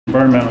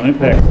environmental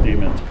impact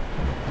statement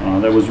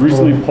that was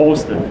recently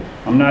posted.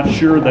 I'm not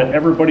sure that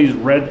everybody's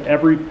read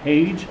every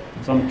page,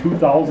 some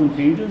 2,000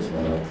 pages,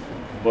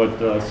 but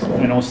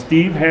I know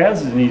Steve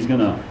has, and he's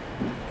going to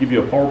give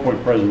you a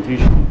PowerPoint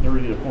presentation in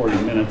 30 to 40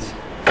 minutes to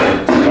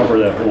cover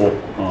that whole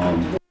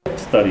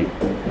study.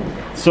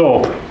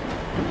 So,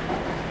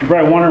 you're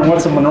probably wondering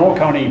what's a Monroe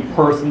County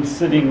person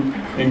sitting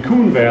in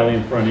Coon Valley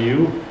in front of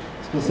you,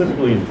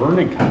 specifically in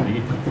Vernon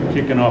County,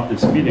 kicking off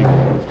this meeting.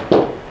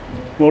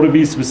 Well, to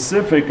be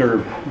specific,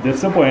 or the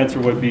simple answer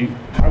would be,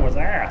 I was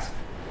asked.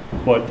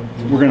 But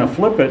we're going to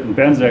flip it, and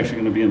Ben's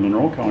actually going to be in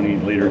Monroe County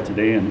later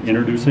today and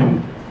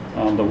introducing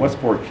the West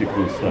Fork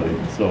Kickapoo study.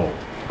 So,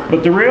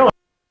 but the reality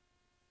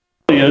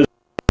is,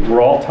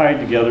 we're all tied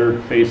together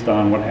based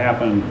on what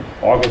happened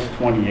August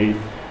 28th,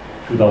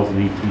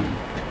 2018.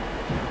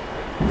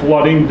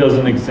 Flooding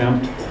doesn't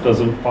exempt,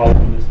 doesn't follow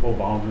municipal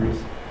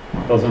boundaries,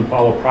 doesn't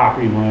follow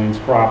property lines,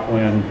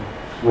 cropland,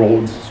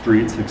 roads,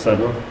 streets,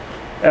 etc.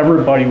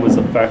 Everybody was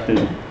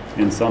affected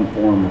in some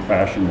form or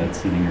fashion that's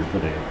sitting here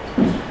today.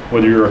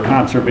 Whether you're a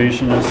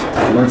conservationist,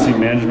 emergency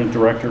management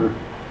director,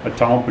 a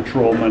town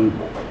patrolman,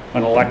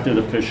 an elected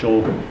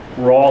official,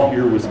 we're all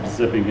here with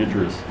specific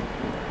interests,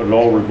 but it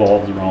all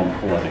revolves around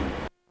flooding.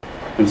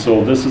 And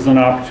so this is an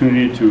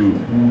opportunity to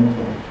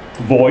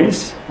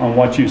voice on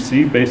what you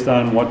see based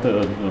on what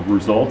the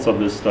results of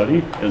this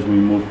study as we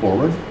move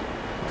forward.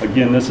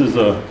 Again, this is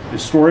a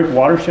historic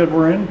watershed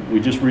we're in. We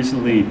just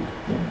recently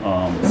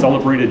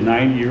celebrated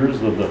 9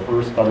 years of the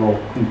first federal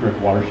Coon Creek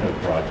Watershed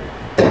project.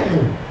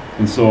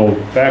 And so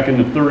back in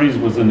the 30s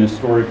was an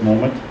historic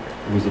moment.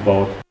 It was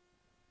about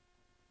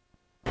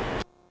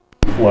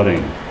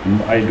flooding.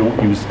 And I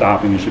don't use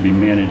stopping, it should be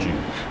managing.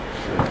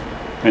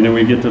 And then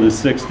we get to the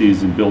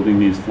 60s and building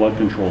these flood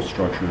control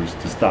structures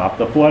to stop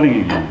the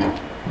flooding again.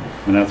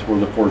 And that's where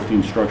the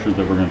 14 structures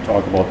that we're going to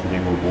talk about today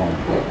were born.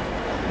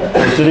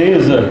 Today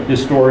is a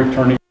historic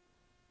turning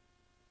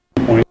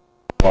point in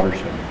the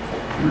watershed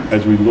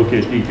as we look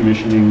at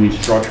decommissioning these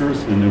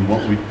structures and then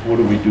what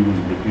do we do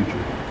in the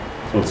future.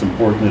 So it's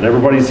important that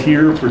everybody's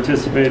here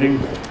participating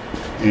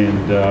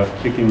and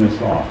kicking this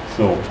off.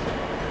 So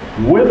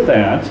with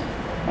that,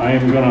 I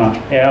am going to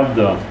have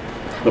the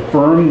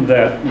firm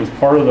that was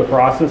part of the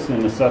process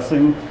in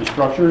assessing the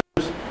structures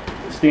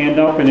stand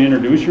up and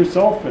introduce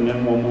yourself, and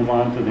then we'll move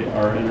on to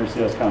our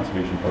NRCS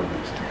conservation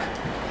partners.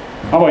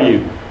 How about you?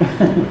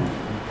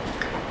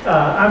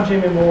 I'm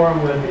Jimmy Moore.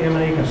 I'm with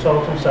M&E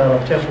Consultants out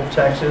of Temple,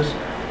 Texas.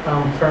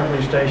 I'm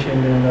currently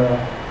stationed in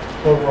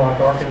Little Rock,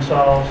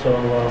 Arkansas, so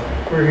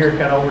we're here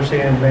kind of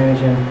overseeing and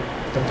managing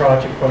the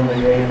project from the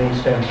A&E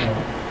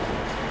standpoint.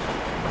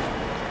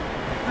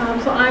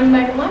 So I'm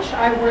Megan Lush.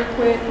 I work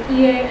with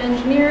EA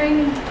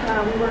Engineering.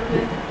 We work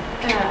with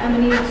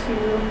M&E to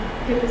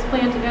get this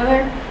plan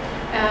together.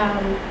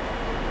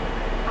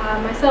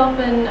 Myself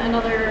and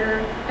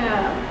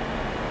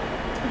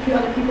a few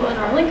other people in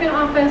our Lincoln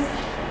office.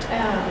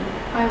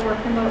 I work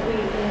remotely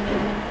in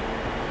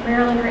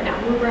Maryland right now.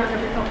 Move around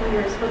every couple of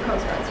years for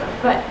Coast Guard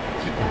stuff. But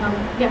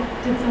yeah,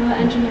 did some of the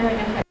engineering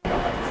and technical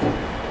things.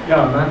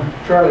 Yeah, I'm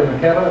Charlie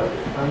McKetta.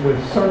 I'm with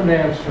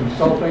Sundance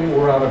Consulting.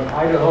 We're out of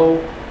Idaho.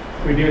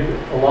 We did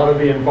a lot of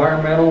the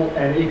environmental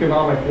and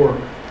economic work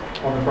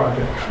on the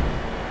project.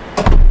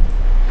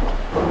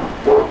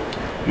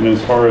 And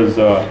as far as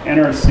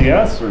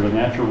NRCS, or the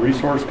Natural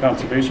Resource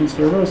Conservation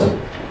Service, I'll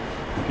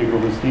kick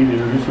over to Steve to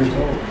introduce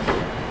yourself.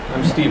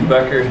 I'm Steve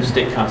Becker,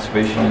 State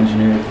Conservation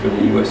Engineer for the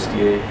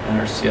USDA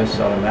NRCS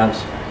out of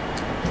Madison.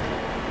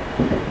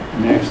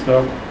 Next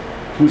up,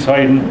 who's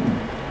hiding?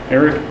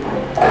 Eric?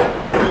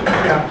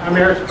 Yeah, I'm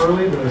Eric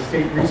Hurley, the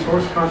State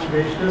Resource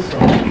Conservationist, so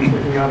I'm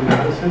working out of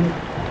Madison.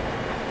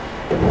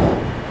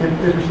 Ken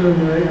Peterson,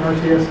 the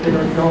NRCS State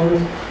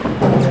Archaeologist.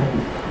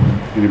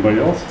 Anybody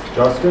else?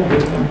 Justin.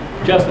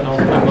 Justin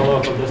Olson, I'm the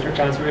local district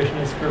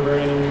conservationist for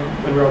Vernon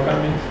and Monroe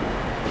counties.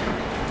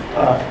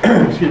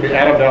 Excuse me,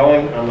 Adam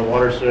Dowling, I'm the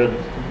watershed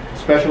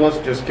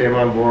specialist, just came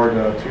on board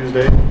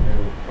Tuesday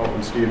and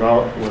helping Steve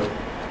out with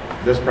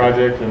this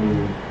project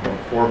and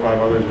 4 or 5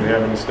 others we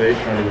have in the state,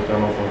 trying to get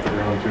them up on the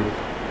ground too.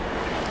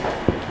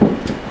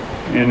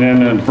 And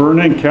then in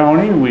Vernon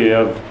County, we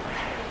have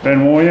Ben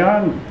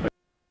Moyan.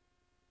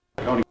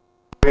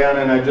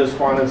 And I just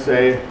want to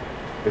say,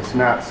 it's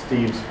not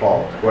Steve's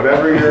fault.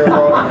 Whatever you're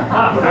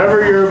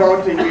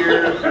about to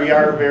hear, we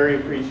are very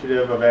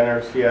appreciative of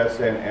NRCS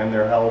and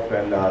their help,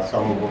 and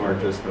some of them are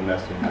just the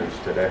messengers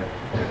today.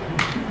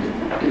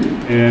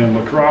 In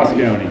La Crosse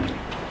County.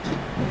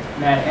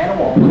 Matt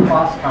Animal, La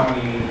Crosse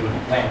County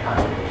Land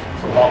Conservation.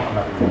 So welcome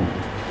everyone.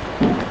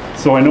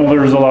 So I know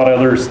there's a lot of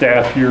other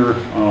staff here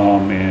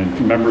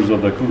and members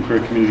of the Coon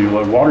Creek Community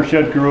Led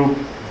Watershed Group,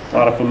 a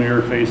lot of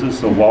familiar faces,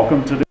 so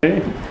welcome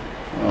today.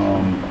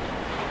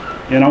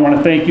 And I want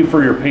to thank you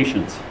for your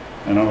patience.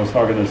 And I was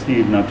talking to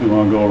Steve not too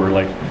long ago, we're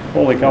like,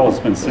 holy cow, it's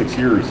been 6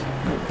 years.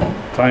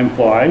 Time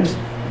flies,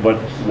 but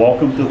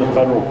welcome to the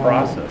federal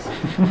process.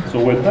 So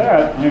with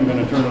that, I'm going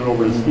to turn it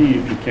over to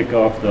Steve to kick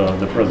off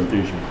the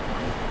presentation.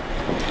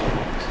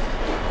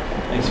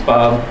 Thanks,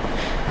 Bob.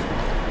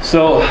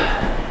 So,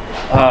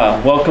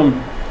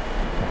 welcome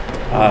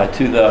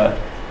to the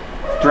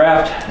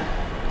draft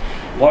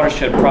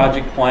watershed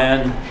project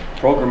plan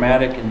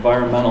programmatic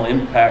environmental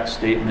impact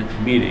statement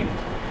meeting.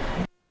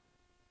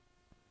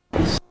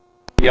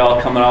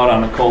 Y'all coming out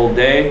on a cold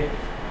day,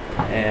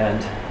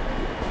 and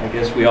I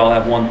guess we all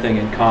have one thing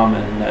in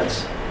common, and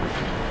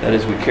that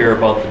is we care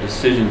about the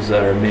decisions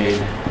that are made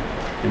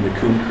in the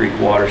Coon Creek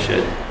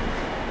Watershed.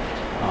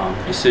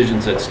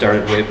 Decisions that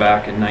started way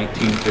back in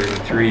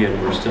 1933,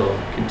 and we're still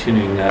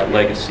continuing that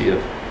legacy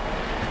of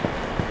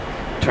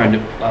trying to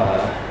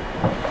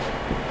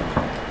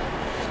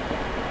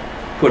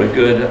put a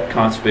good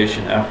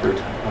conservation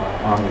effort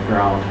on the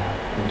ground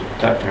and to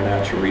protect our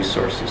natural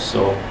resources.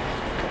 So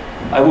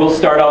I will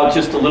start out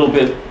just a little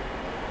bit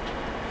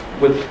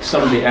with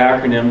some of the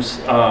acronyms.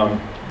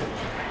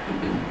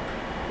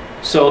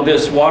 So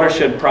this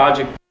watershed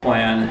project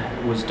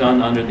plan was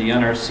done under the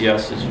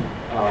NRCS's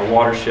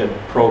watershed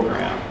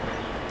program,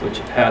 which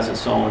has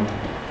its own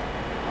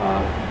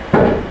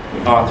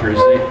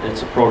authorization.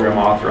 It's a program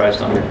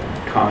authorized under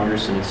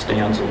Congress, and it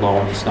stands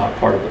alone. It's not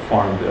part of the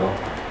Farm Bill.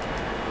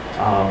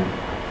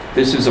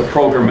 This is a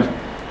program.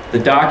 The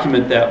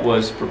document that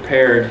was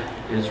prepared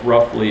is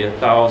roughly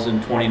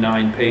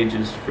 1,029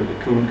 pages for the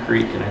Coon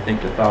Creek, and I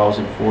think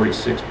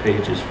 1,046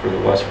 pages for the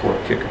West Fork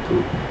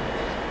Kickapoo.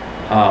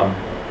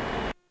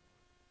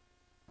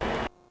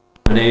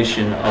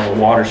 Combination of a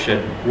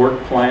watershed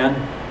work plan,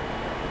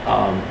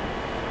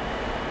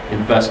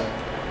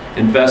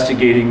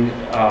 investigating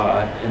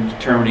and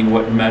determining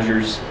what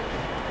measures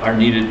are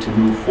needed to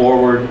move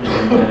forward,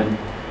 and then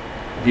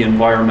the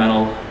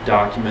environmental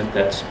document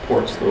that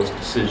supports those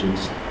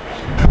decisions.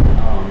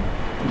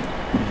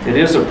 It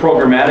is a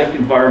programmatic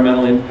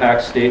environmental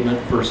impact statement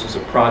versus a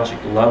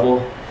project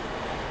level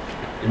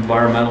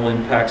environmental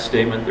impact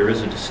statement. There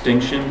is a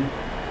distinction.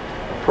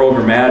 A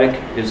programmatic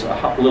is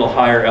a little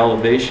higher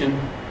elevation.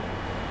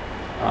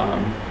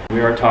 We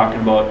are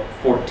talking about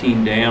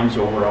 14 dams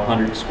over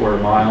 100 square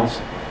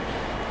miles.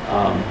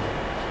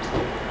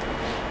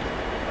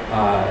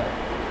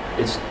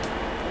 It's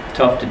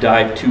tough to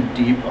dive too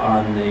deep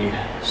on the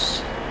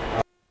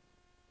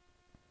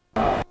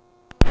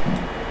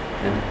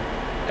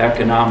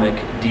economic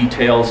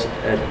details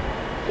at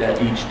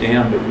each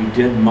dam, but we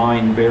did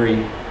mine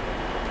very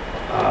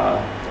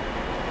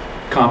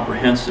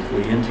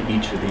comprehensively into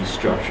each of these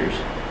structures.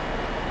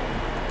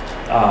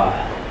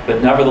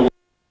 But nevertheless,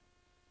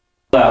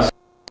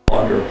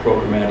 under a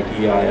programmatic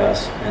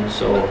EIS, and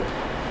so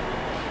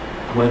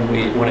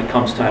when it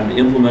comes time to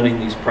implementing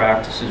these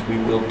practices, we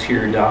will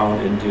tear down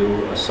and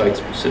do a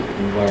site-specific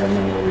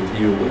environmental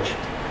review, which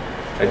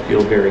I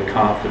feel very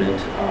confident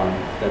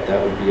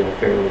that would be a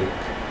fairly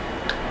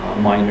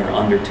minor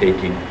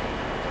undertaking.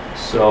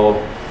 So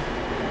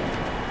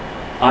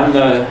I'm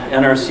the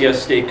NRCS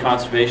State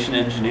Conservation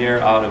Engineer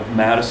out of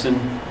Madison.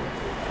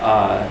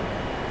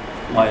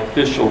 My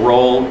official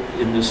role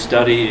in this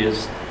study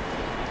is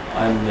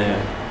I'm the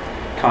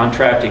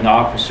contracting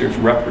officer's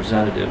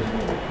representative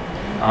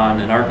on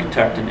an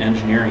architect and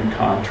engineering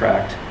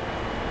contract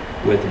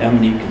with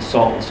M&E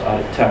Consultants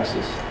out of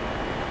Texas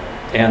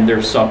and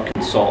their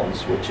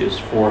sub-consultants, which is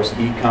Forest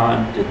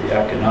Econ, did the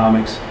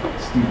economics.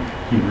 Steve,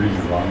 can you read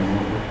your volume a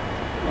little bit?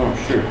 Oh,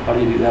 sure. How do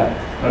you do that?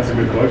 That's a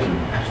good question.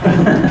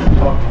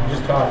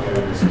 Just talk. He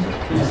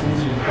just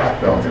needs you to talk.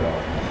 Spell it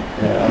out.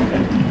 Yeah,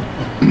 okay.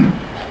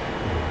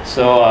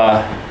 So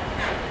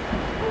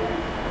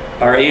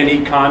our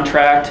A&E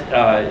contract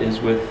is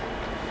with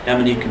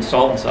M&E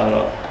Consultants out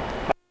of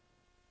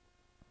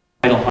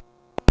Idle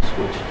Heights,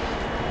 which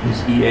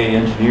is EA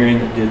Engineering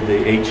that did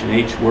the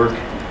H&H work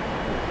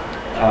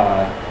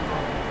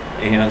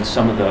and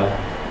some of the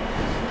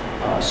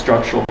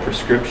structural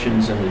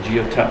prescriptions and the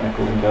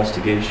geotechnical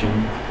investigation,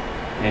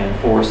 and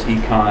Forest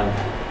Econ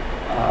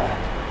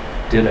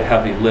did a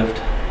heavy lift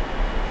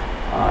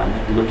on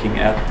looking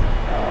at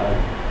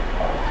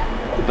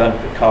the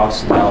benefit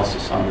cost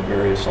analysis on the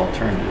various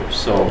alternatives.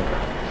 So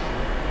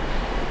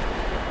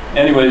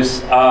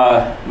anyways,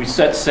 we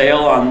set sail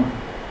on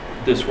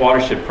this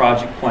watershed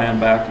project plan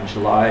back in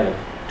July of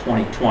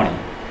 2020.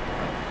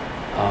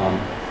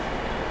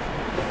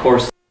 Of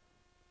course,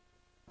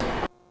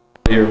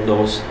 of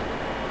those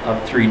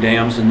of 3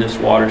 dams in this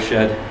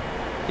watershed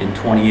in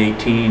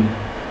 2018,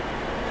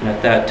 and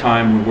at that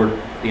time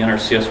the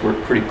NRCS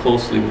worked pretty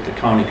closely with the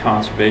county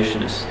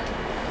conservationists,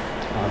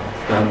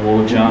 Ben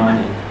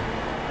Wojahn and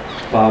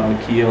Bob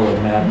McKeel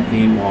and Matt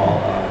Hainwall,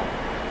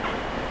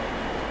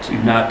 to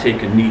not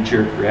take a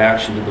knee-jerk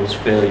reaction to those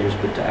failures,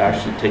 but to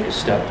actually take a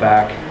step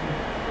back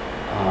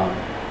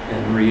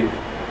and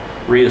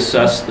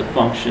reassess the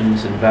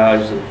functions and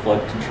values of the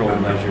flood control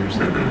measures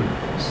and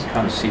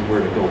kind of see where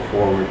to go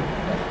forward.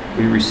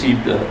 We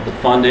received the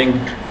funding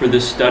for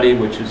this study,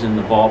 which is in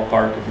the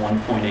ballpark of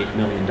 $1.8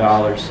 million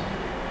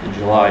in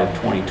July of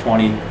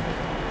 2020.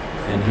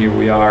 And here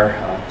we are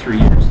 3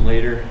 years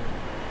later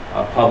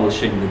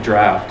publishing the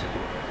draft.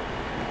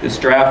 This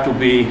draft will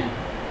be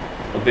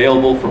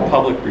available for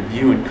public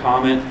review and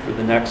comment for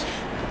the next,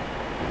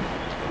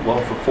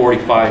 well, for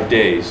 45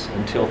 days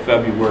until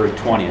February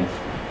 20th.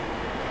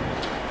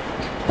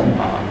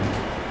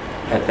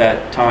 At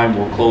that time,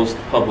 we'll close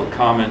the public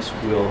comments.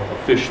 We'll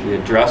officially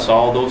address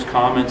all those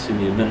comments in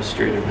the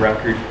administrative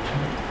record.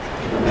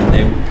 And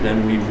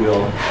then we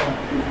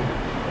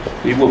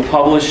will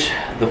publish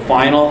the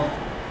final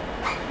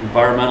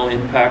environmental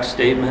impact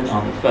statement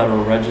on the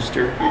Federal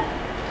Register.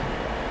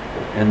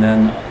 And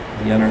then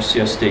the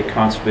NRCS State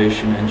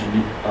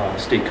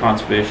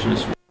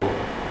Conservationists will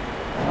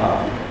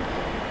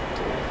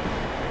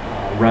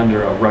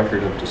render a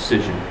record of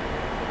decision.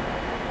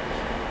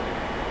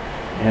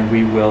 And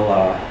we will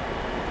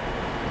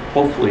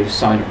hopefully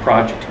sign a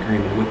project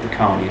agreement with the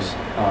counties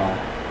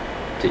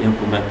to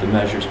implement the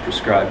measures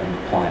prescribed in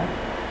the plan.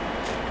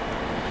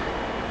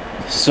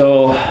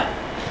 So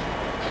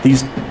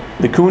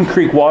the Coon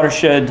Creek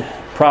Watershed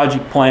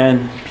project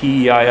plan,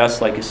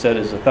 PEIS, like I said,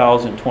 is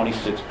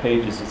 1,026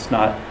 pages. It's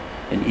not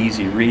an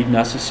easy read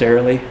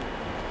necessarily.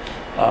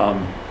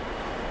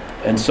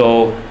 And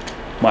so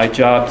my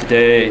job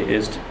today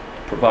is to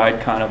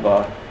provide kind of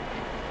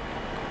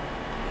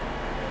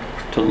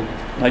to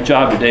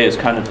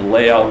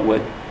lay out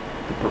what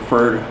the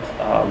preferred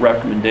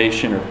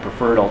recommendation or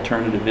preferred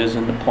alternative is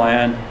in the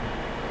plan,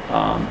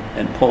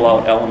 and pull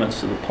out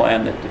elements of the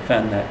plan that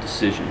defend that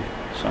decision.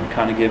 So I'm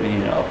kind of giving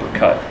you an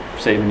uppercut,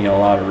 saving you a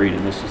lot of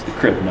reading. This is the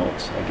crib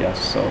notes, I guess.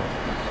 So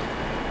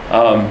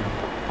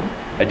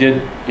I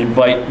did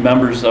invite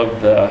members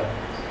of the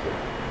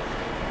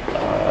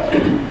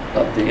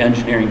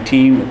engineering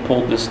team that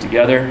pulled this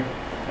together.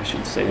 I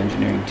should say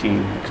engineering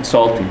team,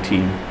 consulting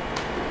team.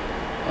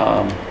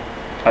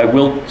 I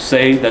will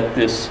say that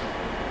this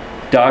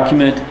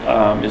document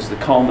is the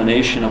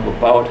culmination of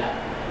about,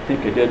 I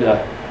think I did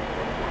a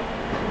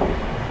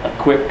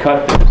quick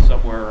cut that was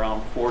somewhere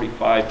around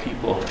 45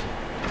 people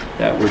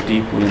that were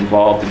deeply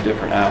involved in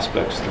different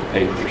aspects of the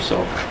paper.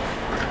 So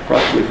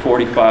roughly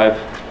 45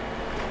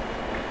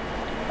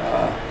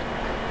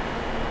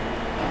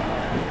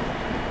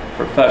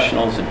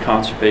 professionals and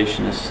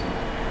conservationists,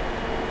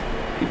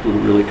 people who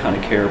really kind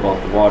of care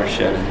about the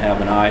watershed and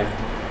have an eye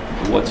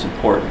for what's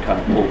important, kind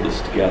of pulled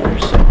this together.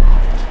 So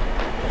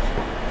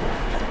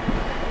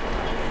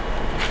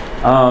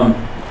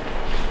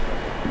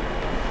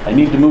I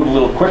need to move a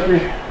little quicker,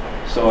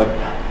 so I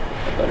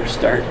better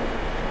start.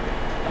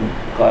 I'm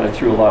glad I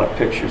threw a lot of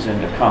pictures in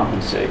to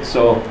compensate.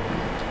 So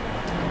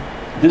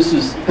this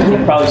is,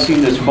 you've probably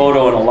seen this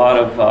photo in a lot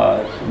of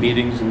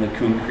meetings in the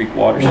Coon Creek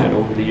Watershed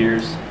over the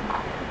years.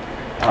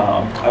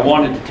 I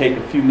wanted to take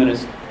a few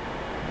minutes,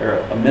 or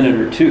a minute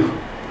or two,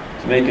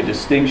 to make a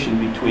distinction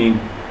between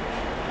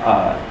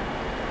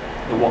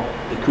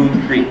the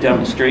Coon Creek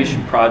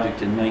demonstration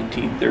project in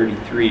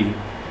 1933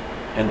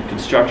 and the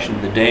construction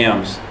of the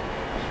dams,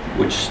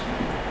 which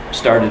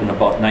started in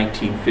about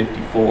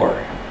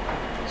 1954.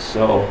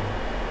 So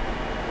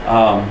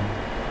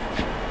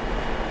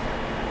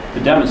the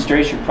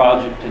demonstration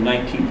project in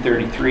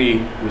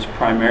 1933 was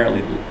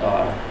primarily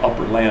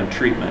upper land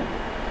treatment,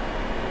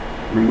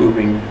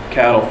 removing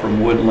cattle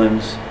from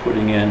woodlands,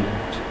 putting in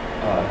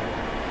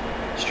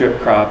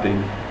strip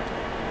cropping,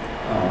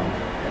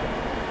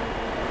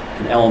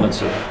 and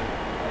elements of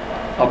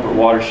upper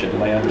watershed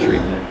land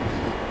treatment.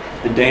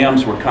 The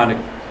dams were kind of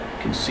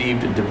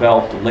conceived and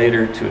developed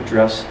later to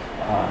address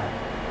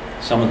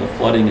some of the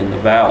flooding in the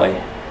valley.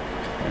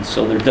 And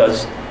so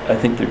I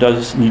think there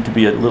does need to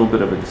be a little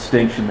bit of a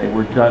distinction. They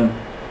were done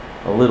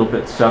a little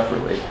bit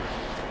separately.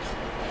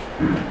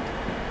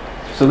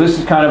 So this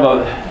is kind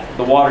of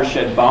the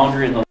watershed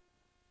boundary in the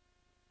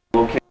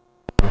location.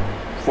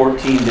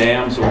 14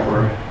 dams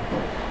over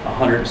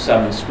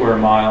 107 square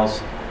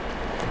miles.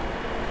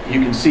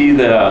 You can see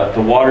the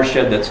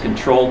watershed that's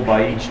controlled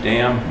by each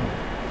dam,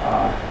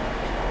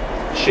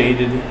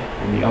 shaded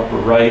in the upper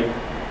right.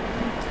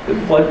 The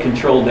flood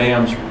control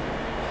dams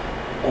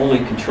only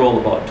control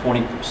about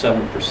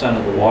 27%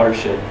 of the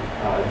watershed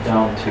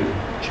down to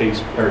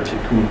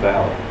Coon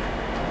Valley.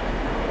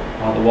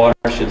 The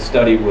watershed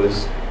study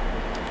was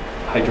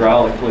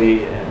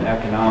hydraulically and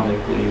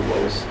economically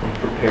was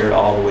prepared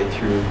all the way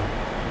through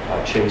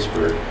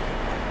Chaseburg.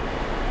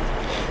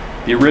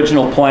 The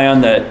original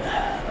plan that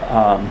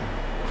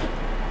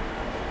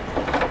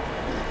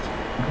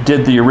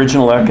did the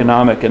original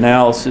economic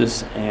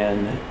analysis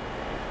and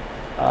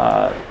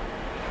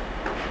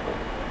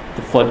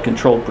the flood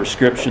control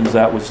prescriptions,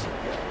 that was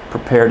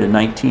prepared in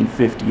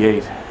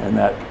 1958, and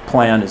that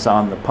plan is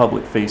on the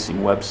public facing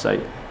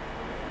website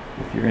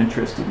if you're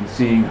interested in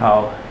seeing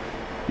how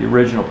the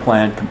original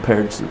plan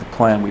compared to the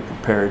plan we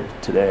prepared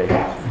today.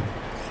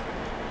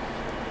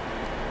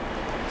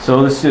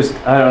 So this just,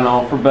 I don't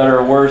know, for better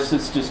or worse,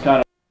 it's just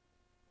kind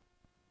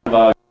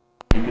of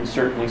you can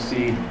certainly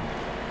see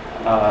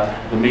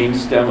the main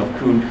stem of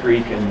Coon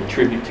Creek and the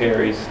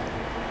tributaries,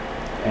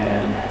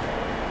 and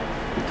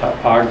the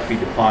topography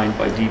defined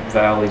by deep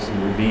valleys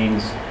and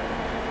ravines.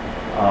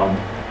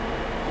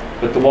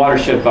 But the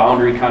watershed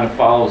boundary kind of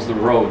follows the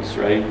roads,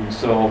 right? And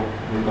so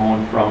we're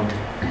going from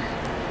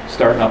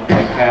starting up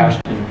like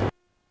Ashton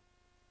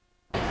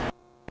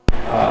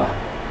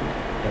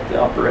at the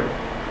upper,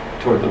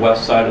 toward the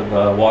west side of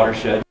the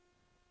watershed.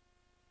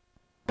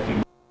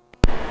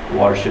 The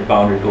watershed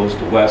boundary goes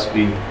to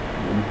Westby and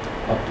then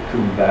up to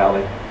Coon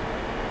Valley,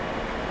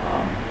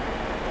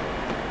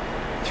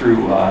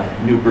 through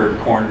Newburgh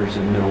Corners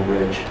and Middle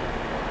Ridge.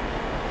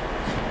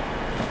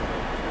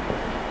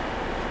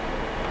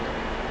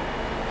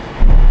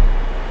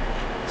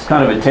 It's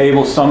kind of a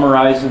table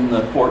summarizing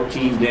the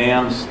 14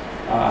 dams.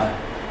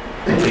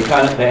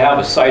 They have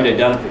a site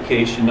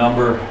identification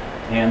number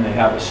and they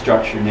have a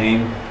structure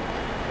name,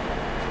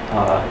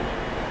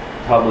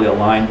 probably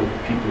aligned with the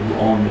people who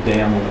owned the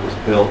dam when it was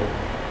built.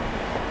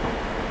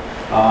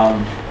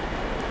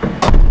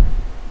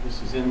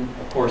 This is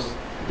of course,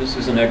 this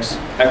is an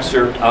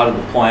excerpt out of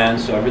the plan,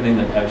 so everything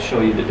that I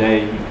show you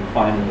today you can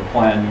find in the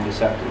plan. You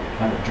just have to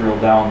kind of drill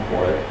down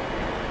for it.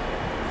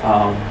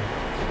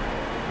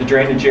 The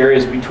drainage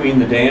areas between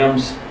the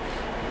dams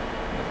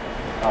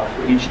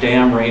for each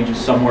dam ranges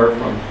somewhere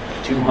from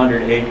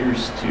 200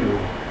 acres to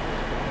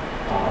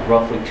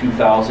roughly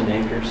 2,000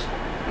 acres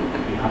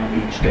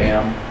behind each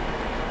dam.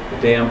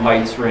 The dam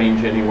heights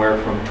range anywhere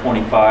from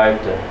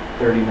 25 to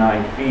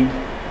 39 feet.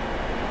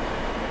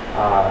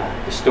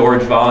 The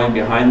storage volume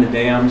behind the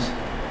dams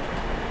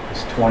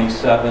is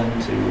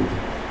 27 to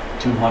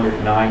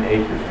 209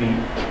 acre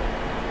feet.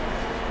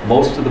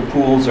 Most of the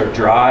pools are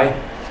dry,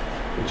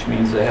 which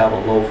means they have a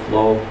low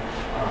flow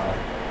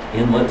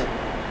inlet.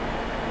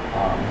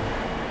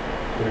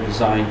 They're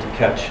designed to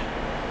catch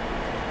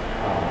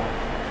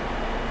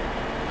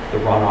the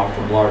runoff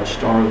from large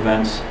storm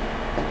events,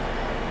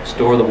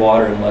 store the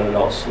water and let it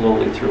out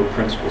slowly through a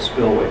principal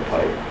spillway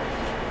pipe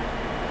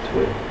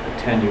to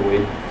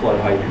attenuate flood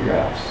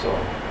hydrographs. So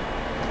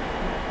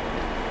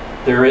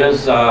there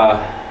is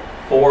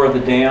 4 of the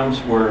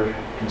dams were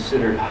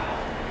considered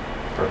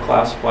or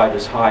classified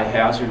as high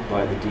hazard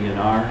by the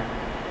DNR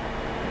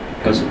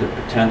because of the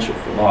potential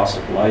for loss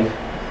of life.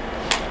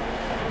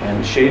 And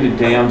the shaded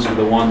dams are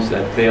the ones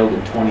that failed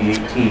in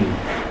 2018.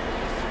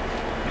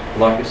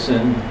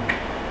 Luckison,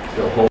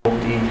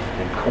 Vilhovde,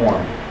 and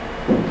Corn.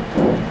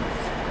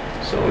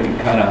 So you can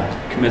kind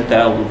of commit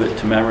that a little bit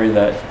to memory,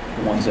 that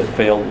the ones that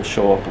failed will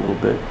show up a little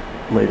bit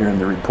later in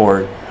the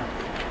report.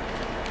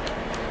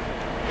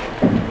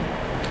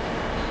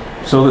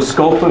 So the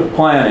scope of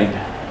planning.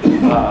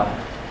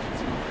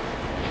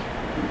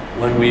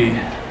 When we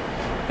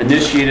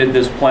initiated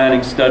this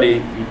planning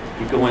study,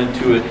 you go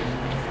into it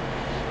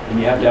and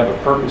you have to have a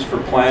purpose for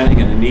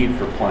planning and a need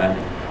for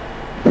planning.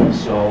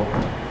 So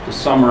to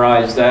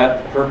summarize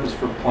that, the purpose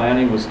for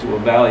planning was to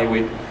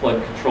evaluate the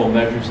flood control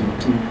measures in the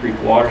Coon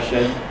Creek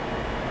Watershed,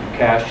 the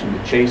Cache and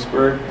the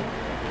Chaseburg,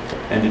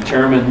 and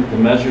determine the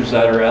measures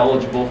that are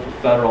eligible for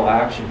federal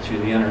action through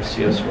the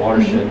NRCS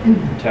Watershed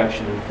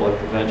Protection and Flood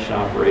Prevention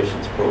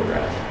Operations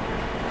Program.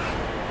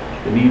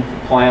 The need for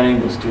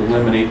planning was to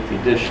eliminate the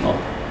additional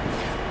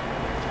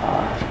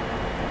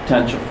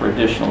potential for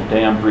additional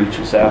dam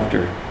breaches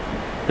after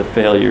the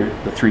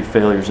 3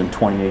 failures in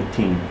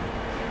 2018.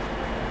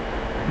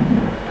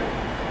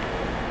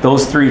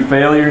 Those 3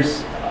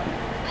 failures,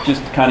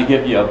 just to kind of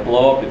give you a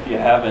blow up if you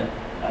haven't,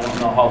 I don't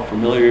know how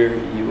familiar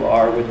you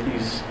are with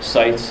these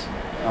sites,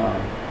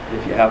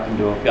 if you happen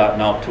to have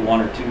gotten out to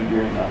 1 or 2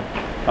 during a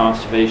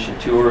conservation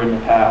tour in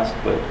the past,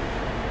 but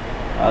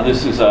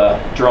this is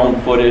drone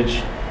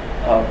footage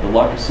of the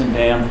Luckison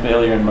Dam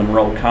failure in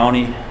Monroe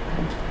County.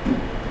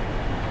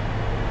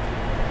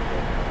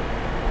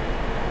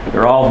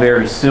 They're all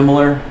very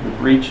similar, the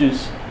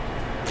breaches.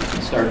 You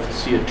can start to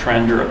see a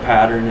trend or a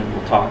pattern, and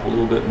we'll talk a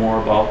little bit more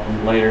about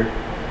them later.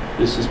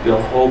 This is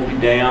Vilhovde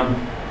Dam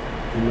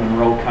in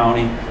Monroe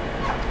County.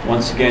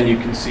 Once again, you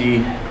can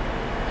see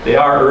they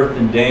are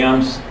earthen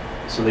dams,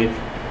 so they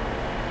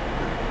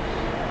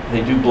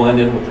do blend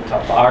in with the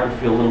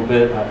topography a little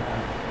bit.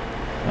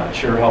 I'm not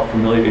sure how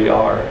familiar you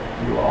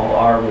all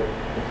are with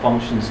the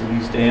functions of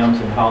these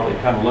dams and how they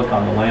kind of look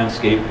on the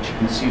landscape, but you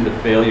can see the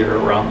failure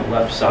around the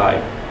left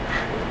side.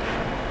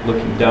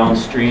 Looking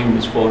downstream,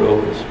 this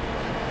photo is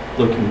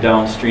looking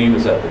downstream,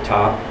 is at the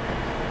top,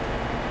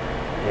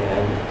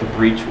 and the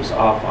breach was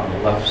off on the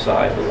left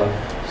side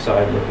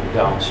looking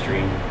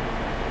downstream.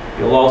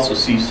 You'll also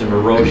see some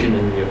erosion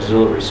in the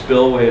auxiliary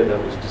spillway that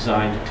was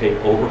designed to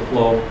take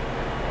overflow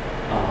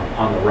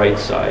on the right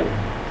side.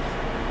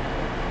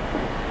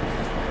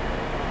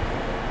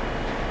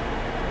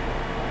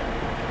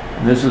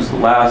 And this is the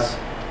last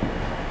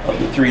of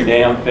the 3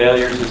 dam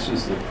failures. This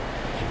is the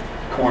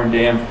Corn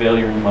Dam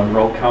failure in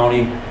Monroe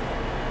County.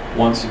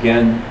 Once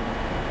again,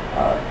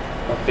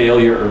 a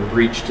failure or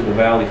breach to the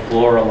valley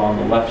floor along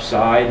the left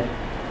side,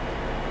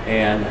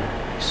 and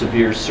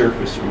severe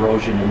surface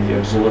erosion in the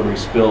auxiliary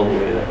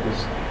spillway that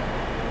was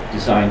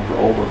designed for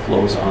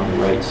overflows on the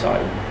right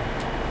side.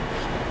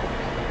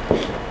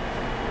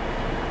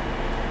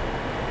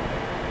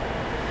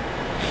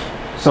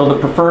 So the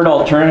preferred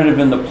alternative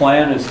in the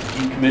plan is to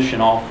decommission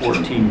all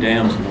 14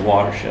 dams in the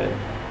watershed.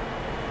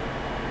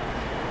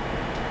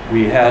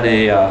 We had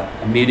a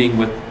meeting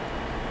with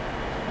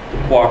the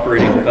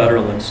cooperating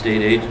federal and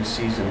state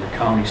agencies and the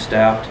county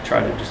staff to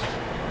try to just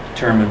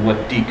determine what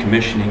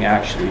decommissioning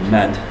actually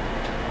meant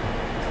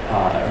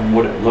and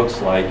what it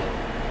looks like.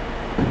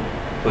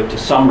 But to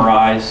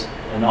summarize,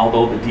 And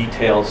although the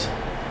details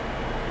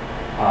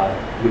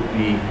would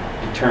be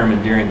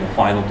determined during the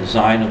final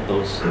design of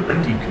those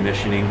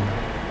decommissioning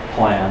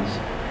plans,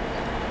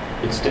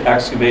 it's to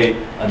excavate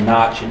a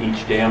notch in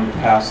each dam to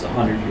pass the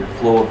 100-year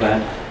flow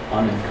event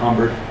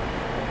unencumbered,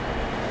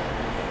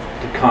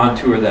 to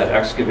contour that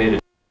excavated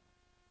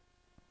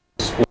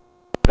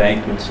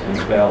embankments and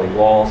valley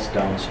walls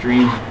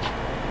downstream,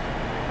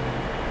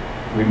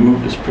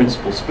 remove this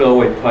principal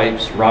spillway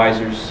pipes,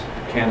 risers,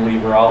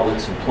 cantilever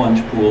outlets, and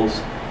plunge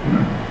pools,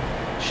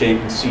 shape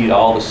and seed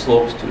all the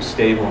slopes to a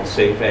stable and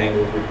safe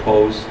angle of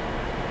repose,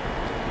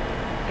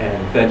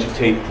 and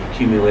vegetate the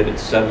accumulated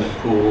sediment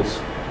pools,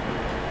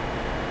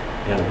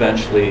 and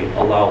eventually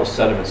allow the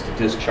sediments to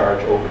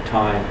discharge over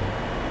time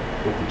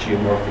with the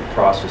geomorphic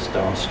process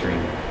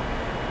downstream.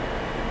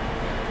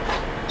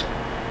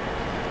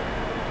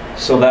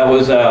 So that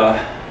was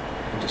a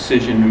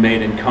decision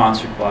made in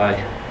concert by,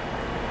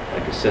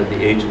 like I said,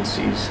 the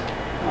agencies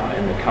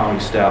and the county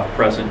staff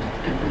present.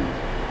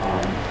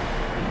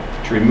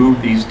 To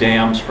remove these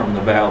dams from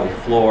the valley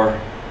floor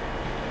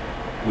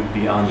would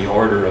be on the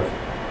order of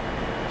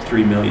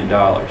 $3 million.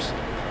 And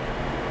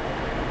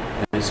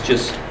it's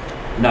just,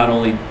 not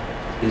only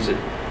is it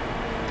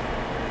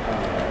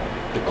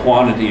the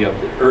quantity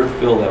of the earth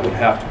fill that would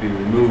have to be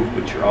removed,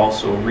 but you're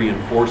also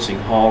reinforcing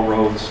haul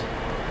roads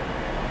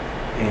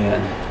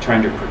and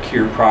trying to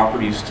procure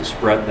properties to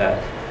spread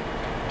that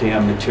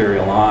dam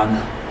material on.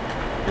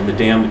 And the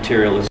dam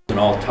material isn't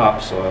all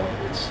topsoil.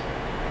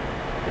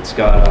 It's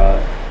got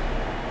a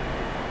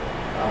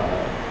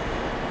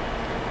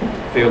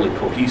fairly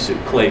cohesive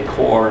clay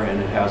core,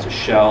 and it has a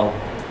shell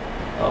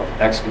of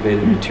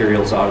excavated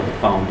materials out of the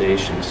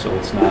foundation, so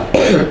it's not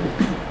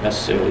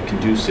necessarily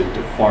conducive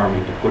to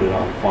farming to put it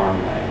on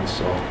farmland.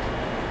 So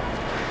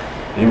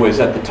anyways,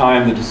 at the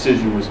time the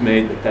decision was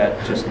made that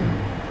just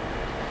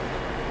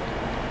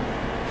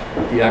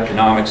the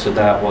economics of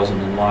that wasn't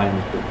in line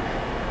with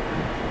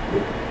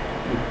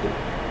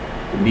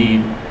the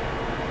need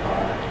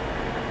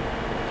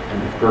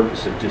and the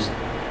purpose of just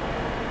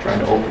trying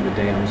to open the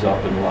dams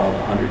up and allow the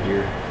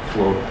 100-year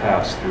flow to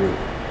pass through.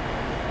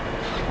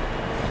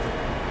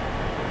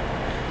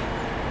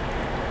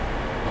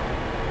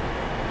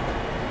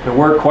 There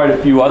were quite a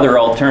few other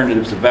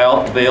alternatives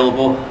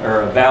available,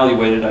 or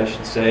evaluated, I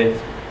should say.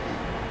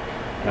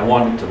 And I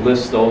wanted to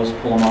list those,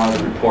 pull them out of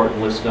the report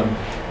and list them.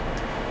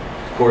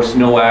 Of course,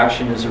 no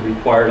action is a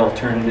required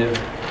alternative.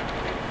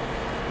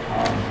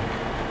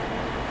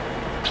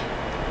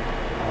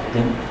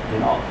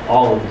 In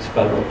all of these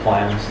federal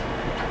plans.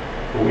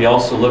 But we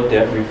also looked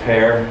at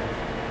repair,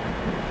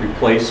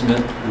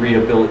 replacement,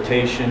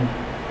 rehabilitation,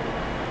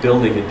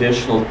 building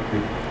additional,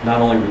 not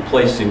only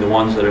replacing the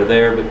ones that are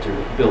there, but to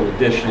build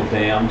additional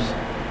dams.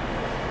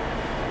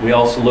 We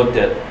also looked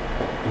at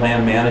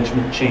land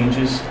management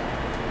changes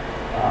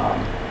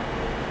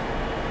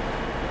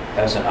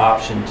as an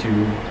option to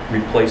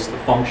replace the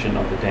function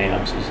of the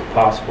dams. Is it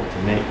possible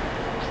to make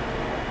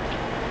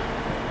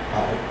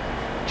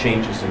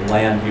changes in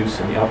land use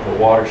in the upper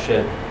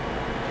watershed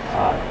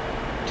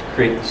to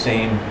create the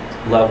same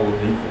level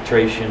of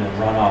infiltration and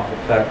runoff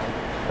effect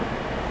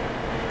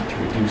to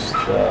reduce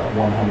the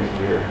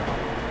 100-year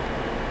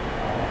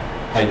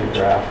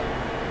hydrograph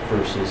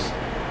versus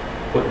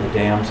putting the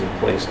dams in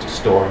place to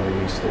store and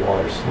release the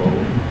water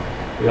slowly.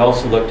 We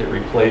also looked at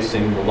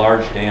replacing the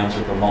large dams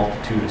with a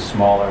multitude of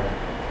smaller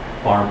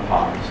farm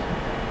ponds.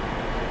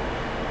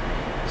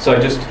 So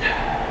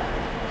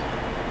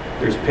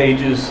there's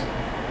pages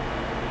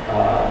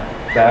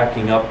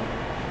backing up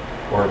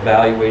or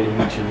evaluating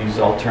each of these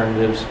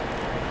alternatives,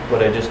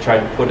 but I just tried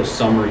to put a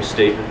summary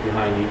statement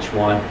behind each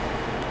one.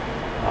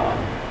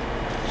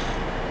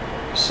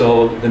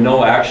 So the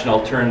no action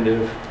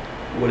alternative,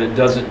 what it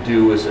doesn't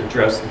do is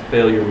address the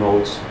failure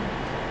modes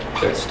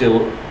that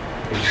still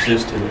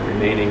exist in the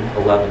remaining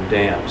 11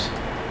 dams.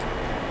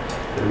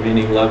 The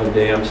remaining 11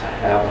 dams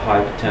have a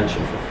high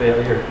potential for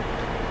failure,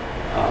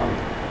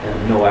 and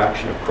the no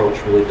action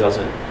approach really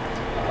doesn't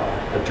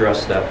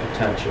address that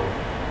potential.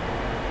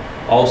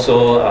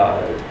 Also,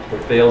 the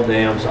failed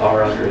dams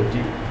are under a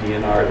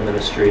DNR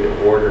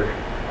administrative order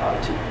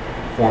to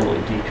formally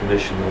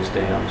decommission those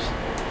dams.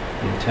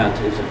 The intent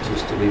isn't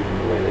just to leave them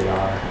the way they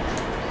are.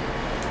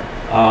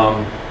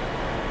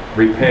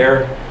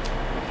 Repair,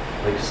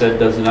 like I said,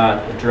 does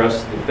not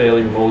address the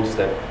failure modes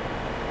that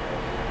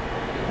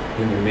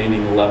in the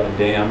remaining 11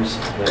 dams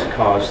that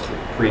caused the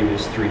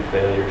previous 3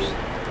 failures.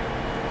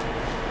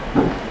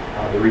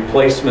 The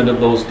replacement of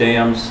those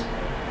dams,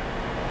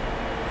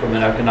 from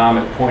an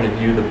economic point of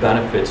view, the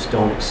benefits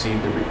don't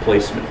exceed the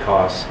replacement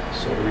costs.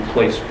 So to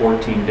replace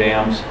 14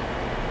 dams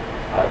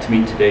to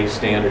meet today's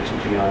standards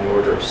would be on the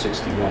order of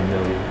 $61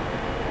 million.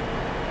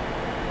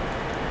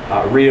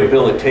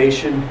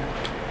 Rehabilitation,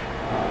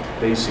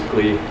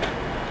 basically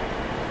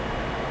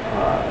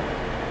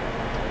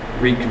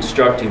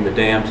reconstructing the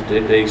dam to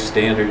today's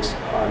standards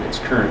on its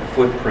current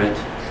footprint.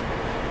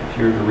 If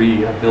you were to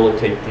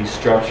rehabilitate these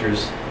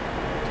structures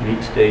to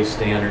meet today's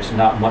standards,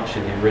 not much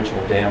of the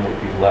original dam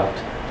would be left.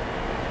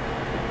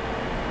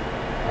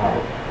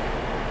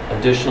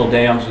 Additional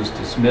dams was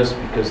dismissed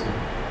because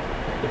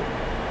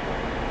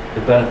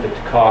the benefit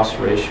to cost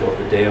ratio of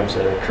the dams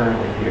that are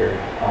currently here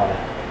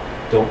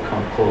don't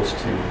come close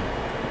to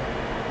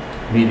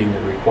meeting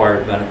the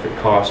required benefit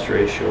cost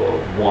ratio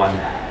of 1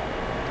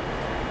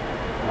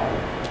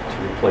 to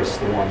replace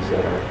the ones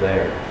that are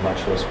there,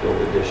 much less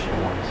build additional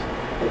ones.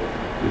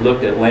 We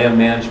looked at land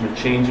management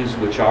changes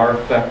which are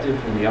effective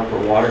in the upper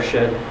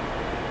watershed,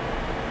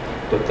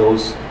 but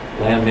those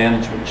land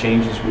management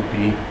changes would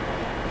be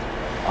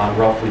on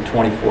roughly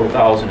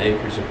 24,000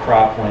 acres of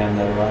cropland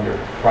that are under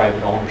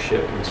private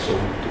ownership, and so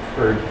we've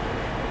deferred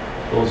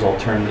those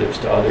alternatives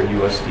to other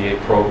USDA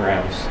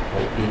programs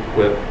like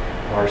EQIP,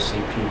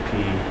 RCPP,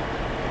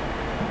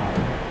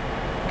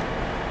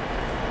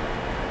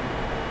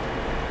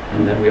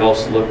 and then we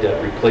also looked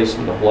at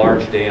replacement of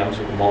large dams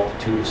with a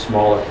multitude of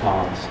smaller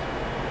ponds.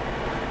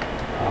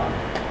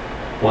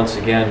 Once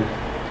again,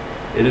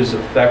 it is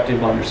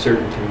effective under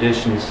certain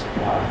conditions,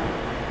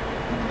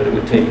 but it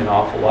would take an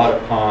awful lot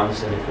of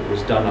ponds, and if it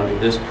was done under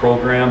this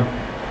program,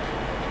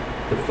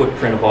 the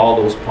footprint of all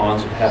those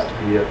ponds would have to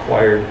be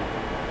acquired.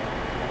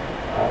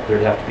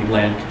 There'd have to be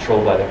land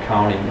controlled by the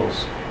county, and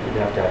those we'd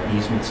have to have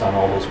easements on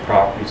all those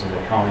properties, and the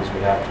counties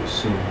would have to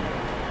assume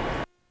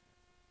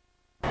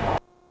a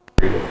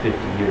period of 50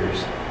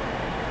 years.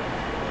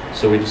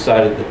 So we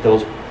decided that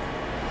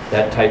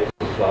that type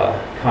of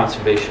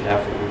conservation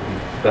effort would be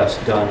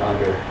best done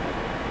under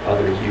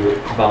other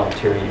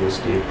voluntary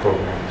USDA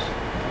programs.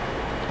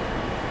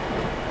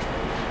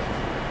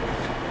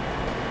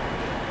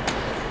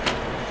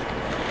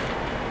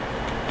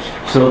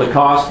 So the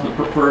cost of the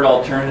preferred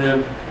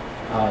alternative,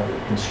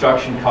 the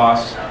construction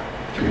costs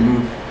to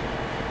remove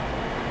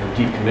or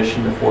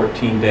decommission the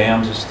 14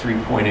 dams is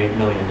 $3.8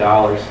 million.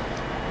 The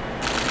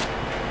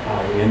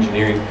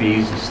engineering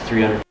fees is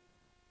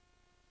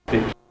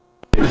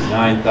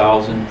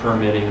 $359,000,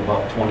 permitting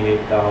about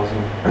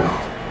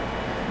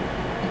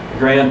 $28,000. The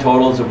grand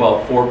total is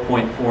about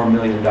 $4.4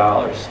 million.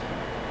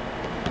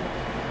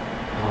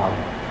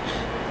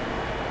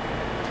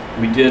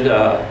 We did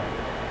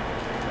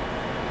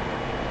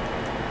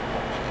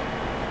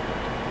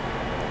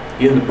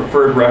in the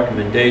preferred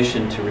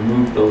recommendation to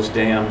remove those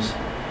dams,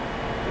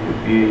 it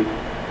would be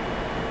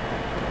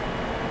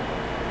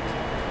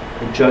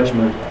the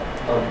judgment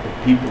of the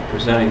people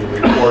presenting the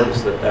report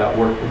is that that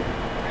work would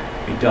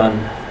be done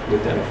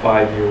within a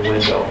 5-year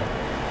window.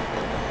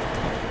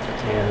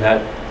 And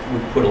that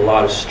would put a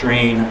lot of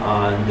strain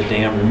on the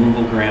dam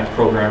removal grant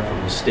program from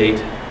the state.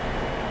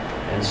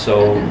 And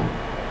so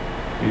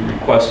we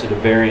requested a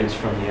variance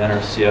from the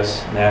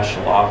NRCS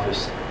national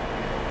office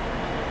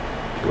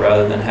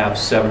rather than have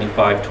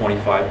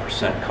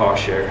 75-25%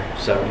 cost share,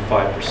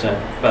 75%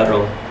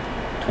 federal,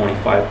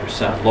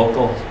 25%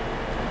 local.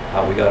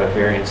 We got a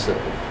variance that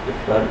the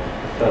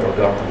federal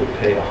government would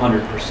pay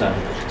 100%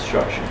 of the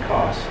construction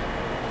costs.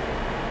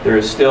 There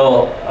is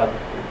still a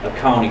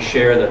county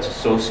share that's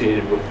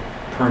associated with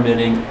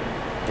permitting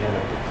and a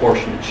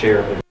proportionate share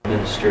of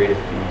administrative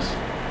fees.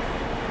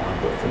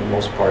 But for the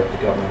most part, the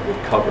government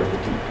would cover the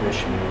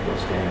decommissioning of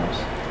those dams.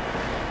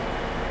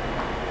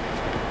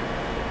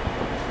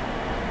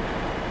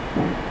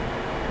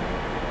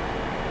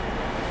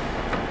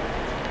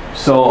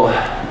 So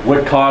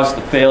what caused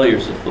the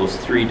failures of those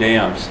 3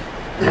 dams?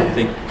 I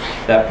think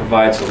that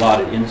provides a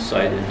lot of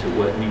insight into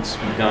what needs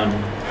to be done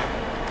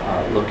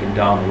looking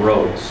down the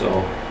road.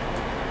 So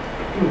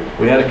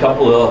we had a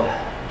couple of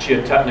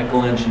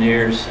geotechnical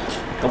engineers,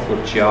 a couple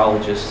of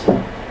geologists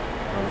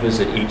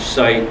visit each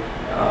site.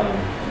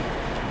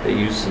 They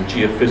used some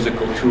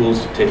geophysical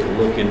tools to take a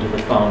look into the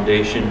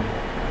foundation.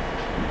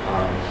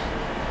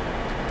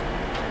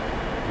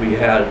 We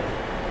had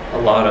a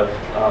lot of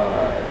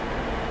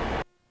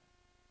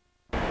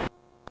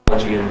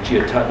and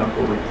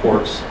geotechnical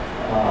reports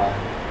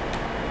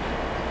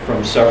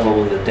from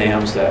several of the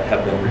dams that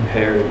have been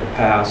repaired in the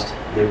past.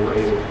 They were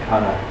able to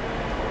kind of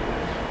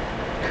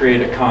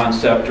create a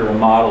concept or a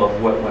model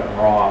of what went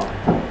wrong.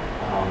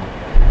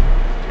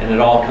 And it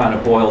all kind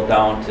of boiled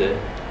down to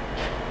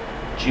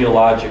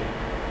geologic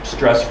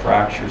stress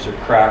fractures or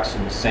cracks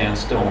in the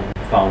sandstone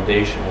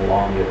foundation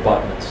along the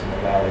abutments in the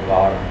valley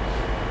bottom.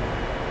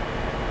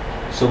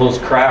 So those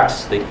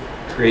cracks, they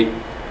create,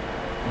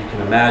 you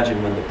can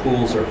imagine when the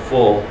pools are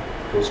full,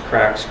 those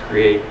cracks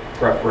create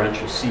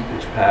preferential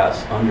seepage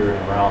paths under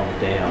and around the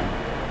dam.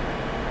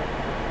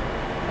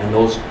 And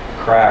those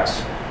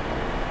cracks,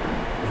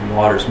 and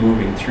water's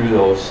moving through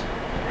those,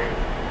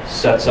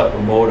 sets up a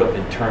mode of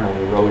internal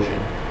erosion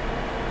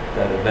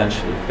that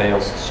eventually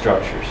fails the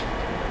structures.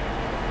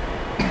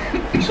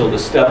 So the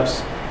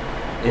steps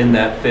in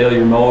that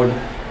failure mode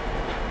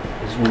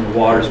is when the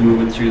water's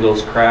moving through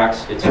those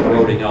cracks, it's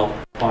eroding out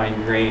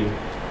fine-grained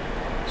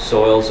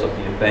soils of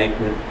the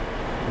embankment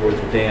where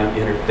the dam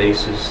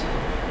interfaces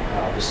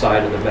the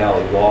side of the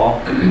valley wall.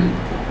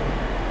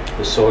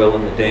 The soil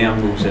in the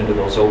dam moves into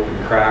those open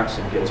cracks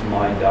and gets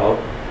mined out.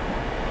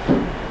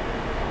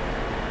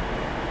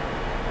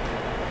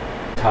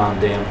 Teton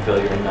Dam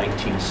failure in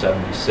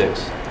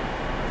 1976.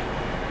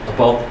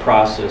 About the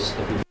process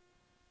of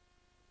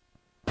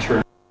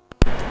internal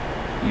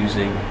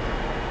using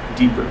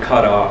deeper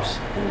cutoffs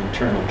and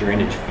internal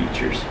drainage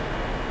features.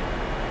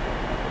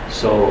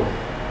 So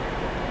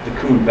the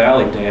Coon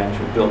Valley dams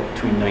were built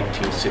between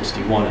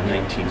 1961 and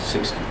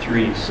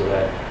 1963, so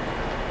that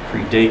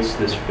predates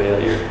this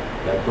failure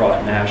that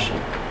brought national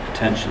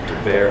attention to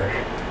bear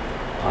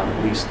on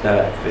at least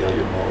that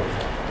failure mode.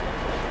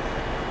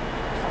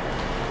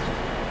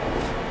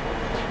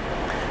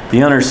 The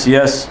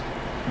NRCS,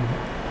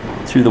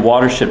 through the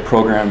watershed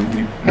program,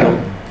 we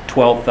built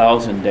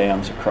 12,000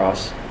 dams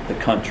across the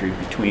country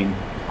between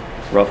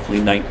roughly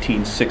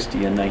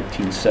 1960 and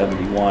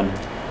 1971.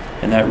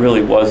 And that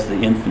really was the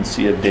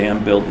infancy of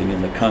dam building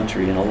in the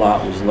country, and a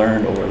lot was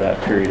learned over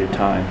that period of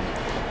time.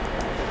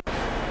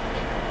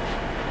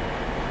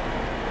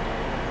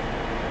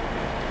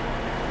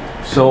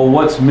 So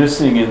what's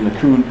missing in the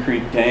Coon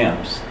Creek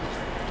dams?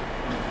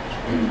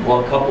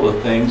 Well, a couple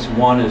of things.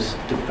 One is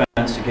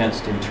defense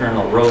against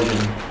internal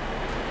erosion.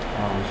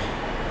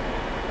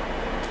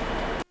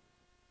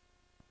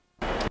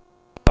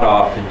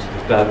 Off into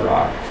the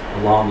bedrock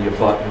along the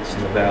abutments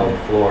in the valley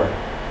floor.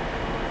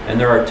 And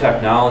there are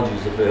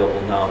technologies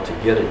available now to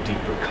get a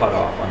deeper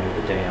cutoff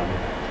under the dam.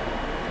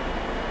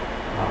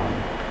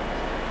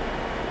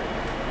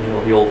 You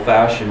know, the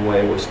old-fashioned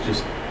way was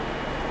just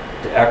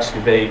to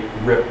excavate,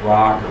 rip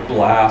rock, or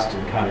blast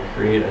and kind of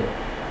create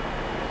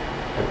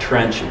a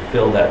trench and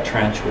fill that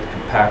trench with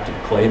compacted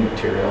clay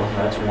material.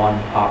 That's one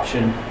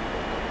option.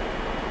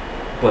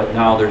 But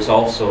now there's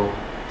also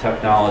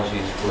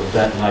technologies for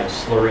bentonite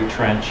slurry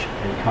trench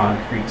and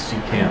concrete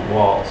secant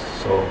walls.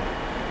 So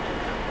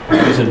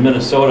I was in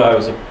Minnesota. I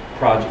was a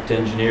project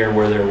engineer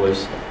where there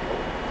was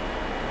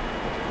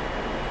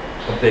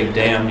a big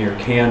dam near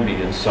Canby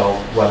in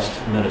southwest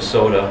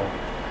Minnesota,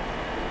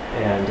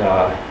 and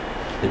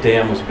the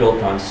dam was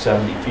built on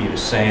 70 feet of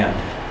sand.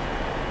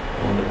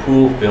 And when the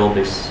pool filled,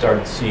 they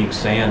started seeing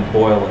sand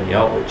boil in the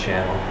outlet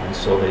channel, and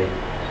so they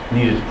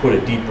needed to put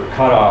a deeper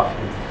cutoff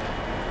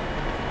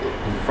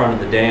in front of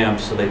the dam,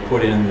 so they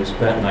put in this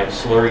bentonite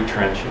slurry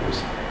trench. It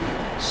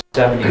was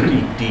 70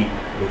 feet deep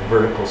with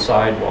vertical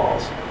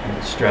sidewalls, and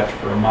it stretched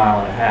for 1.5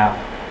 miles.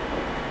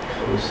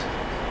 It was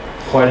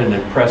quite an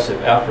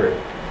impressive effort,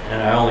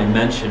 and I only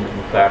mention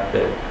the fact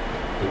that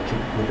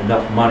with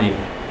enough money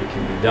it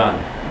can be done.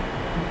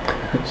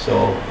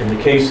 So in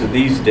the case of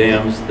these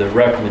dams, the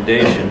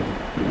recommendation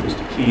is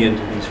to key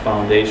into these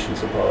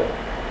foundations about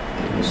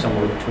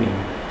somewhere between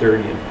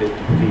 30 and 50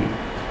 feet.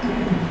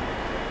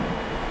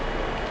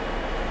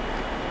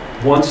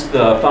 Once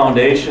the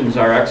foundations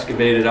are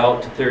excavated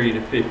out to 30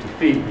 to 50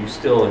 feet, you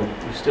still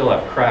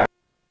have cracked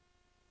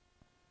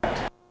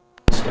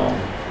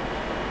stone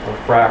or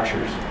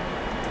fractures.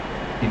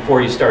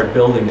 Before you start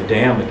building a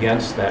dam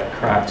against that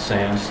cracked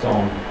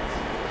sandstone,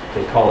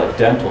 they call it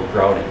dental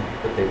grouting,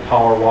 but they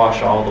power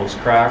wash all those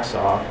cracks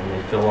off and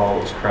they fill all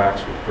those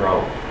cracks with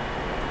grout.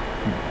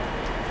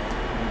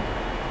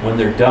 When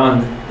they're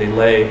done, they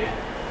lay,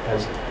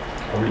 as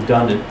a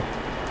redundant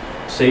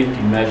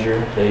safety measure,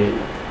 they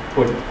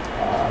put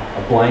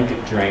a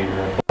blanket drain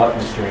or a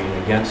abutment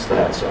drain against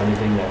that, so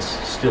anything that's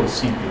still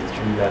seeping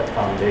through that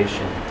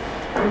foundation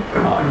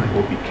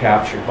will be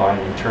captured by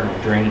an internal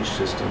drainage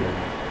system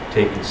and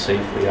taken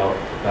safely out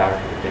the back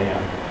of the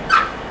dam.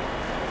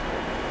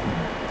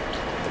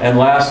 And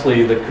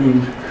lastly, the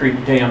Coon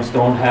Creek dams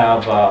don't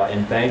have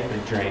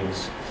embankment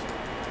drains.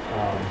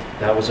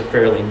 That was a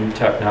fairly new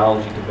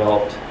technology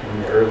developed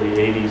in the early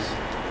 80s.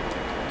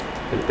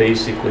 But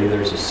basically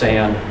there's a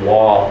sand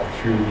wall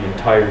through the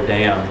entire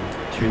dam,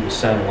 through the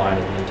center line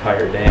of the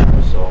entire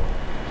dam. So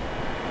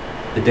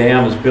the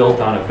dam is built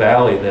on a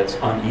valley that's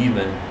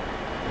uneven,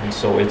 and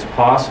so it's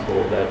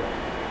possible that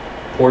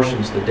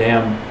portions of the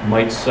dam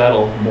might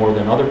settle more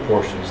than other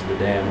portions of the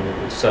dam, and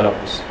it would set up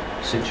a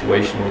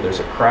situation where there's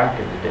a crack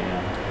in the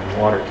dam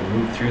and water can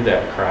move through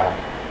that crack.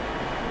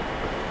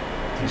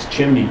 These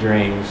chimney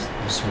drains,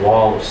 this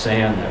wall of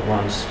sand that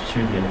runs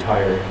through the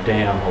entire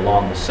dam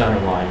along the center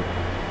line,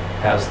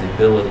 has the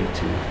ability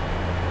to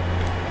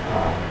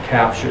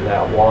capture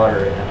that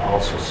water, and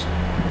also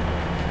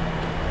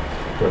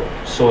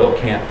the soil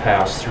can't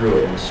pass through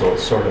it, and so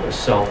it's sort of a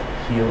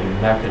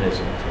self-healing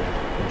mechanism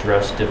to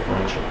address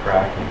differential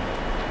cracking.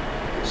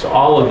 So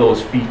all of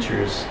those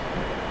features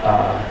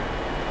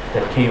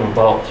that came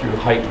about through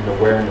heightened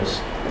awareness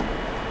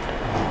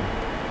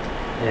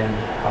and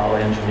how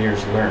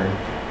engineers learn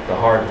the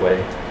hard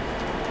way,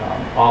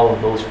 all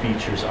of those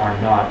features are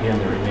not in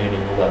the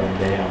remaining 11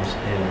 dams,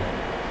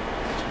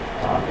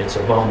 and it's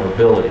a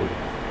vulnerability.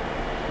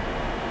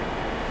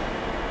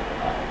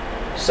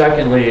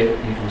 Secondly,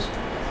 you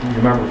can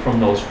remember from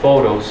those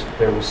photos,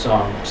 there was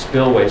some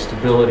spillway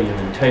stability and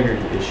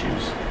integrity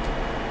issues.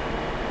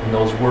 And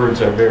those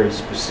words are very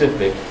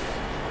specific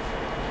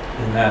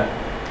in that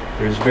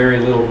there's very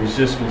little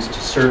resistance to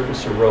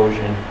surface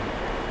erosion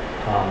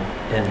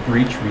and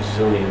breach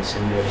resilience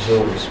in the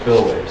auxiliary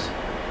spillways.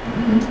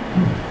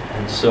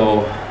 And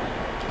so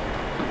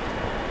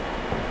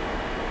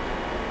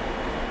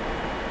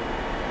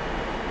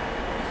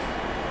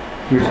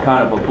here's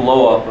kind of a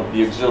blow-up of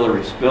the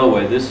auxiliary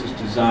spillway. This is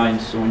designed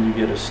so when you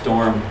get a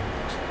storm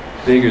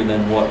bigger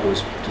than what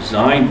was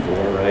designed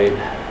for, right?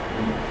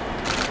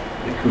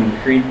 The Coon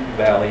Creek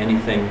Valley,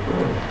 anything,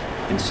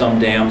 in some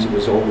dams it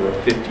was over a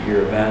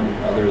 50-year event,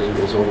 in others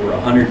it was over a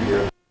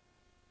 100-year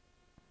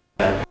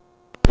event,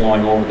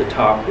 flowing over the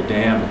top of the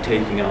dam and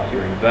taking out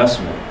your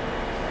investment.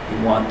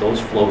 You want those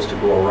flows to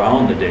go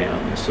around the dam,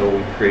 and so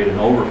we create an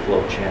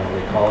overflow channel.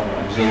 They call it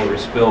an auxiliary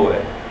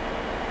spillway.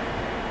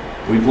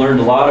 We've learned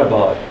a lot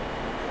about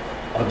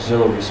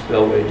auxiliary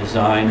spillway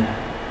design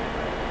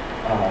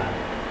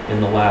in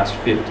the last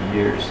 50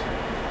 years.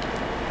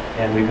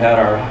 And we've had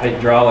our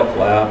hydraulic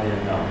lab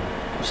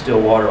in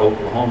Stillwater,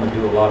 Oklahoma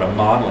do a lot of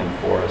modeling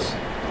for us.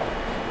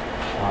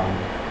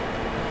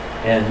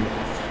 And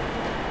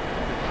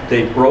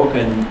they've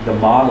broken the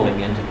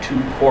modeling into two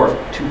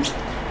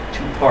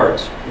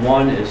parts.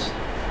 One is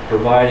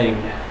providing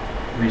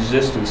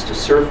resistance to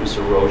surface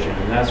erosion,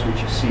 and that's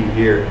what you see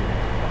here,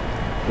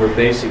 where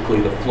basically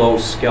the flow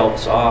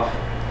scalps off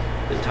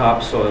the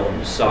topsoil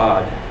and the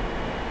sod.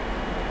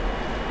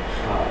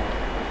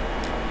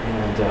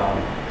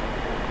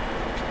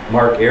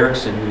 Mark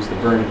Erickson, who's the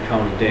Vernon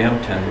County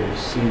Dam Tender, has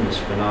seen this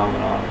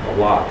phenomenon a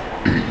lot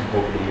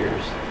over the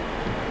years.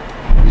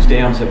 These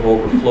dams have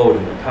overflowed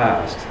in the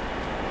past.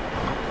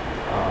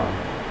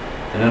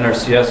 And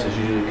NRCS has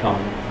usually come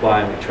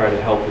by and we try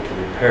to help with the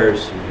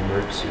repairs through the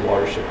Emergency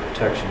Watershed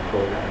Protection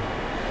Program.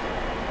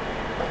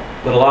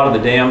 But a lot of the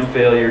dam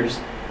failures,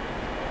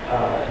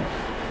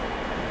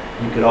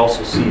 you could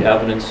also see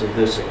evidence of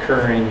this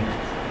occurring.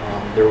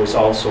 There was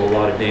also a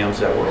lot of dams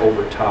that were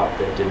overtopped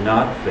that did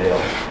not fail,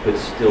 but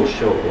still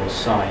showed those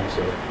signs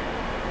of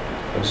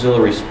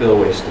auxiliary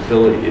spillway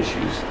stability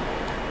issues.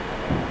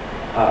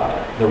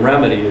 The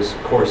remedy is,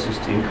 of course, is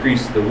to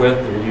increase the width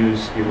or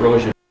use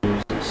erosion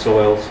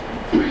soils.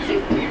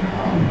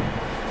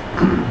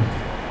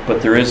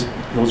 But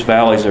those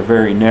valleys are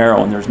very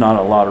narrow and there's not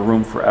a lot of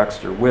room for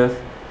extra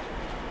width.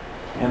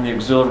 And the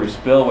auxiliary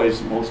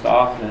spillways most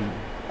often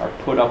are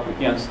put up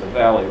against the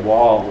valley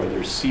wall where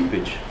there's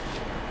seepage.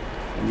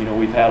 And you know,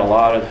 we've had a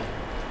lot of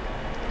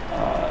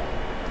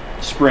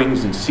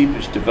springs and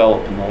seepage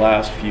develop in the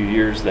last few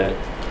years that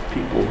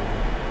people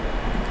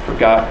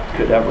forgot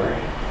could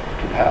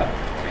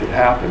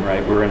happen,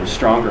 right? We're in a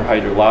stronger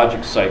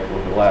hydrologic cycle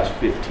over the last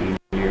 15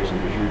 years, and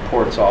there's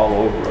reports all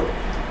over of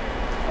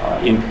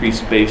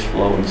increased base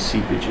flow and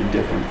seepage in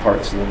different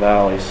parts of the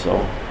valley.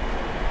 So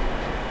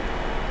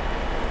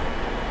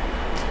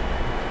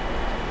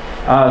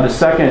the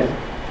second,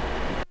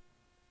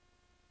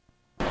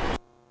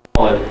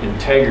 call it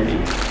integrity,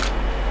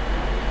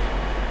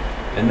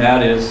 and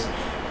that is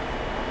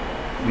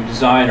we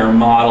design or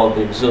model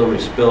the auxiliary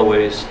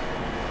spillways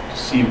to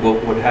see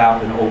what would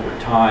happen over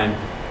time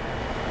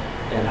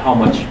and how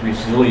much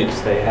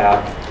resilience they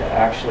have to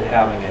actually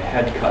having a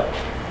head cut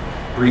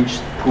breach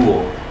the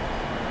pool.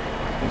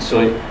 And so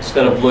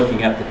instead of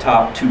looking at the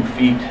top 2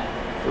 feet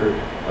for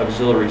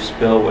auxiliary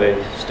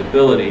spillway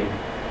stability,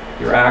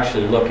 you're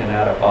actually looking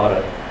at about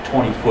a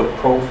 20-foot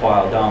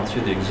profile down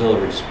through the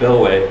auxiliary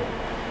spillway,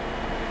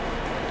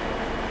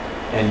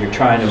 and you're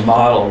trying to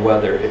model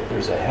whether, if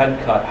there's a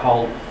head cut,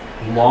 how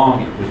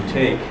long it would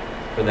take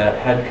for that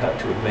head cut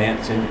to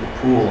advance into the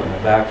pool and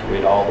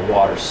evacuate all the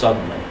water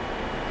suddenly.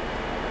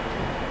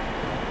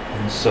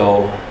 And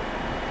so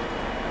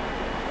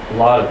a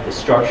lot of the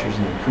structures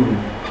in the Coon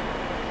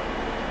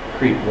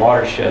Creek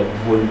Watershed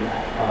wouldn't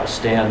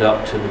stand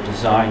up to the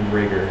design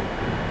rigor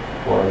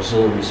for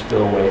auxiliary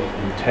spillway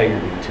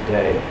integrity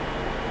today.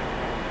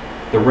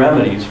 The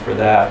remedies for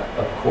that,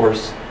 of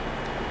course,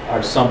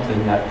 are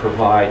something that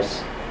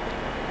provides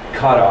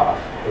cutoff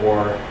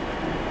or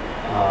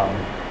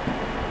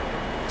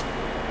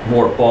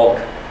more bulk.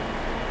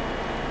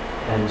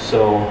 And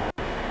so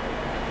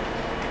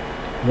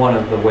one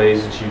of the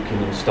ways is you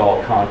can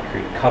install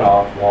concrete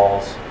cutoff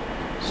walls,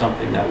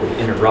 something that would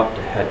interrupt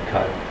a head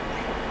cut.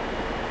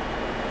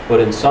 But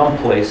in some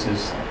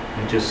places,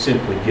 you just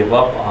simply give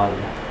up on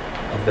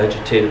a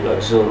vegetated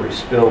auxiliary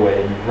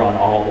spillway and you run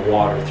all the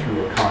water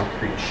through a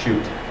concrete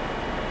chute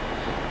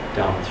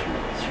down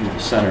through the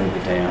center of the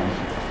dam.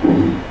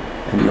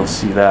 And you'll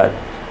see that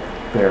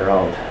bear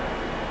out.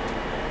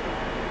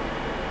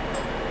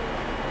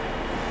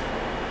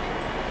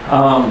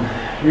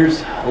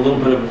 Here's a little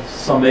bit of a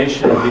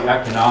summation of the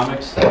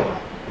economics.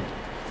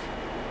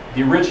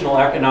 The original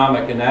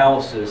economic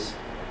analysis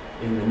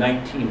in the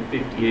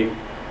 1958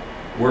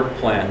 work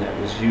plan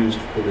that was used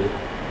for the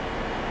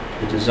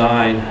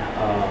design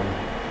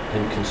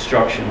and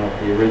construction of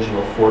the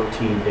original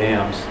 14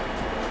 dams,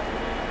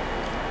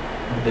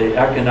 the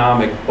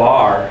economic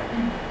bar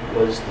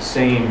was the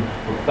same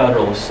for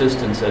federal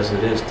assistance as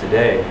it is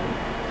today.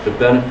 The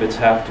benefits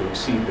have to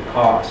exceed the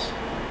costs.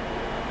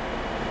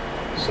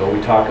 So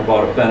we talk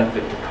about a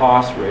benefit to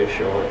cost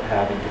ratio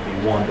having to be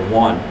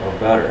 1-to-1 or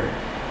better.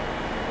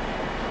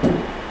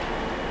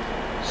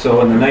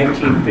 So in the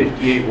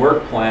 1958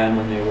 work plan,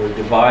 when they were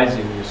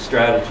devising the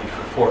strategy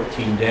for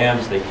 14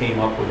 dams, they came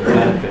up with a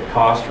benefit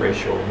cost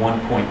ratio of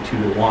 1.2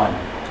 to 1.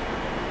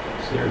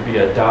 So there'd be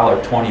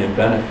 $1.20 in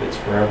benefits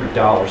for every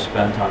dollar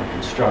spent on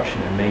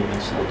construction and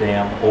maintenance of the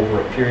dam over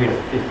a period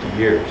of 50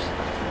 years.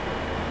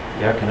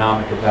 The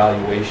economic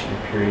evaluation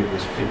period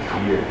was 50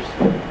 years.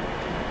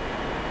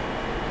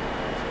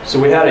 So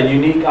we had a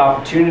unique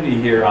opportunity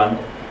here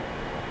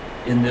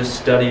in this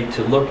study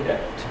to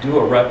do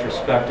a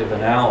retrospective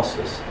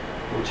analysis,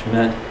 which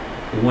meant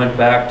we went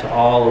back to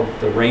all of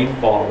the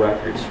rainfall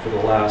records for the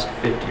last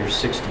 50 or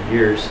 60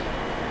 years,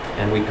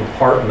 and we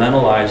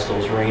compartmentalized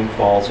those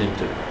rainfalls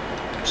into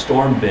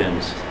storm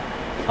bins.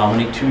 How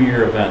many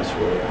 2-year events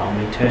were there? How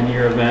many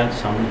 10-year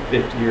events? How many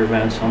 50-year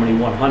events? How many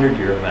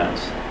 100-year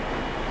events?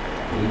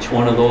 Each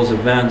one of those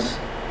events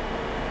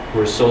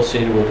were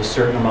associated with a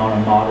certain amount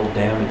of modeled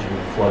damage in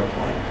the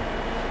floodplain.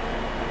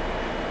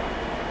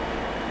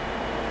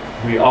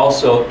 We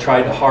also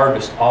tried to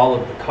harvest all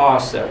of the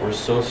costs that were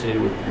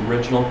associated with the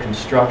original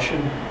construction,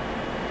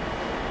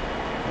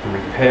 the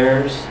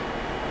repairs,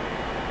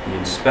 the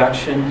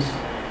inspections,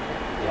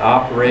 the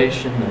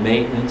operation, the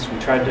maintenance. We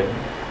tried to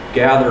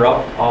gather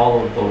up all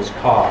of those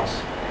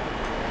costs.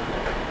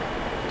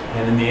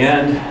 And in the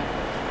end,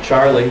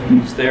 Charlie,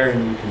 he's there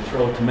and you can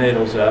throw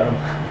tomatoes at him.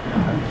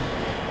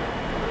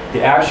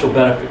 The actual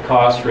benefit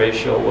cost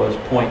ratio was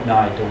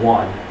 0.9 to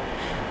 1.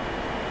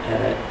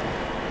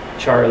 And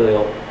Charlie,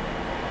 I'll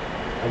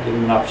give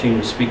him an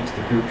opportunity to speak to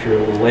the group here a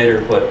little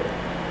later, but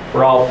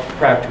for all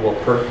practical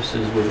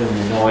purposes within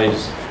the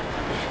noise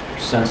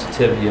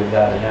sensitivity of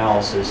that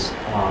analysis,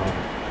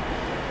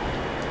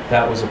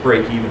 that was a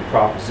break-even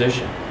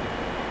proposition.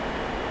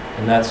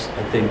 And that's,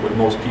 I think, what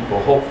most people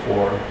hope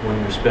for when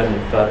you're spending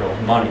federal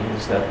money,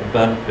 is that the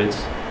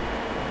benefits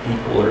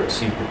equal or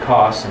exceed the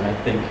costs. And I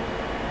think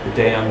the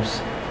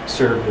dams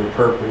served their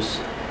purpose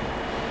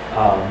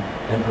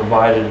and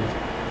provided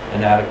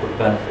an adequate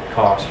benefit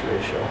cost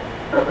ratio.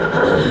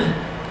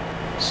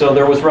 So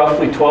there was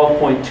roughly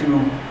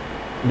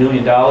 $12.2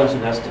 million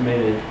in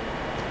estimated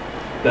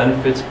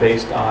benefits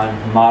based on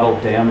model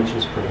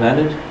damages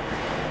prevented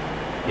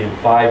in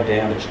 5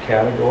 damage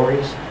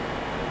categories.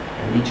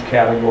 And each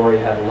category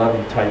had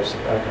 11 types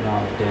of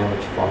economic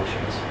damage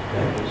functions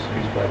that was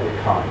used by the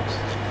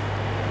economists.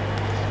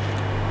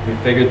 We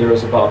figured there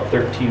was about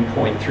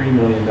 $13.3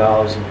 million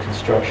in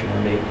construction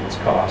and maintenance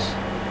costs,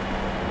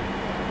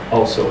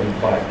 also in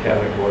 5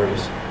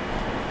 categories.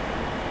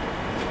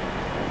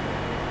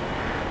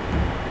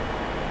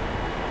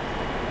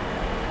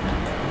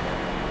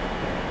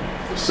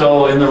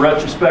 So in the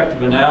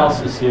retrospective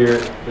analysis here,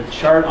 the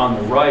chart on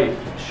the right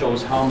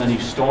shows how many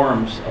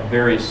storms of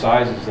various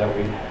sizes that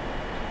we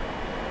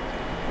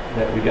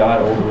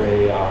got over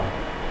a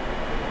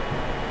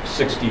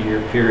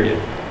 60-year period.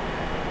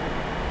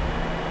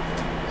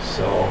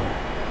 So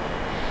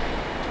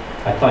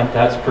I think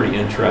that's pretty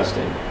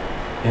interesting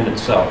in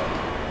itself.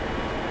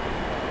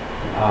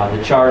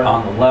 The chart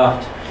on the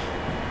left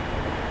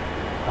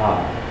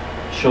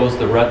shows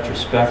the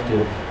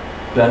retrospective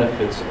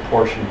benefits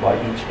apportioned by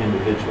each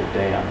individual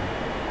dam,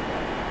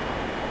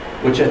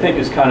 which I think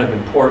is kind of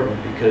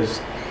important, because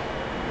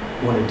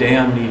when a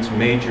dam needs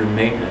major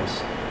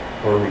maintenance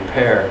or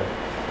repair,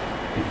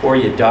 before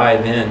you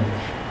dive in,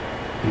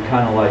 you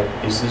kind of like,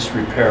 is this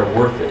repair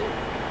worth it?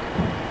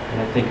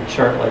 And I think a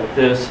chart like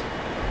this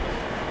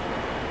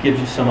gives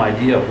you some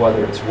idea of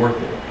whether it's worth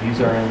it.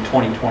 These are in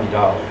 2020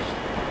 dollars.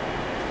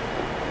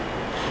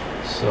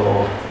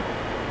 So,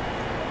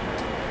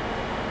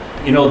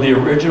 you know, the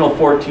original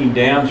 14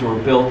 dams were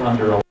built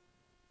under a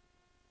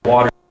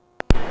water.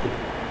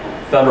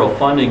 Federal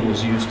funding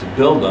was used to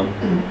build them,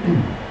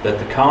 that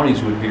the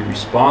counties would be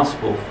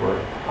responsible for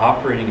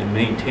operating and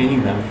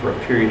maintaining them for a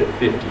period of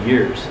 50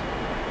 years.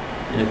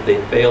 And if they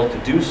failed to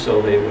do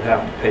so, they would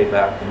have to pay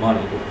back the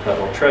money to the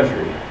federal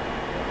treasury.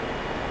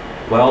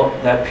 Well,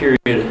 that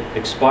period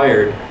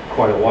expired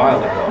quite a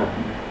while ago.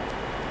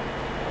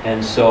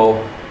 And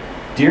so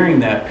during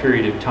that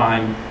period of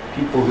time,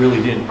 people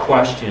really didn't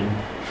question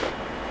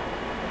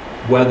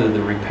whether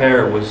the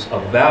repair was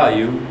of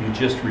value. You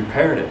just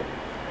repaired it,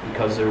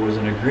 because there was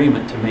an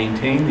agreement to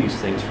maintain these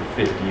things for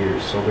 50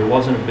 years. So there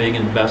wasn't a big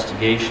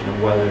investigation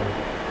of whether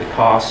the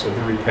cost of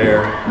the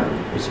repair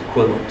was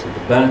equivalent to the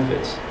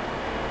benefits.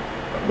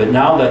 But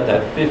now that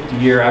that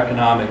 50-year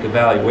economic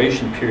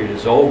evaluation period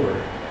is over,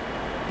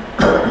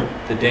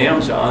 the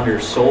dams are under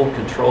sole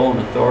control and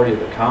authority of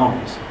the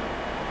counties.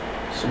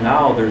 So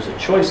now there's a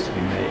choice to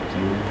be made. Do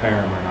you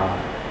repair them or not?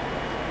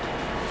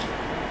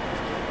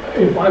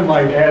 If I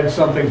might add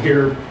something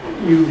here,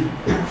 you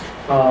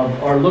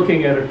are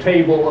looking at a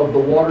table of the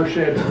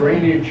watershed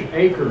drainage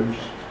acres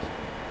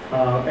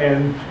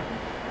and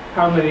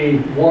how many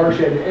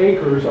watershed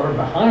acres are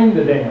behind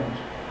the dams.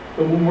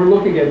 But when we're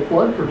looking at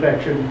flood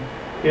protection,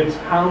 it's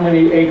how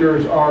many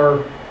acres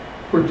are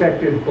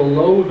protected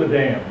below the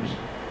dams.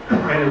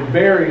 And it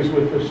varies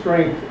with the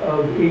strength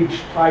of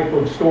each type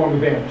of storm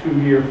event,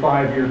 2-year,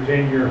 5-year,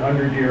 10-year,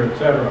 100-year,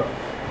 etc.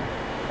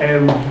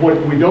 And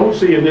what we don't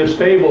see in this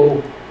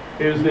table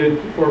is that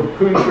for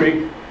Coon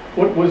Creek,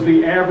 what was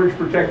the average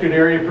protected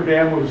area per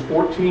dam? It was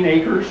 14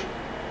 acres.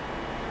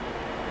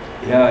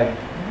 Yeah.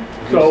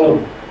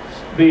 So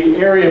the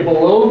area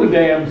below the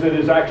dams that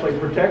is actually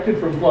protected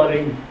from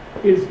flooding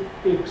is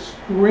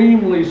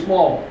extremely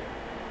small.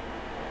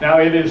 Now,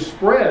 it is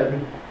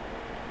spread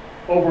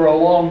over a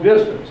long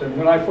distance, and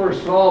when I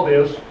first saw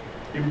this,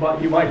 you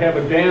might have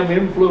a dam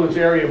influence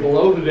area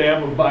below the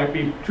dam that might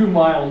be 2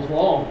 miles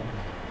long.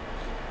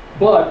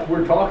 But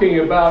we're talking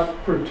about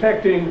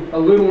protecting a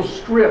little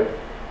strip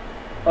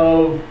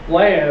of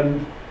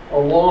land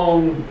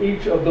along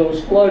each of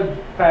those flood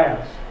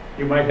paths.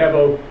 You might have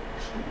a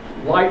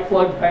light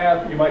flood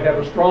path, you might have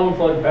a strong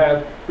flood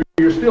path, but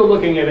you're still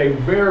looking at a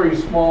very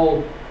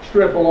small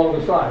strip along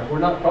the sides. We're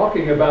not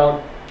talking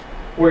about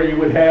where you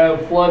would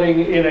have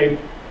flooding in a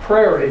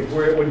prairie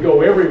where it would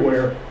go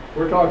everywhere.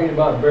 We're talking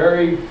about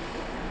very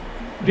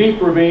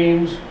deep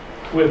ravines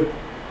with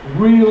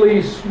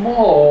really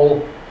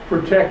small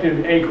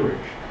protected acreage.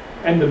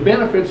 And the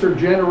benefits are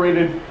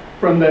generated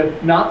from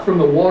not from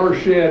the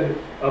watershed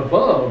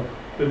above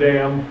the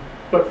dam,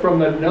 but from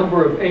the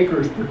number of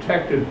acres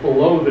protected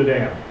below the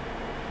dam.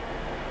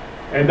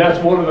 And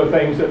that's one of the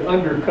things that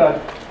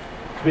undercut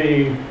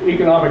the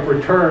economic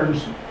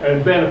returns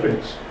and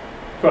benefits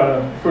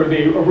for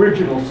the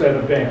original set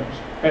of dams,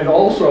 and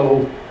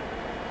also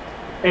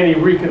any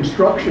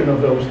reconstruction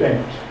of those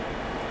dams.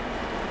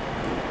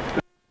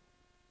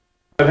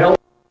 That help?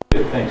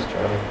 Thanks,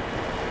 Charlie.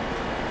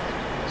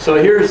 So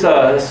here's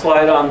a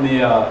slide on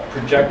the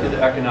projected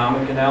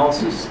economic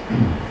analysis.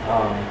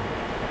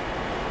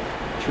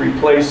 To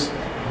replace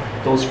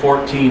those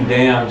 14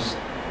 dams,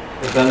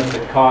 the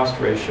benefit cost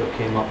ratio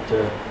came up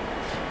to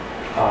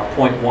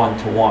 0.1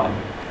 to 1.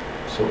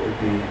 So it would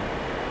be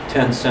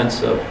 10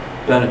 cents of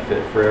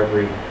benefit for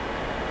every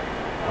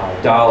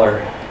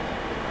dollar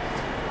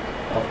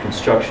of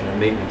construction and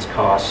maintenance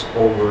costs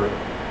over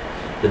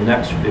the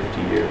next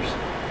 50 years.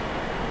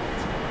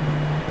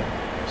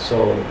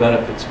 So the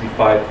benefits would be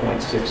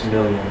 5.6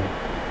 million,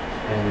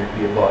 and there'd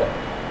be about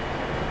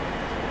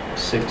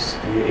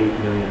 $68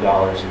 million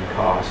in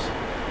costs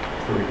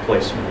for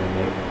replacement and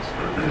maintenance.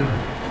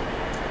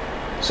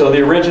 So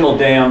the original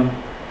dam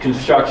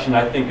construction,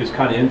 I think, is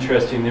kind of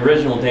interesting. The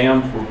original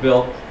dams were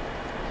built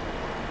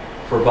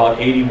for about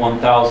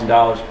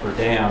 $81,000 per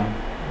dam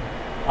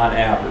on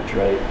average,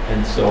 right?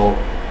 And so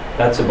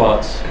that's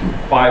about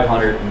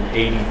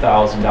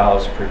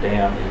 $580,000 per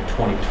dam in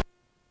 2020.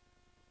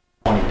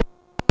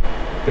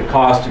 The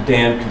cost of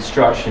dam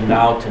construction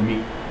now to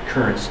meet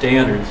current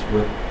standards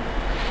with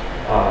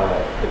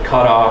the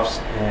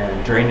cutoffs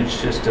and drainage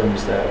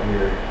systems that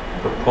we're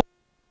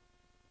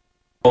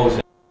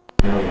proposing,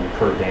 $1 million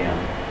per dam.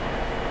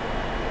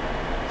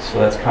 So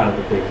that's kind of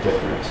the big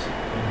difference.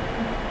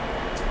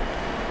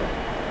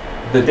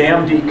 The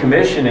dam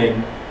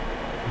decommissioning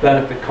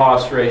benefit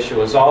cost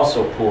ratio is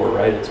also poor,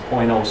 right? It's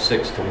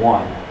 0.06 to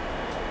 1.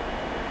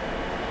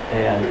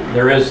 And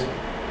there is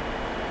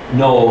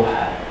no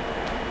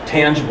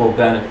tangible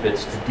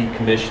benefits to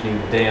decommissioning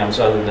the dams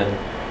other than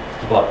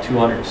about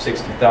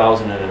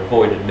 $260,000 in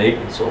avoided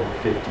maintenance over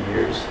 50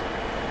 years,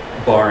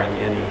 barring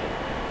any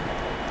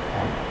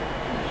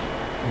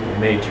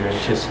major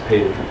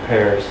anticipated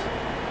repairs.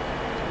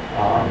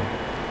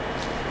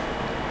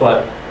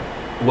 But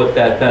what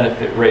that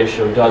benefit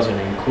ratio doesn't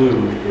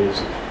include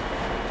is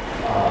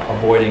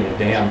avoiding a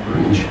dam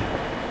breach.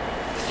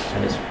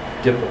 And it's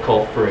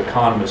difficult for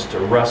economists to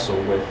wrestle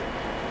with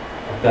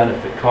a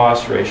benefit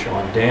cost ratio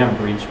on dam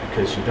breach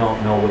because you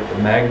don't know what the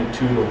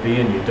magnitude will be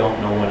and you don't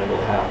know when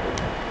it'll happen.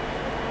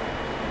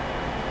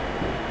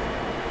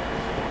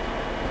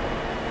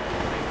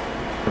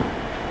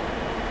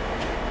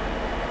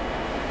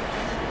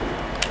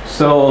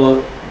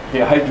 So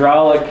the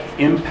hydraulic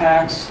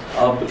impacts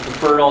of the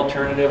preferred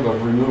alternative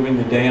of removing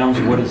the dams,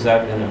 what is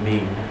that going to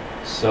mean?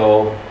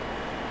 So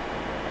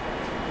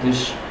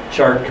this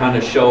chart kind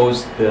of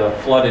shows the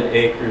flooded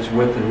acres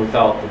with and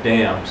without the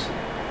dams.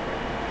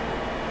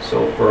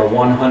 So for a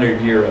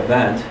 100-year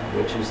event,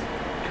 which is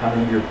kind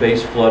of your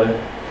base flood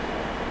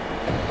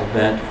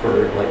event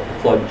for like the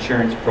flood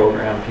insurance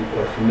program, people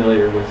are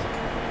familiar with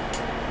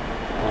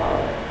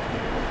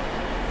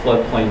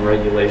floodplain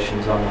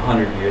regulations on the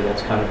 100-year.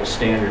 That's kind of a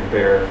standard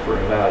bearer for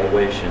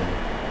evaluation.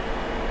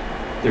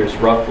 There's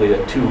roughly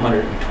a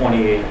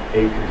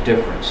 228-acre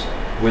difference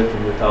with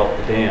and without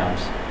the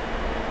dams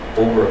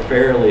over a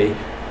fairly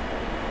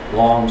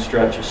long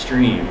stretch of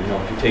stream. You know,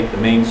 if you take the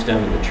main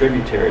stem and the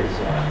tributaries,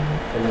 I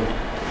didn't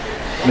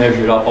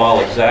measure it up all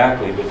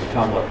exactly, but you're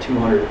talking about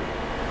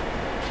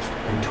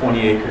 220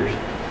 acres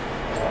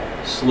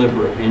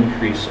sliver of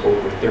increase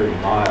over 30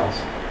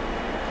 miles.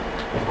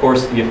 Of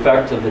course, the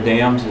effect of the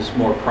dams is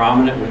more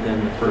prominent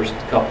within the first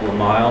couple of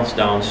miles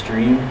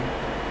downstream,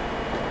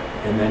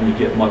 and then you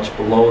get much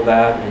below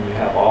that and you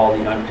have all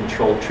the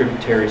uncontrolled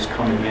tributaries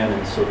coming in,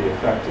 and so the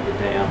effect of the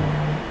dam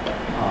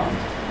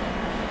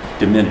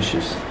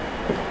diminishes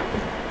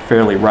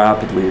fairly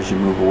rapidly as you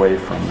move away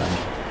from them.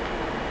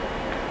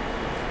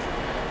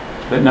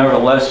 But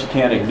nevertheless, you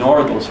can't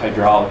ignore those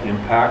hydraulic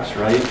impacts,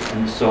 right?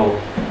 And so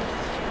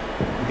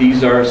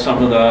these are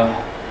some of the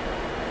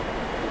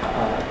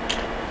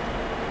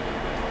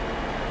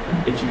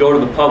If you go to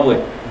the public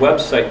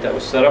website that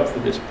was set up for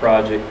this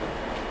project,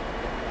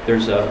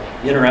 there's a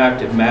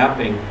interactive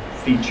mapping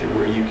feature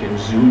where you can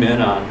zoom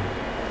in on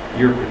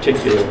your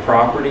particular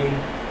property.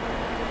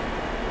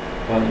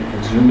 Well, you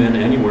can zoom in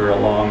anywhere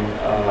along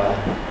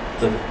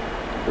the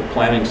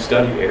planning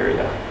study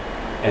area,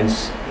 and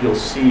you'll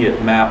see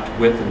it mapped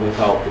with and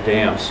without the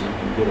dam, so you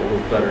can get a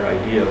little better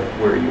idea of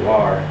where you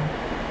are.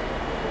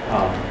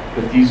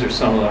 But these are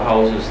some of the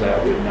houses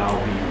that would now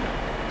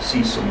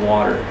see some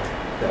water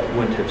that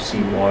wouldn't have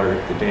seen water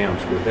if the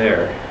dams were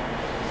there.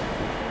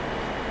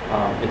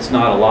 It's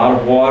not a lot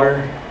of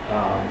water.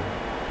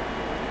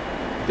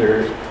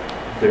 There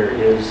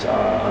is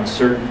a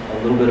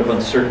little bit of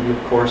uncertainty,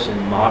 of course, in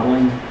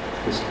modeling,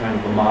 this kind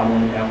of a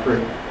modeling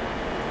effort.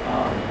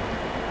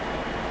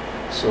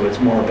 So it's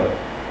more of a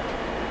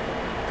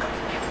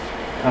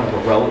kind of a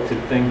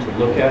relative thing to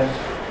look at,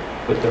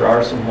 but there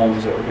are some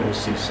homes that are going to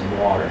see some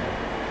water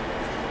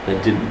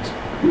that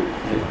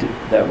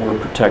that were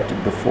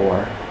protected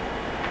before.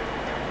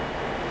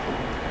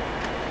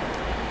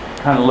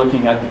 Kind of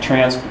looking at the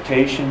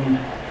transportation, you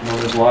know,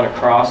 there's a lot of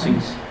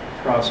crossings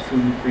across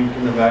Coon Creek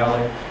in the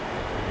valley.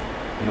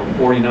 You know,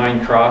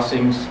 49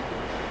 crossings.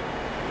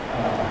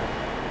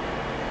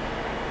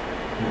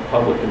 You know,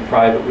 public and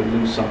private would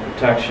lose some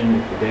protection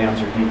if the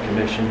dams are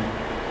decommissioned.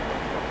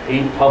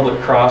 8 public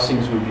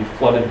crossings would be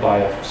flooded by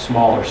a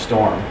smaller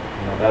storm.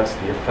 You know, that's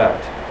the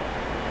effect.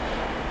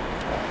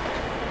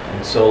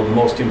 And so the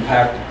most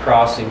impacted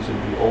crossings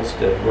would be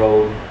Olstead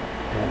Road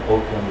and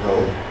Oakland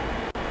Road.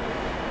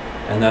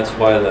 And that's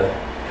why the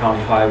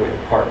county highway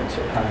departments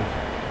are kind of,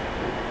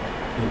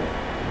 you know,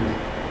 we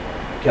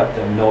kept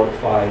them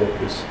notified of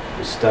this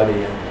study,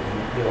 and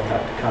they'll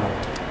have to kind of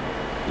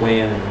weigh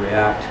in and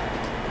react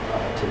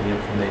to the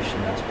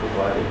information that's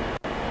provided.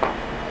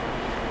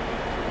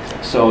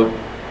 So, I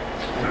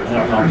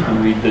don't know if you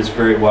can read this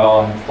very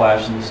well. I'm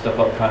flashing this stuff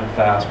up kind of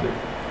fast, but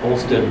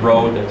Olstead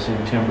Road, that's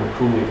in Timber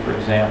Coulee, for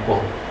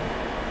example,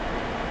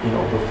 you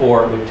know,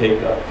 before it would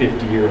take a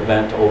 50-year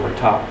event to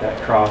overtop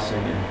that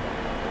crossing, and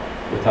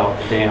without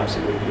the dams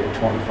it would be a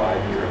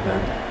 25-year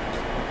event.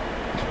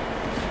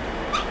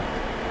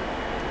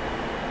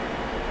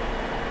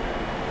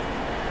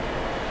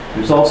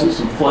 There's also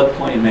some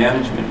floodplain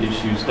management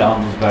issues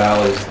down the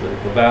valleys. The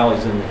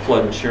valley's in the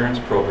flood insurance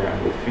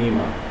program with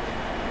FEMA.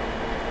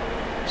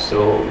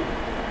 So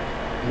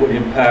what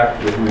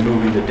impact would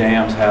removing the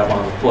dams have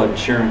on the flood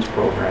insurance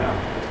program?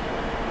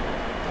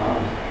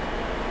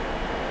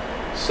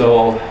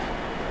 So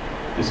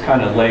this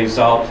kind of lays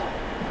out,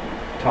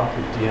 talk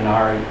with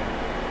DNR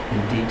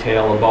in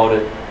detail about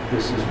it.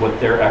 This is what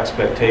their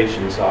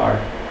expectations are,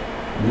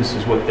 and this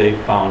is what they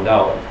found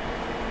out.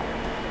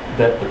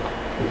 That the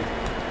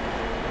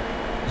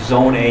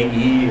Zone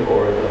AE,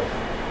 or the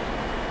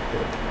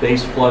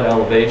base flood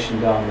elevation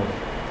down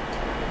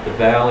the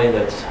valley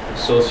that's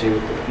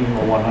associated with the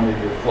FEMA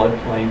 100-year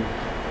floodplain,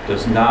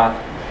 does not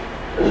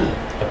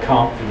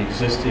account for the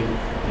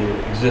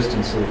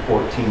existence of the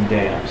 14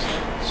 dams.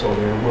 So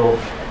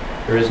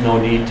there is no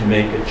need to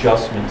make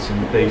adjustments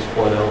in the base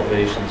flood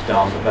elevations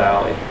down the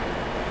valley.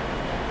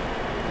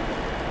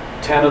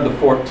 10 of the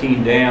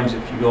 14 dams,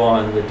 if you go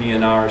on the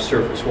DNR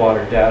surface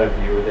water data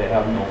viewer, they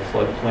have no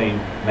floodplain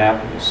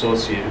mapping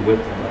associated with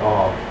them at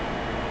all.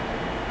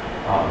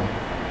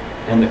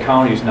 And the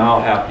counties now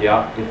have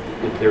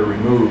if they're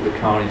removed, the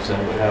counties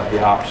then would have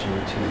the option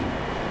to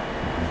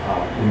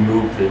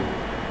remove the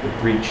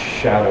breach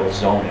shadow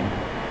zoning.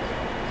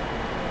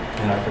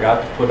 And I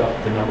forgot to put up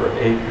the number of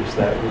acres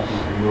that would be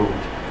removed.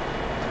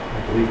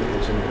 I believe it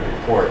was in the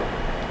report.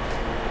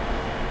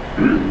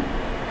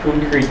 Coon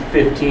Creek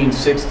 15,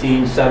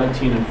 16,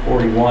 17, and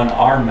 41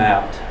 are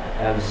mapped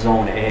as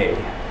Zone A.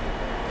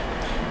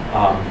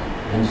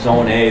 In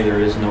Zone A, there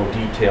is no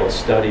detailed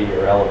study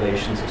or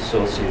elevations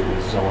associated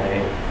with Zone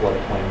A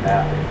floodplain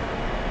mapping.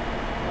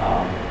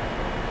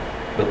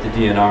 But the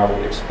DNR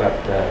would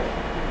expect that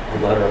a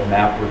letter of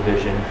map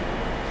revision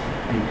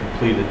be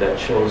completed that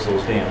shows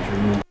those dams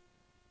removed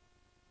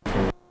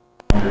from the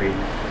boundary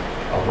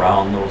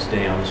around those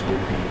dams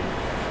would be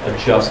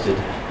adjusted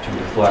to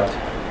reflect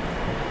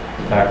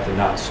the fact of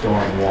not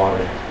storing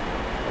water.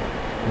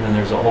 And then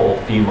there's a whole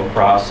FEMA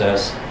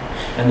process,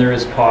 and there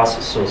is costs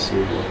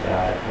associated with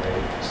that,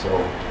 right? So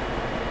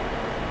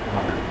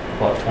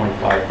about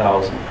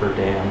 $25,000 per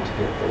dam to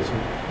get those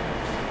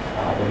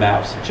the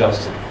maps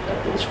adjusted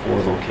at those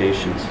 4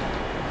 locations.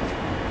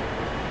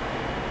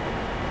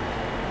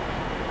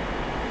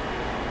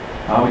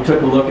 We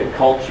took a look at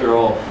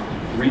cultural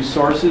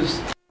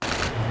resources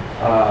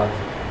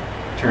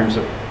in terms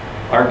of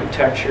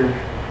architecture,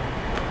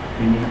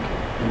 unique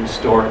and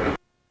historic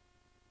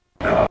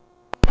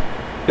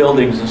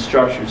buildings and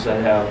structures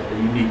that have a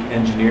unique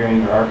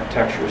engineering or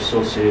architecture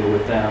associated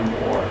with them,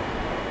 or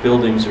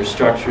buildings or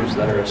structures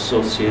that are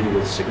associated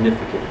with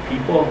significant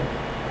people,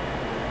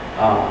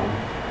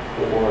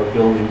 or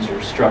buildings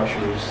or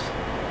structures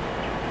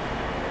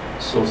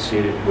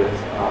associated with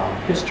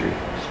history.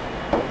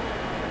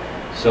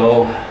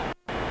 So,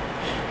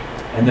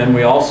 and then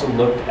we also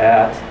looked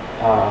at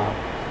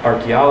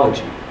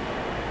archaeology.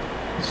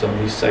 Some of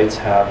these sites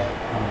have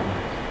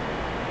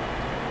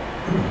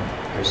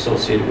are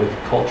associated with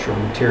cultural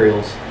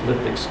materials,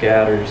 lithic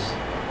scatters,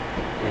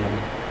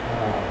 and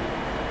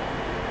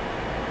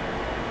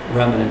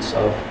remnants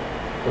of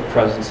the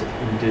presence of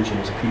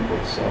indigenous people.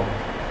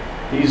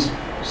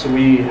 So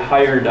we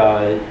hired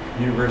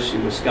University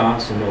of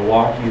Wisconsin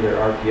Milwaukee, their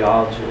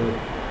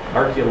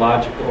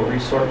archaeological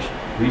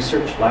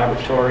research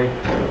laboratory,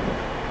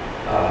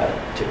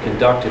 to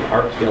conduct an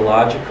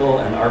archaeological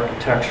and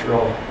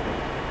architectural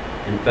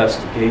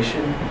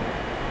investigation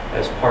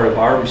as part of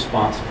our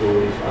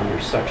responsibilities under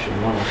Section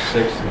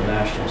 106 of the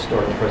National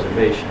Historic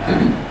Preservation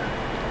Act.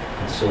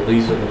 And so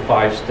these are the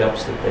 5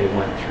 steps that they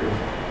went through.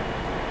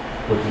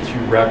 Looking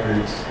through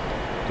records,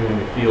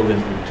 doing a field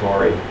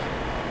inventory,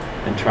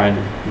 and trying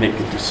to make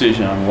a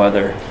decision on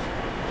whether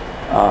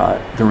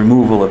the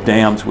removal of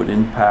dams would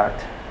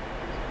impact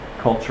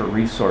cultural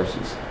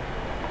resources.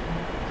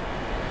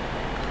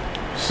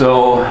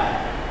 So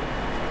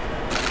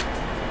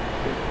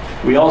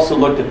we also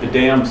looked at the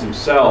dams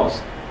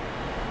themselves.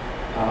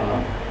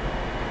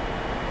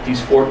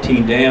 These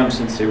 14 dams,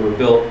 since they were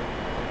built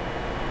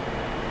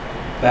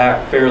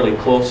back fairly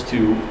close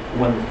to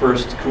when the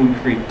first Coon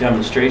Creek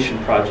demonstration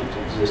project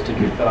existed,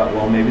 we thought,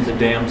 well, maybe the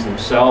dams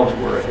themselves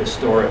were a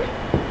historic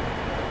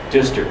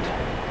district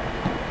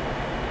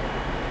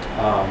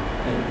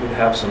and would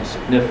have some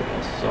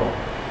significance. So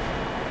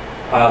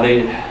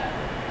they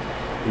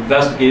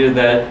investigated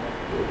that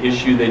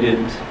issue. They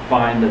didn't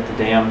find that the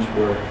dams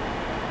were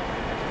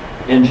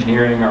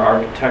engineering or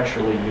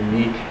architecturally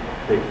unique.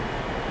 They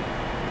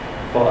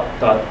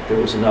thought there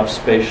was enough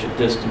spatial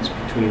distance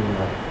between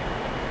the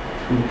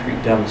Coon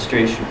Creek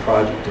demonstration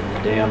project and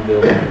the dam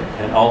building,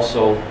 and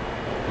also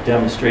the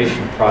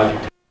demonstration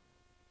project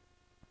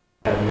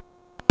had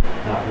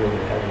not really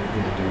had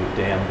anything to do with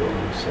dam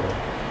building, so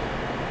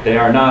they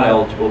are not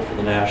eligible for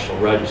the National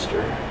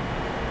Register.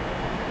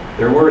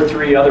 There were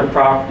 3 other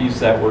properties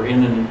that were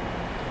in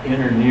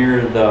or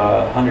near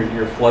the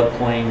 100-year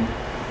floodplain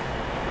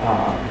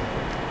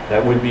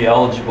that would be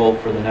eligible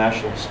for the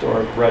National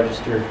Historic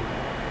Register.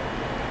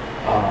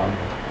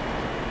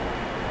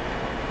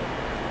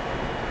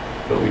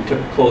 But we took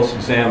a close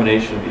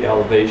examination of the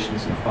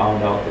elevations and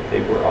found out that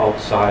they were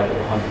outside of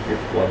the 100-year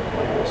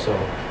floodplain. So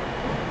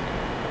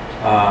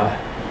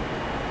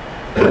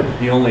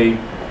the only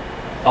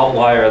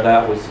outlier of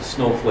that was the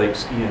Snowflake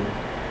Ski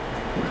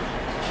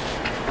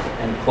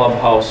and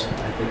Clubhouse.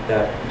 I think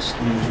that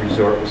ski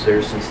resort was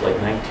there since like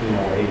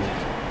 1908.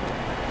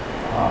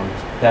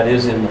 That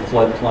is in the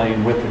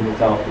floodplain with and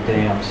without the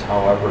dams.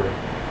 However,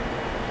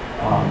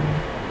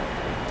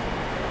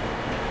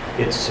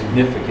 it's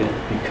significant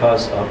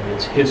because of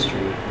its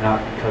history,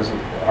 not because of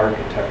the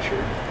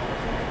architecture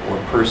or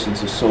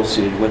persons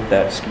associated with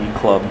that ski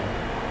club.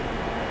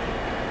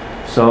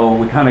 So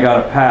we kind of got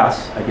a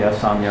pass, I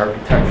guess, on the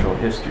architectural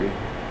history.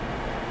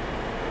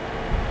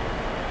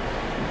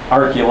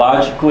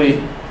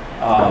 Archaeologically,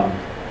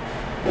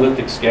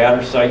 lithic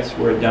scatter sites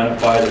were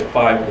identified at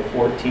 5 of the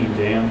 14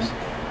 dams,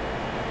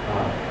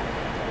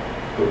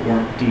 but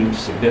weren't deemed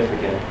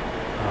significant.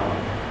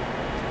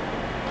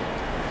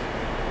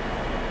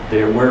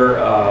 There were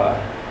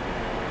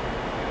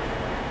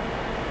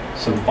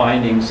some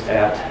findings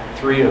at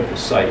 3 of the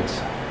sites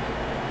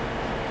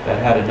that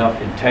had enough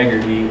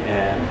integrity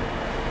and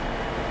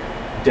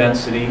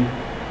density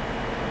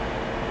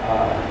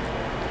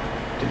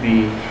to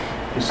be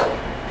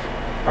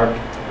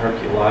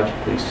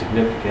archaeologically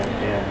significant,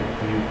 and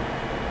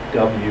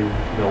UW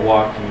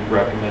Milwaukee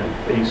recommended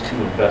phase 2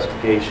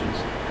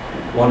 investigations.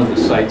 One of the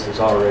sites has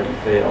already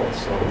failed,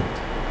 so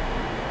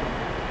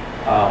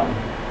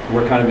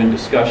we're kind of in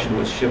discussion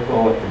with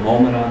SHPO at the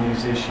moment on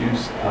these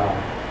issues,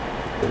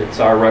 but it's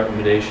our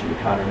recommendation to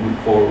kind of move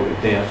forward with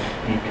dam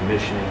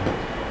decommissioning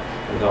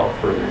without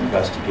further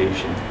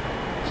investigation.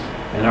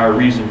 And our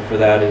reason for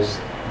that is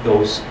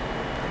those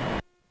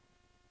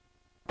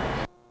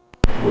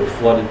were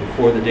flooded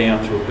before the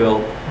dams were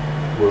built.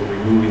 We're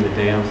removing the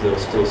dams, they'll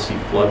still see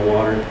flood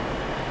water.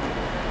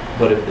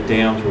 But if the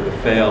dams were to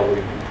fail, we'd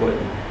be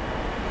putting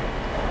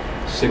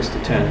 6 to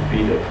 10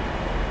 feet of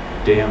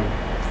dam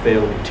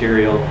failed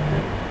material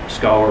and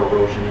scour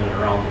erosion in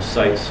and around the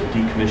site, so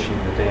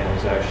decommissioning the dam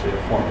is actually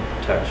a form of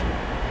protection.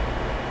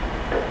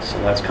 So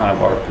that's kind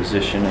of our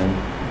position, and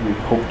we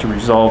hope to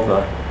resolve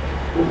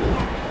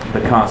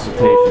the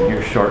consultation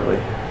here shortly.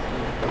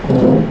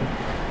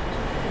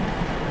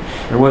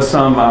 There was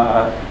some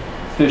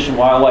fish and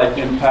wildlife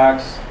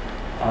impacts.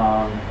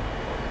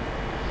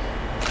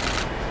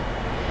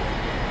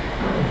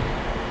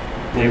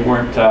 They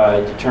weren't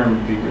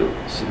determined to be really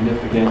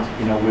significant.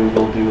 You know, we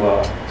will do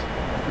a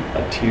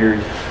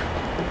tiered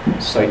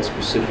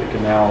site-specific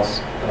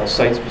analysis,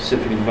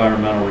 site-specific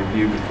environmental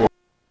review before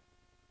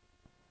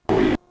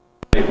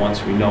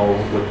once we know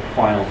what the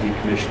final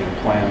decommissioning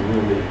plan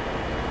really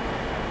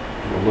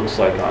looks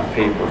like on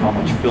paper, how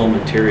much fill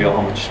material,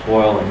 how much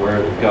spoil, and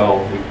where to go.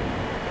 We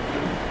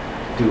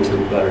can do a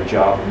little better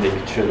job of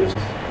making sure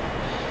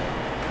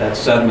that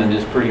sediment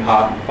is pretty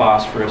hot and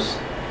phosphorus.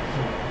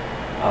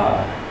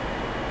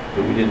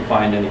 but we didn't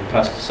find any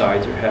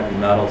pesticides or heavy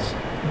metals.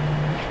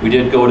 We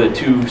did go to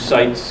 2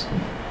 sites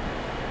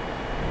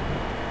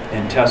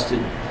and tested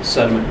the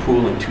sediment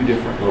pool in 2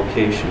 different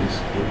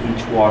locations in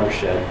each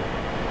watershed.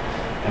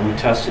 And we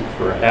tested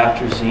for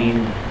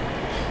atrazine,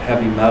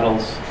 heavy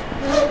metals,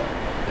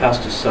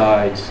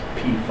 pesticides,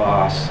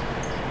 PFAS,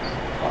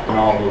 and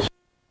all those.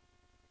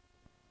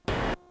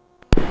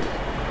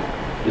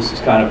 This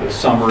is kind of a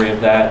summary of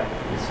that.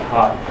 It's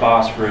hot and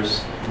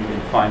phosphorus. We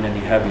didn't find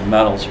any heavy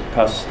metals or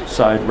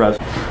pesticide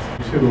residue.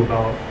 Too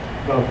about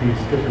these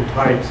different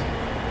types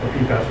of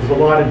PFAS. There's a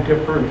lot of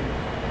different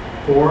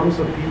forms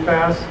of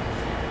PFAS.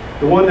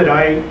 The one that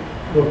I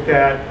looked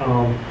at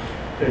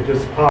that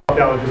just popped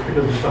out just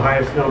because it's the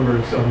highest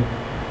numbers,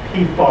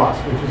 PFOS,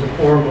 which is a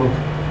form of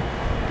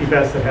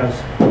PFAS that has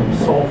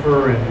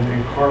sulfur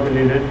and carbon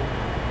in it,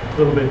 a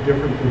little bit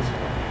different than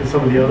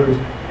some of the others,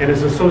 and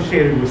is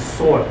associated with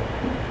soil.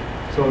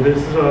 So this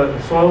is a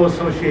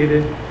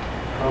soil-associated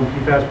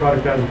PFAS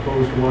product as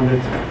opposed to one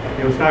that's,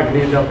 it's not going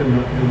to end up in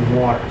the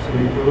water. So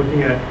we're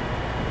looking at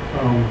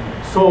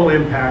soil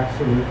impacts,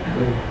 and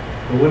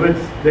the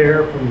limits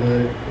there from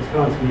the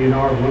Wisconsin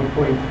DNR of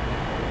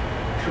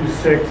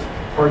 1.26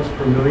 parts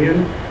per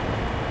million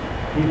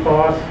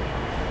PFOS.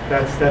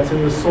 That's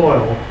in the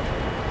soil.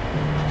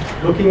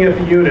 Looking at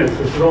the units,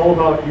 this is all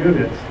about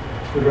units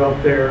that are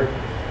up there.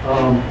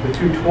 The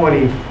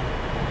 220.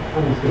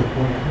 I'm just going to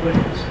point to it.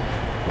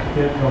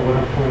 Can't tell what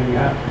I'm pointing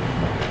at.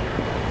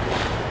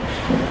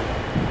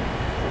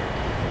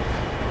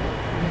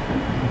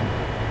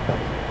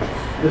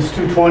 This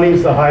 220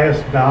 is the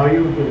highest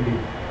value that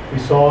we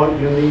saw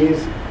in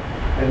these,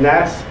 and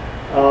that's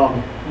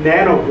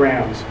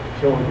nanograms per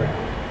kilogram,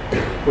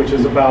 which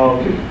is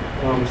about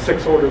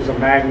 6 orders of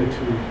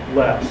magnitude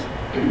less.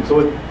 So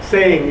what it's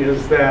saying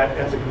is that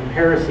as a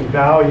comparison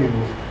value,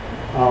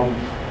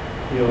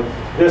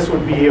 this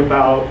would be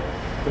about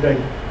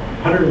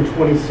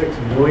 126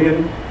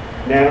 million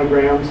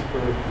nanograms per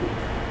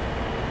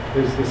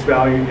is this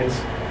value.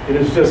 It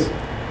is just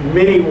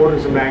many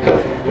orders of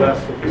magnitude less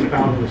that was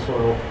found in the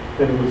soil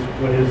than it was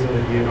what is in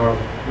the DNR.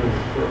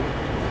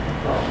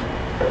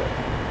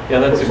 Yeah,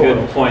 that's a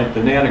good point.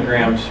 The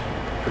nanograms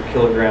per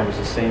kilogram is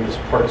the same as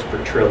parts per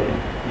trillion.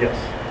 Yes.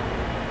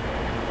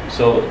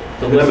 So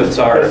the limits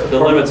are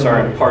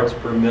in parts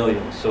per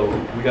million. So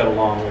we got a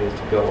long ways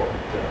to go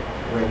to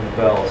ring the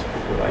bells, for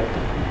what I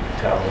can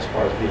tell as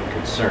far as being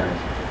concerned.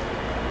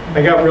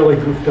 I got really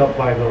goofed up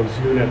by those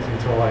units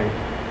until I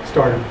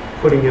started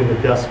putting in the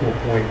decimal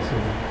points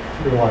and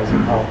realizing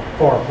how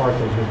far apart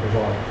those numbers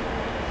are.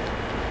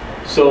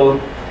 So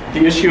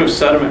the issue of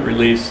sediment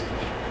release,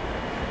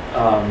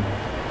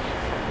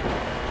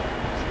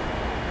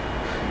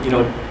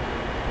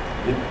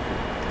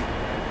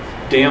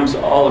 dams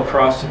all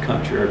across the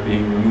country are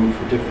being removed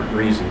for different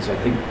reasons. I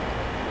think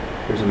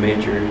there's a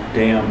major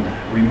dam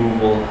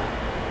removal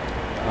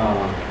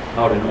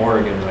out in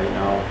Oregon right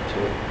now to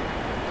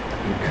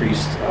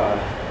increase,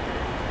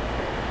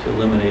 to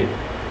eliminate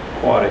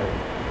aquatic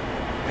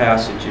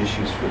passage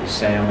issues for the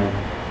salmon.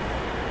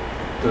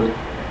 The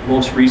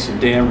most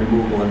recent dam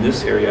removal in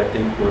this area, I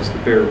think, was the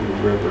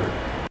Baraboo River.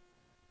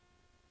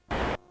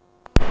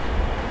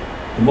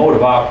 The mode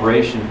of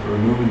operation for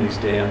removing these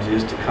dams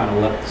is to kind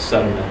of let the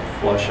sediment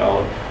flush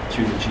out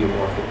through the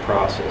geomorphic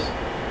process.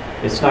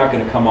 It's not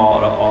going to come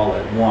out all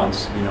at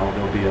once.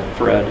 There'll be a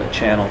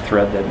channel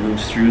thread that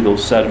moves through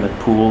those sediment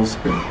pools,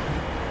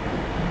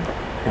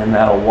 and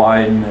that'll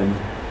widen and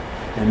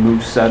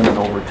move sediment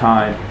over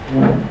time.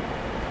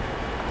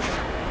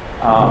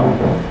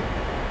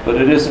 But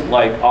it isn't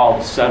like all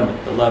the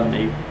sediment, the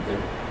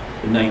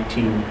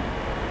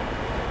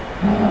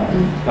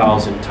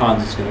 19,000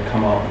 tons is going to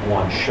come out in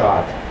one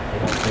shot. I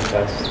don't think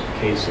that's the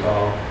case at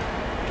all.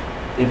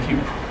 If you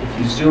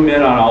zoom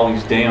in on all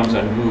these dams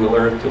on Google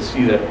Earth, you'll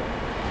see that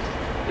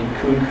in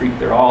Coon Creek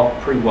they're all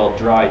pretty well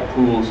dry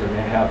pools, and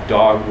they have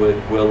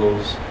dogwood,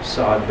 willows,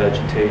 sod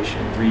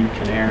vegetation, reed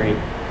canary.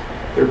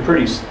 They're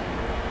pretty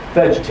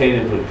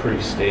vegetatively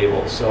pretty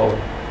stable. So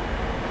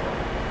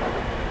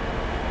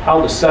how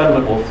the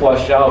sediment will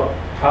flush out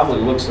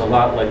probably looks a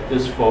lot like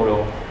this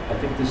photo. I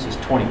think this is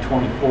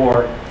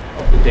 2024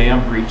 of the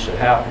dam breach that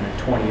happened in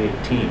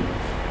 2018.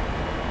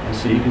 And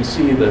so you can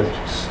see the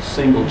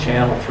single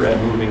channel thread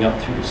moving up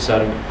through the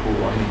sediment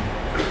pool. I mean,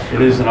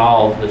 it isn't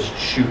all just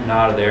shooting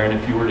out of there. And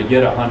if you were to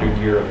get a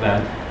 100-year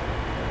event,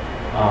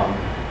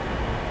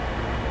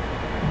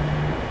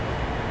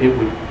 it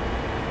would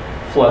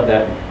flood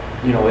that,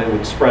 it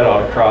would spread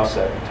out across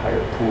that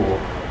entire pool.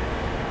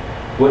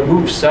 What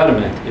moves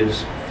sediment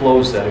is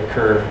flows that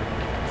occur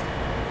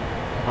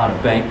on a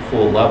bank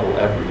full level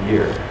every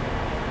year.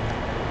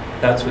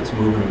 That's what's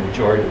moving the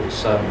majority of the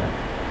sediment.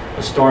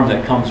 A storm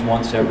that comes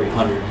once every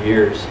 100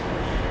 years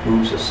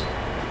moves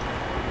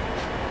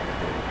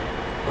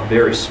a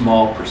very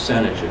small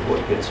percentage of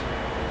what gets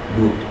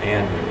moved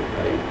annually,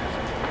 right?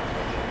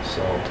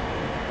 So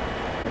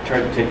I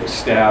tried to take a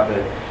stab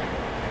at,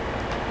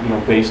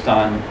 based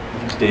on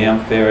these dam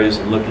failures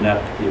and looking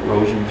at the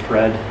erosion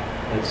thread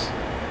that's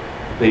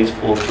base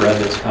flow thread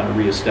that's kind of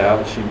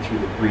reestablishing through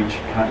the breach,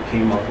 kind of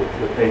came up with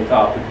what they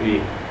thought would be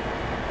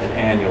an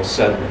annual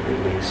sediment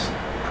release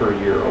per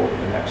year over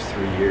the next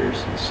 3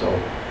 years. And so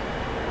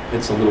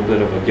it's a little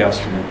bit of a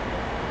guesstimate,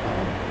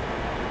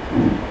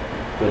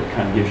 but it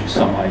kind of gives you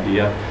some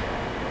idea.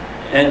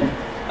 And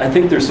I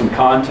think there's some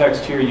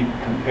context here. You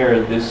can compare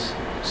this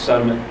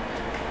sediment.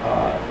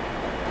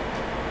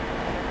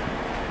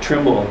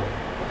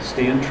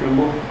 Stan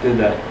Trimble did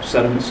that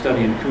sediment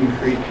study in Coon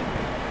Creek.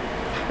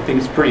 I think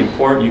it's pretty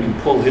important. You can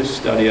pull his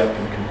study up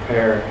and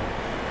compare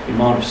the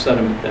amount of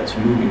sediment that's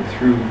moving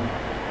through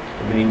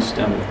the main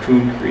stem of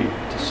Coon Creek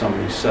to some of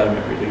these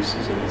sediment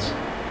releases, and it's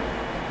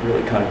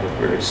really kind of a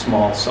very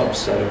small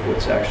subset of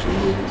what's actually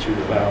moving through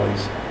the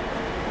valleys.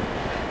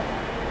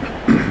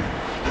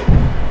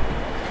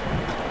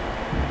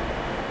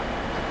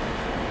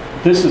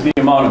 This is the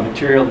amount of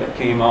material that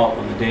came out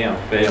when the dam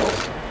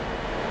failed.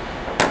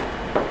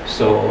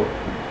 So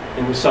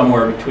it was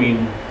somewhere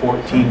between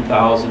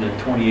 14,000 and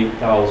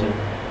 28,000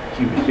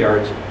 cubic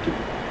yards of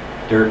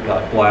dirt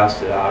got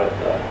blasted out of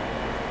the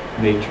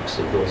matrix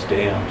of those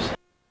dams.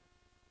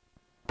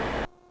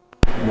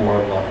 More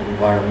of an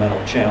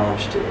environmental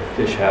challenge to the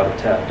fish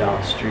habitat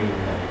downstream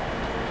than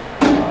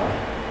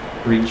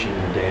breaching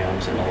the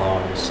dams and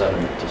allowing the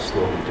sediment to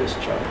slowly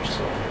discharge.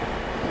 So.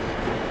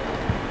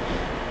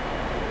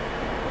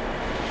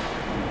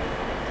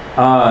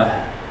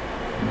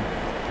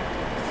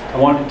 I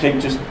wanted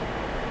to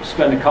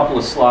spend a couple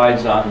of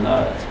slides on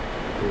the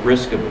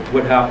risk of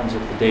what happens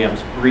if the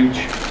dams breach.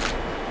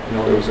 You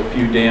know, there was a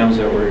few dams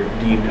that were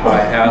deemed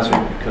high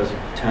hazard because of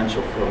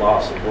potential for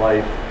loss of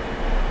life.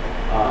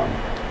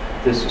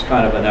 This is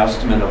kind of an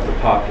estimate of the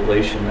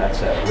population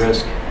that's at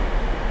risk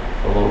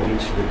below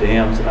each of the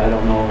dams. And I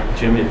don't know,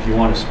 Jimmy, if you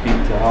want to speak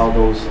to how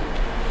those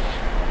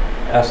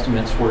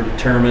estimates were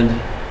determined.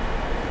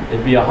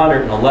 It'd be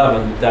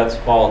 111, that's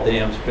if all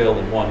dams failed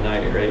in one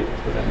night, right?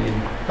 But I mean,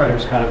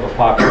 there's kind of a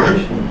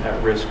population at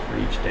risk for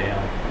each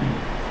dam.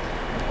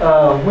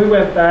 We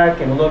went back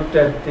and looked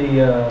at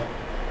the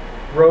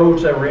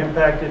roads that were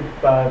impacted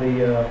by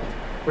the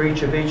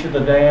breach of each of the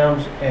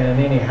dams and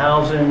any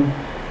housing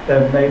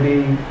that may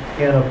be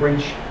in a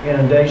breach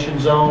inundation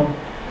zone.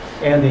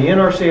 And the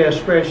NRCS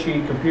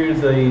spreadsheet computed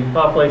the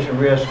population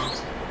risk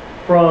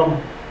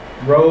from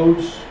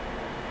roads,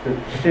 the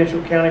potential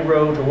county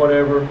roads or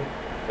whatever,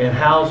 and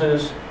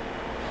houses,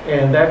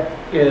 and that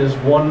is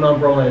one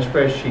number on that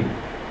spreadsheet.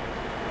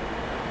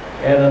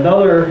 And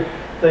another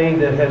thing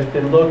that has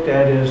been looked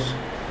at is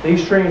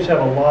these streams have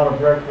a lot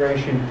of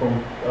recreation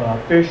from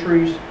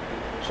fisheries.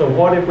 So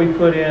what if we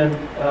put in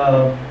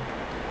a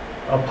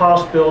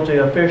possibility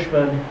of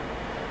fishermen,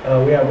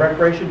 we have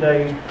recreation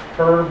days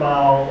per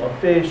mile of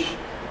fish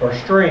or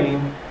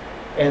stream,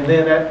 and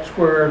then that's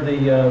where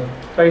the,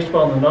 based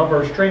upon the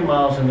number of stream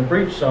miles in the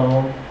breach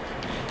zone,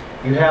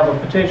 you have a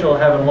potential of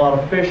having a lot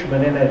of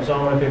fishermen in that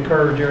zone if it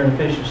occurs during the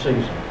fishing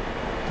season.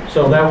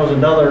 So that was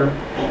another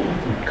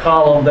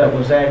column that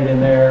was added in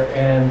there,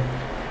 and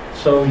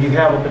so you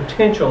have a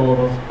potential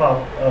of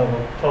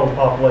a total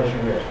population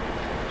risk.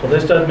 So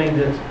this doesn't mean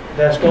that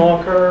that's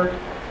going to occur.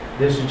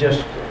 This is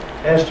just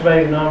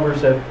estimating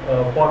numbers of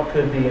what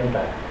could be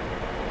impacted.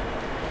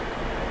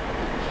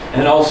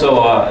 And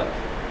also, I'll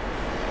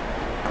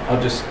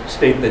just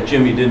state that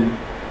Jimmy didn't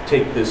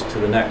take this to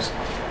the next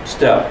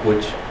step,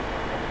 which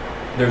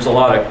there's a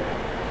lot of,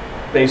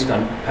 based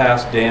on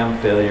past dam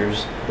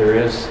failures, there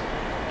is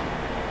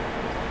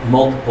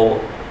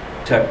multiple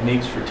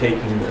techniques for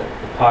taking the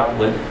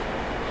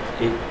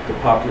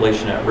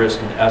population at risk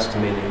and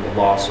estimating the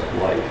loss of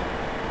life,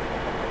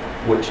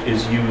 which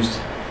is used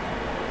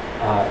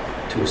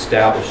to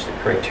establish the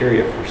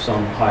criteria for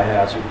some high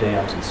hazard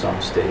dams in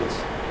some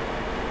states.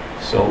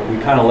 So we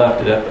kind of left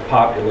it at the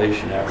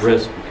population at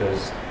risk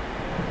because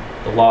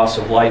the loss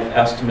of life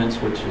estimates,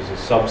 which is a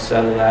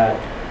subset of that,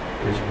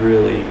 is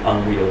really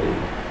unwieldy,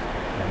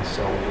 and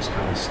so we just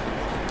kind of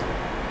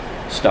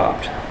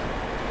stopped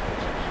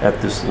at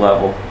this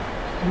level.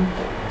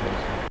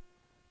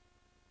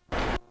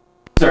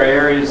 These are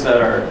areas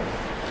that are,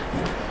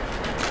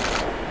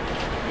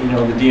 you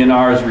know, the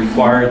DNR has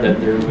required that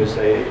there was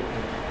a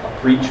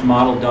breach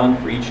model done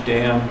for each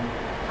dam,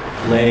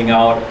 laying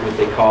out what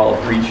they call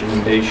a breach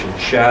inundation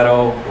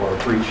shadow or a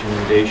breach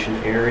inundation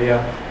area,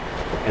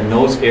 and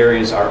those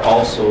areas are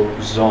also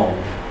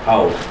zoned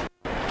out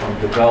from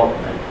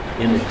development,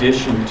 in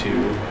addition to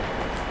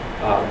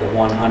the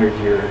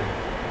 100-year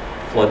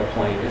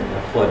floodplain and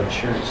the flood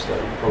insurance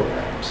study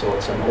program. So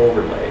it's an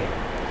overlay.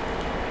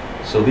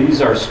 So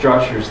these are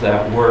structures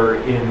that were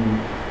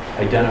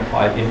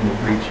identified in the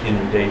breach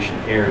inundation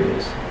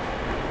areas.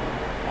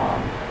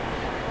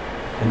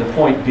 And the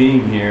point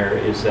being here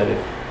is that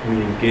if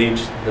we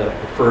engage the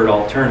preferred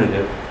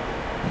alternative,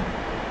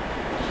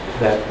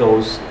 that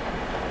those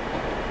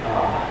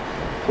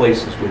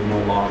places would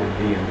no longer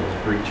be in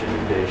those breach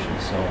inundation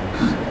zones.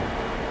 So.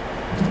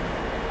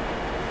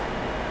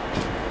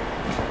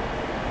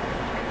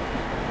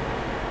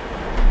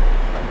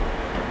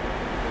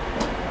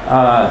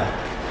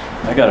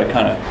 I got to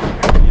kind of,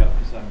 yeah,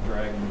 because I'm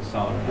dragging this on.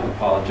 out, and I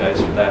apologize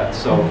for that.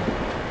 So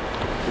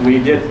we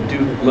did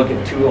look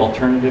at two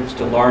alternatives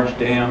to large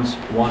dams.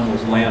 One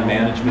was land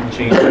management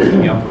changes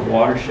in the upper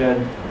watershed.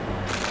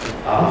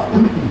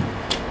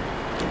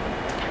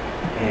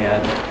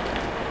 And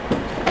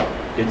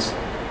it's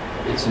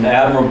an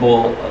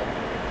admirable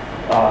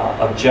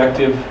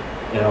objective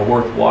and a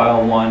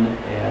worthwhile one,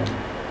 and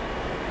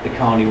the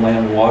county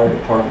land and water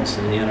departments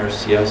and the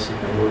NRCS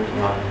have been working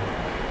on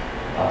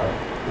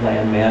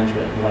land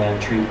management and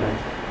land treatment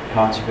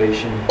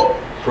conservation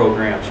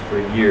programs for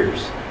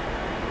years.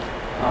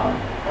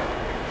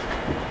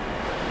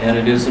 And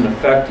it is an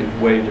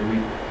effective way to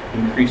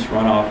increase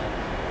runoff,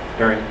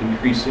 or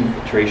increase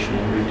infiltration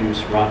and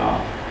reduce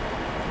runoff.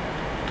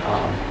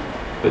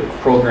 But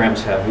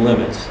programs have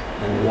limits,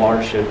 and the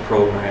watershed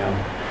program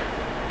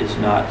is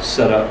not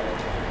set up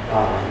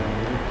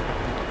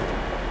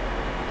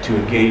to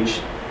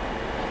engage,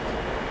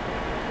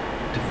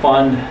 to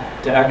fund,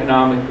 to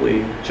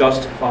economically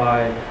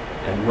justify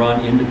and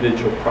run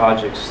individual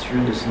projects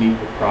through this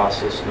NEPA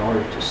process in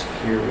order to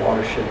secure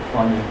watershed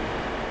funding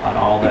on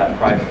all that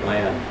private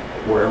land.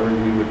 Wherever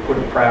we would put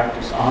a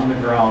practice on the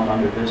ground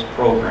under this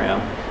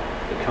program,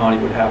 the county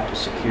would have to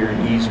secure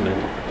an easement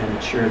and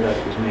ensure that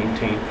it was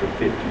maintained for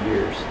 50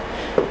 years.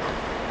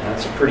 And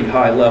that's a pretty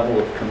high level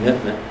of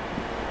commitment.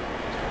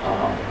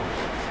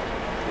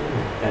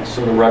 And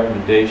so the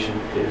recommendation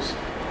is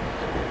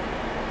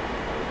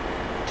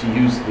to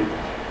use the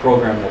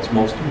program that's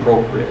most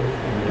appropriate,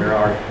 and there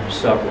are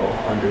several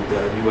under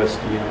the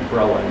USD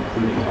umbrella,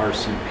 including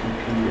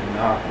RCPP and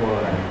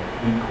NACWA and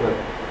EQIP.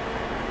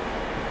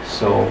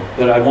 So,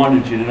 but I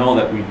wanted you to know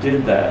that we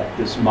did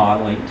this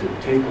modeling to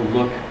take a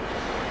look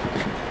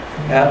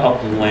at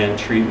upland land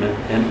treatment,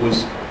 and it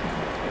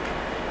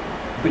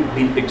would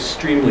be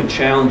extremely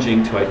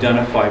challenging to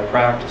identify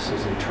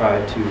practices and try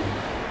to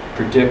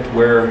predict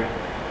where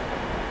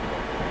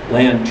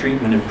land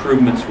treatment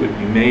improvements would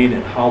be made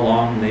and how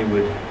long they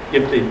would,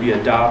 if they'd be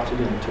adopted,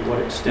 and to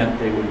what extent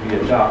they would be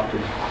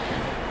adopted.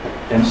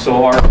 And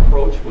so our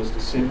approach was to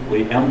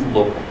simply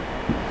envelope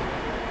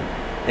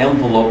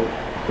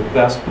the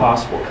best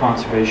possible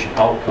conservation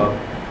outcome,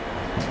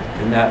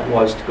 and that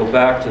was to go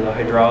back to the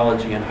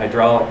hydrology and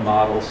hydraulic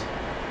models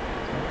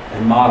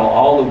and model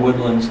all the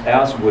woodlands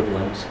as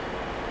woodlands,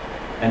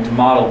 and to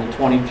model the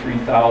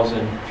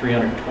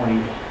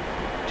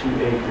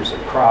 23,322 acres of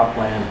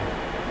cropland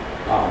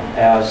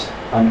as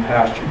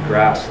unpastured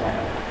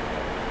grassland,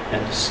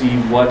 and to see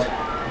what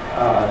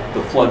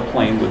the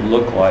floodplain would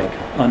look like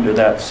under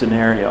that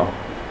scenario.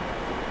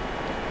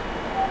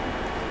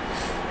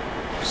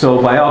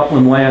 So by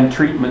upland land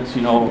treatments,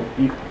 you know,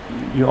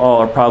 you all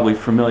are probably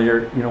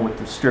familiar, you know, with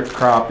the strip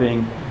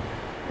cropping,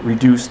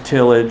 reduced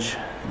tillage,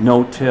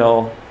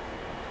 no-till,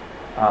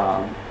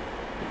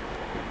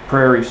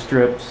 prairie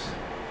strips.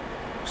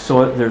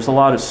 So there's a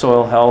lot of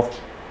soil health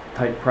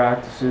type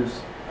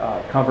practices,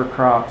 cover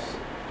crops,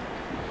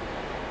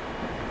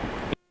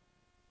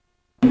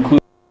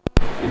 include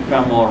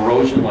ephemeral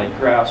erosion like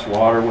grass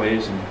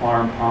waterways and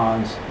farm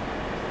ponds,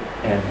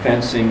 and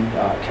fencing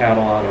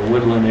cattle out of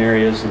woodland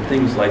areas and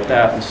things like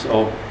that. And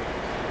so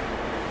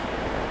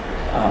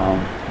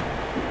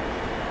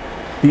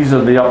these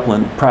are the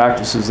upland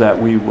practices that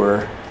we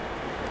were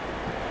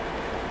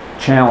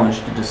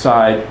challenged to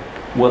decide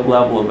what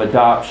level of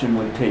adoption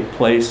would take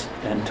place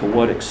and to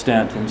what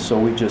extent. And so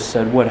we just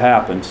said, what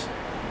happens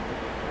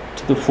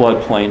to the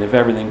floodplain if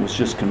everything was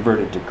just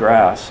converted to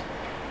grass?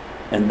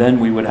 And then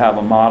we would have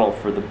a model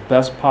for the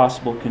best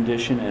possible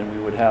condition, and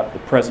we would have the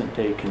present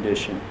day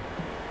condition,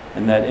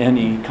 and that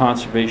any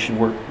conservation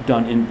work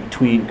done in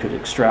between could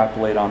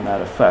extrapolate on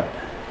that effect.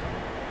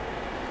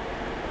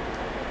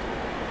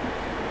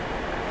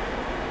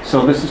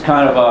 So this is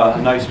kind of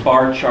a nice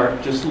bar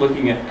chart just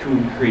looking at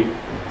Coon Creek.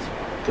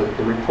 The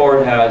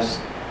report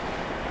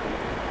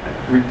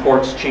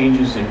reports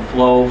changes in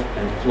flow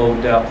and flow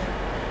depth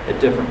at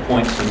different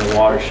points in the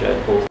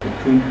watershed, both in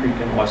Coon Creek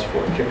and West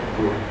Fort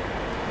Kickapoo.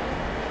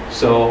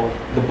 So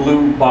the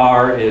blue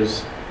bar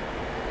is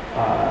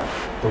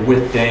the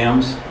with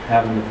dams,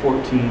 having the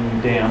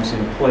 14 dams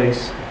in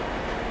place.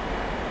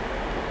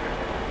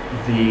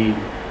 The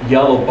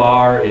yellow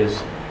bar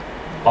is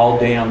all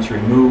dams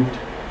removed,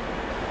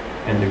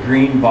 and the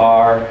green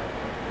bar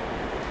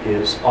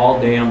is all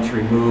dams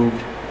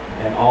removed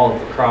and all of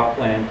the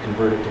cropland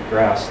converted to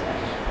grassland.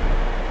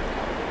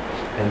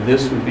 And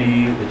this would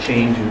be the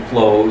change in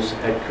flows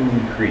at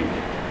Coon Creek.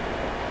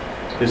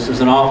 This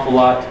is an awful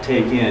lot to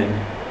take in,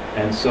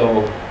 and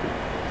so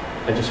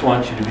I just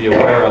want you to be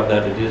aware of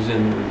that. It is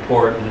in the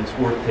report and it's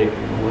worth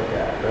taking a look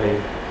at,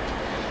 right?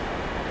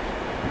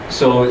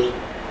 So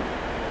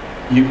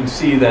you can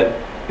see that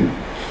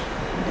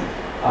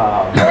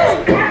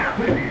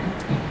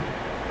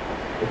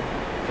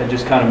I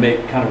just kind of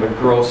make kind of a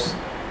gross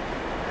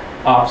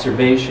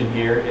observation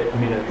here.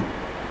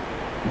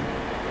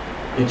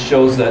 It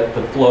shows that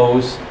the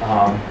flows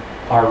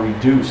are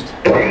reduced.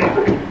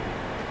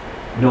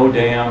 No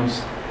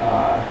dams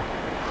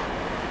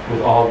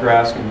with all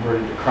grass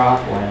converted to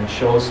cropland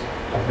shows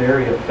a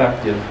very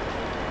effective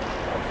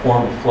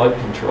form of flood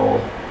control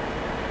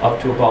up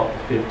to about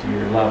the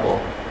 50-year level,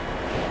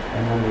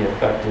 and then the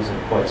effect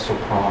isn't quite so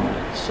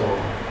prominent. So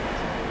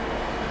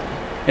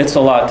it's a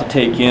lot to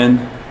take in,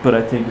 but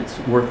I think it's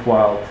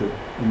worthwhile to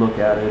look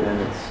at it,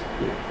 and it's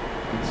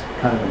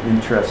kind of an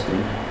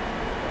interesting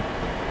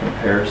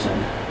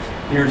comparison.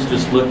 Here's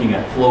just looking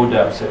at flow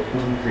depths at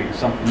Coon Creek,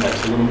 something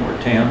that's a little more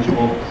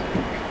tangible.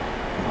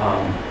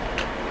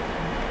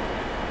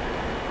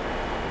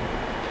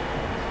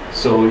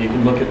 So you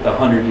can look at the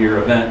 100-year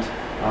event,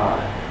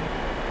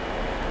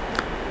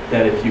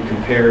 that if you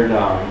compared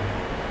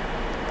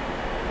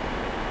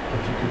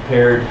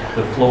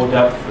the flow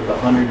depth for the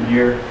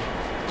 100-year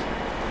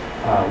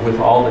with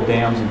all the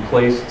dams in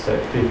place, it's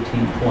at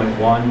 15.1.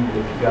 But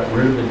if you got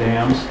rid of the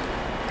dams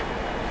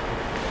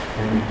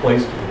and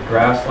replaced it with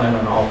grassland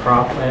and all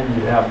cropland,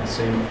 you'd have the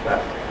same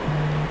effect.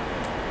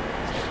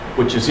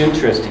 Which is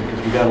interesting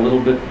because we got a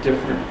little bit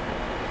different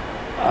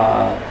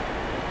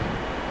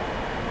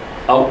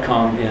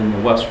outcome in the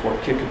West Fork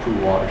Kickapoo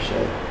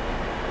watershed.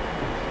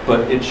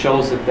 But it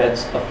shows that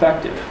that's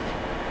effective.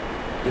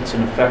 It's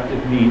an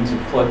effective means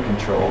of flood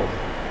control.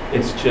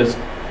 It's just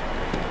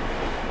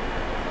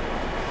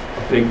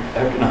a big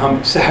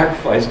economic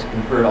sacrifice to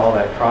convert all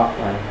that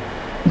cropland.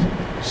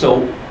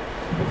 So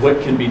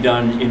what can be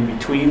done in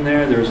between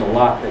there? There's a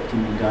lot that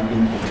can be done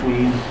in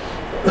between.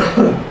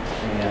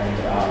 And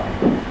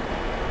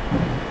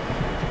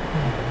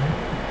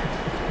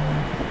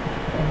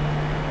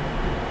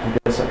I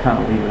guess I'll kind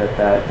of leave it at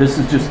that. This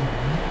is just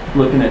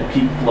looking at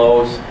peak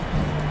flows.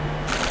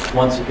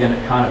 Once again,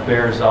 it kind of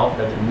bears out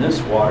that in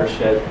this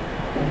watershed,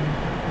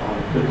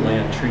 good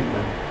land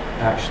treatment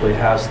actually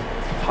has the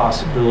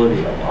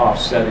possibility of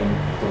offsetting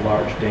the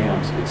large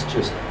dams. It's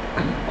just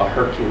a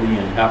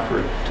Herculean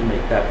effort to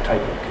make that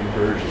type of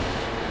conversion.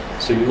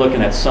 So you're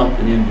looking at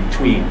something in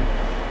between,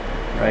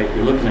 right?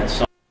 You're looking at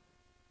something.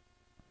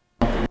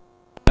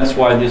 That's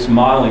why this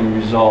modeling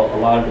result, a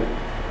lot of it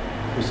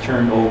was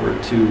turned over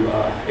to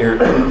Eric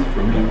Booth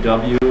from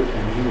UW,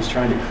 and he was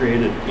trying to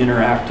create an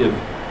interactive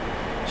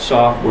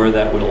software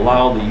that would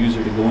allow the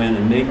user to go in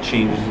and make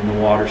changes in the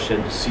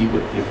watershed to see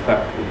what the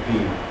effect would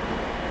be.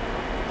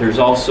 There's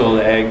also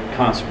the Ag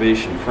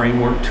Conservation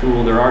Framework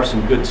tool. There are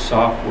some good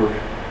software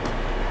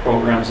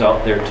programs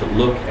out there to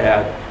look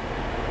at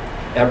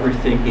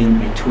everything in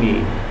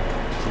between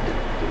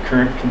the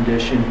current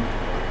condition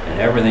and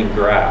everything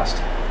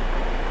grassed,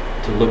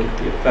 to look at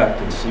the effect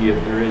and see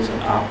if there is an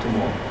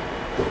optimal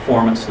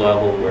performance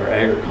level where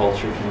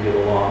agriculture can get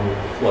along with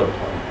the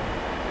floodplain.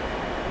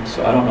 And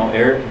so I don't know,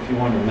 Eric, if you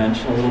wanted to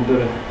mention a little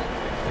bit of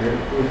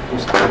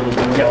just a little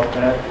bit about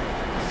that.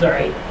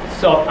 Sorry.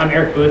 So I'm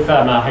Eric Booth.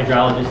 I'm a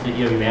hydrologist at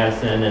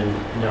UW-Madison, and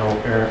know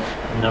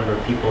a number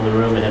of people in the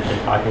room and have been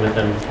talking with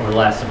them over the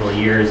last several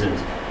years. And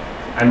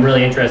I'm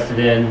really interested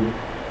in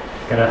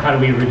kind of how do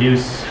we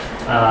reduce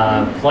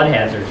flood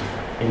hazard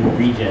in the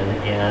region,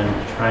 and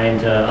trying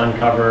to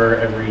uncover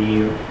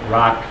every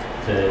rock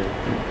to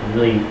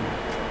really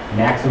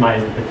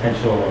maximize the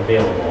potential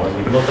available. And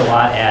we've looked a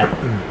lot at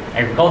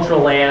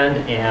agricultural land,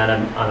 and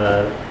I'm on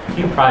a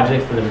few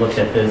projects that have looked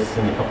at this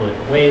in a couple of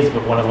different ways,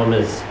 but one of them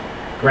is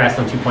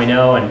Grassland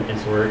 2.0, and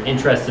so we're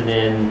interested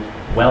in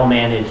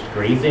well-managed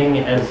grazing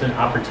as an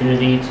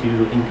opportunity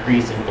to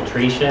increase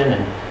infiltration.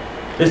 And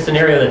this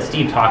scenario that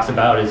Steve talks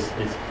about is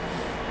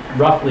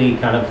roughly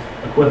kind of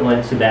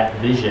equivalent to that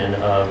vision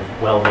of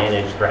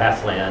well-managed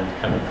grassland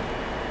kind of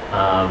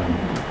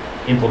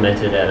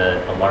implemented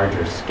at a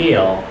larger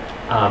scale.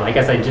 I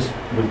guess I just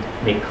would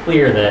make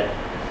clear that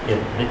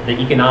the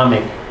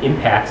economic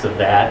impacts of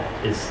that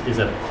is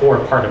a core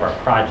part of our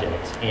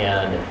project,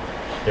 and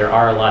there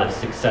are a lot of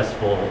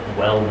successful,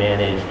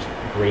 well-managed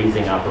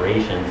grazing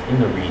operations in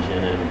the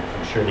region, and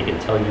I'm sure they could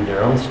tell you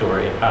their own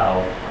story of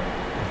how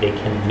they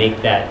can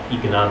make that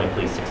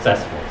economically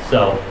successful.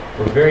 So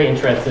we're very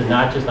interested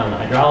not just on the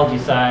hydrology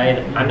side.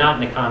 I'm not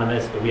an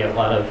economist, but we have a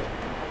lot of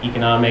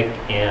economic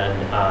and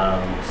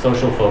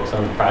social folks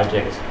on the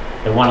project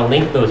that want to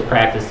link those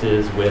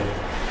practices with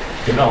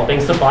developing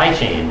supply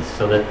chains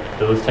so that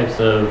those types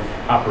of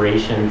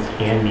operations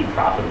can be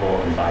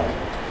profitable and viable.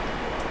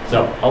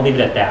 So I'll leave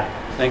it at that.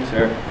 Thanks,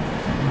 Eric.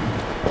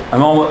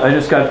 I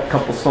just got a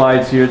couple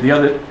slides here.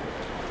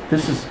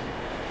 This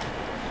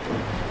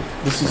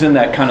is in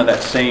that kind of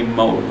that same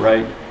mode,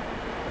 right?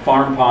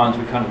 Farm ponds,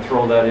 we kind of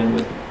throw that in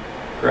with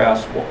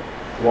grass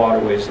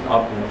waterways and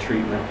upland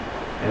treatment.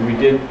 And we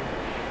did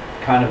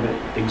kind of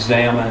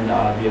examine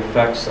the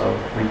effects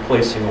of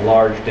replacing a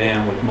large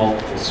dam with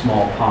multiple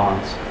small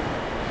ponds.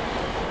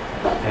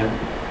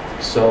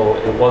 And so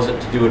it wasn't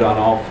to do it on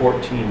all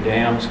 14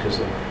 dams because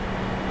of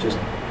just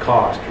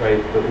cost,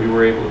 right? But we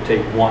were able to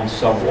take one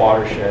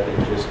sub-watershed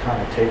and just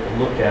kind of take a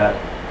look at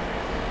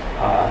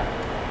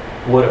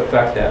what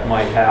effect that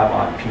might have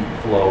on peak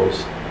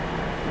flows.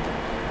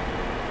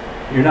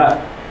 You're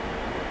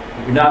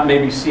not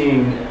maybe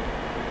seeing,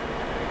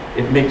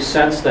 it makes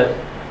sense that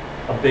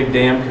a big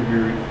dam could be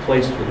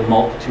replaced with a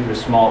multitude of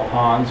small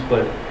ponds,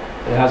 but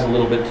it has a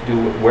little bit to do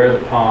with where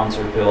the ponds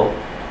are built.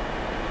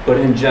 But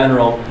in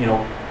general,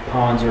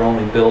 ponds are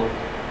only built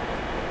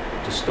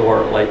to to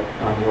store like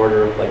on the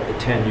order of like the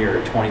 10-year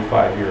or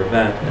 25-year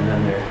event, and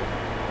then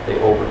they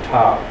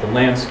overtop. The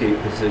landscape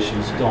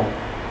positions don't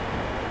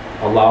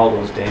allow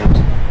those dams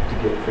to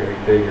get very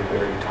big or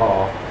very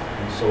tall,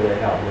 and so they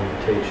have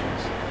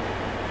limitations.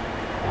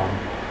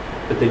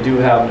 But they do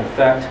have an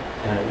effect,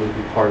 and it would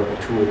be part of the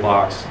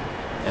toolbox.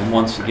 And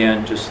once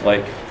again, just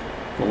like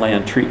the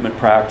land treatment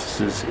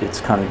practices, it's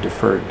kind of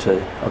deferred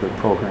to other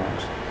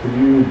programs. Could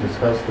you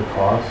discuss the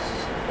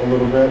costs a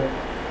little bit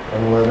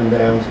on 11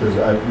 dams? Because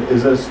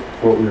is this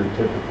what we would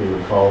typically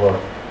would call a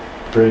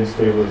grade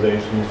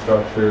stabilization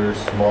structure,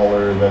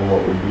 smaller than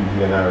what would be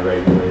DNR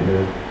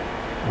regulated?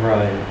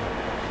 Right.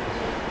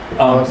 The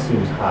cost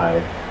seems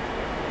high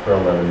for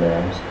 11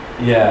 dams.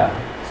 Yeah,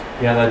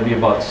 that'd be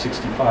about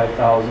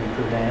 $65,000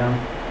 per dam.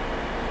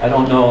 I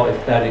don't know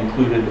if that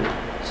included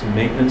some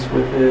maintenance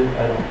with it.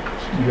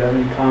 Do you have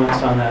any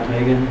comments on that,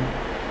 Megan?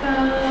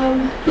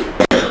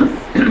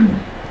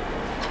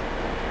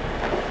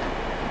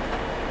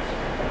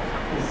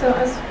 So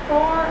as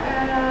far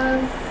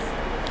as,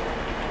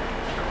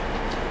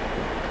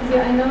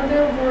 yeah, I know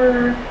there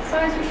were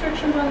size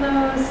restrictions on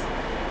those.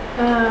 I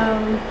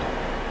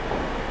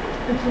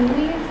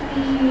believe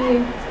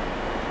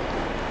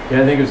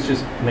Yeah, I think it's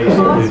just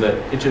basically that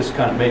it just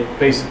kind of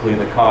basically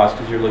the cost,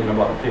 because you're looking at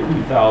about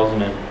 $50,000,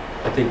 and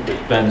I think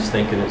that Ben's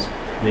thinking is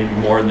maybe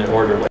more in the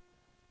order like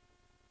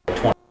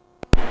 20.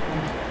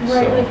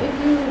 Right, like if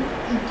you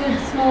did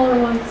smaller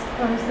ones,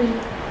 obviously,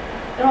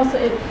 and also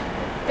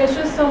it's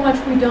just so much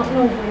we don't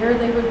know where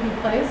they would be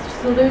placed.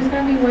 So there's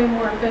going to be way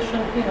more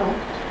efficient,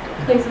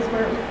 places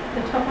where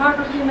the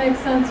topography makes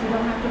sense. You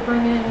don't have to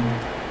bring in,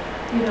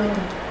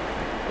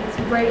 it's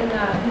right in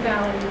that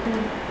valley. You can,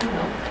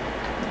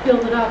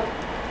 build it up.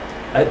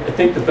 I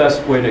think the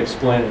best way to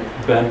explain it,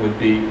 Ben, would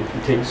be if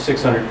you take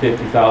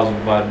 650,000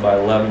 divided by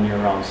 11, you're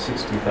around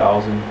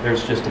 60,000.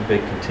 There's just a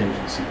big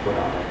contingency put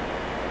on it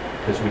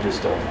because we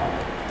just don't know.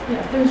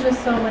 Yeah, there's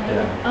just so many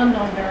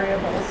unknown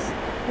variables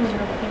when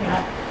you're looking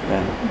at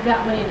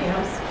that many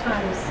dams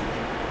times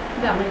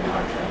that many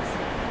watersheds.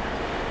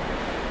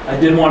 I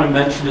did want to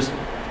mention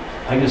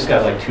I just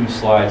got like 2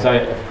 slides. I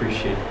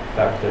appreciate the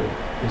fact that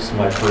this is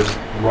my first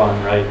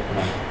run, right? And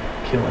I'm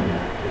killing you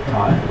at the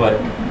time. But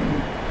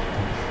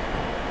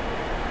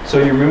so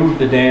you remove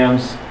the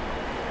dams,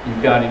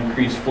 you've got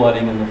increased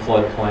flooding in the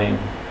floodplain.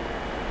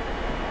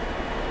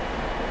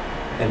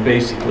 And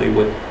basically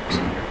what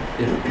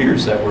it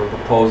appears that we're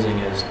proposing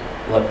is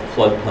let the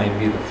floodplain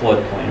be the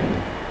floodplain.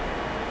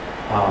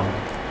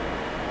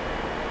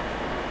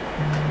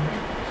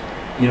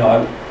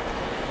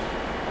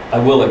 I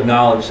will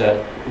acknowledge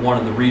that one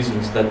of the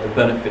reasons that the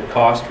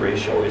benefit-cost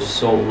ratio is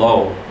so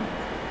low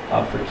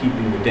for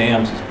keeping the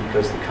dams is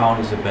because the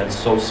counties have been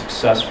so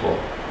successful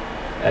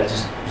at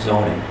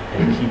zoning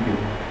and keeping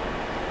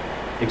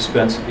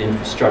expensive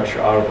infrastructure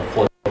out of the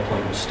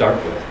floodplain to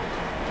start with.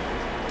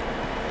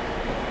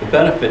 The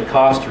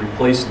benefit-cost of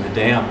replacing the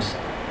dams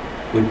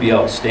would be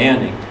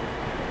outstanding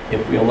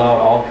if we allowed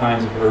all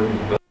kinds of urban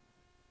development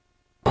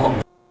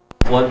in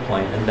the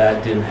floodplain, and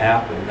that didn't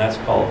happen. And that's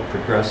called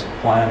progressive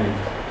planning,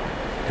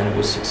 and it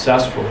was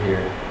successful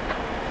here.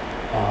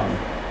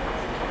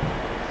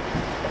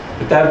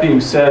 But that being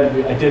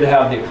said, I did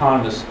have the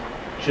economists,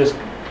 just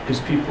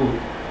because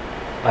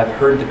I've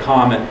heard the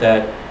comment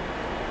that,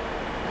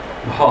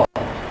 well,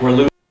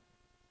 we're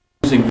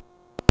losing.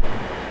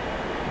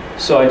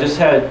 So I just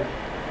had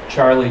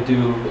Charlie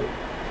do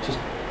just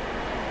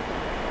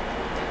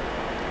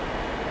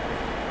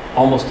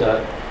almost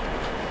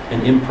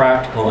an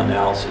impractical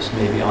analysis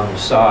maybe on the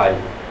side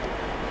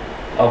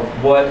of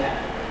what,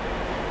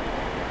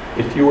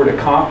 if you were to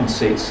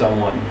compensate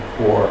someone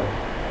for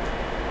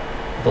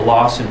the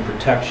loss in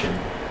protection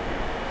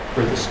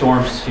for the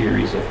storm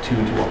series of 2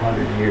 to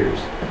 100 years,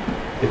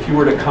 if you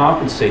were to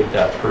compensate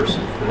that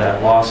person for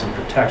that loss in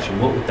protection,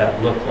 what would that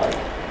look like?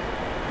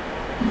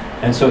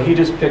 And so he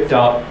just picked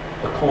out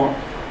the corn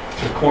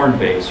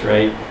base,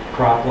 right?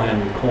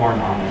 Cropland with corn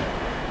on it,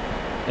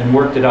 and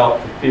worked it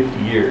out for 50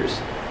 years.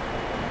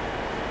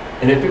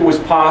 And if it was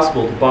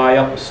possible to buy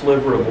up a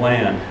sliver of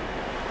land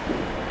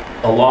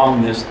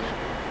along this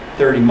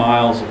 30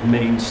 miles of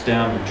main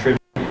stem and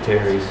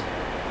tributaries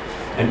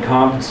and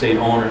compensate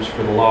owners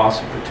for the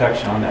loss of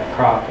protection on that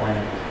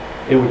cropland,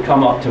 it would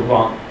come up to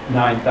about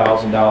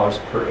 $9,000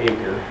 per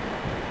acre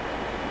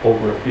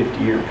over a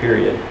 50-year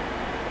period.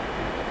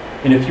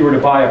 And if you were to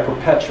buy a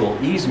perpetual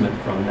easement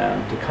from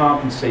them to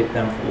compensate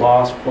them for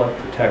lost flood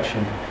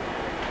protection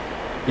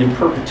in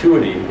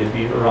perpetuity, it'd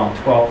be around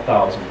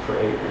 $12,000 per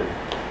acre.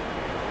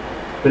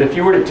 But if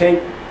you were to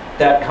take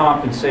that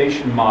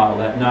compensation model,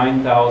 that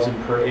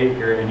 $9,000 per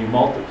acre, and you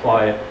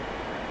multiply it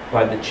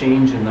by the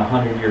change in the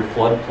 100-year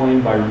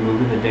floodplain by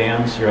removing the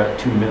dams, you're at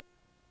 $2 million.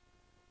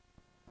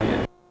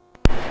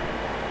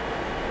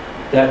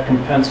 That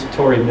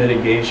compensatory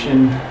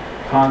mitigation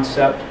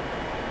concept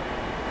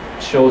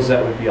shows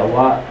that would be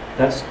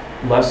that's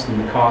less than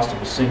the cost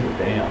of a single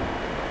dam.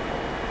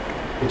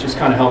 It just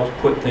kind of helps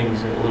put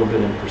things a little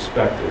bit in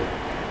perspective.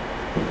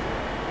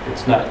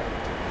 It's not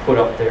put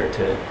up there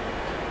to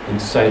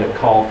incite a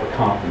call for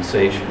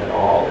compensation at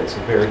all. It's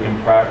a very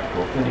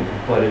impractical thing,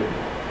 but it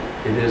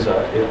is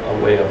a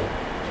way of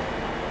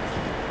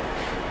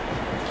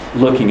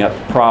looking at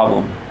the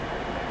problem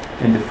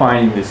and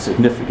defining the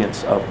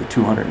significance of the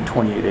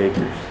 228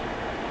 acres.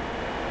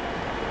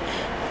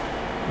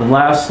 The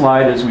last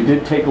slide is we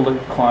did take a look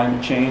at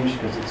climate change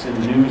because it's in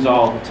the news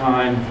all the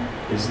time.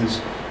 Is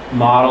this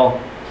model,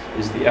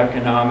 is the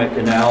economic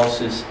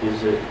analysis,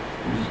 is it,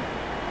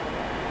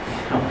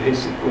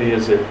 basically,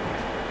 is it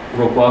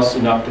robust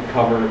enough to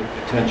cover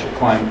potential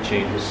climate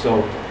changes?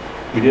 So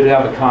we did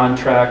have a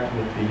contract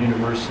with the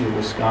University of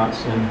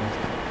Wisconsin,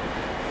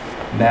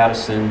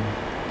 Madison,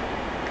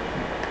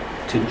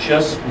 to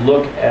just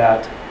look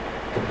at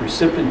the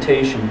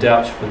precipitation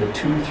depths for the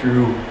 2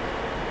 through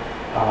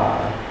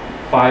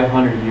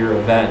 500-year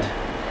event,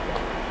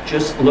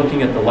 just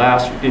looking at the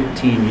last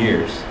 15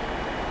 years.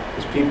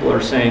 As people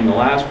are saying, the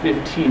last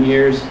 15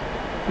 years,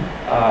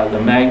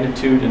 the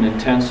magnitude and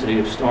intensity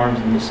of storms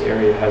in this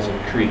area has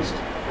increased.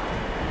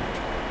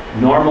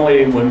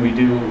 Normally, when we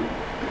do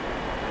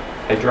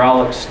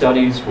hydraulic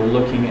studies, we're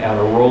looking at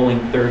a rolling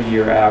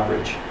 30-year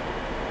average.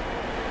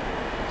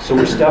 So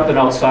we're stepping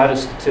outside of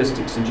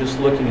statistics and just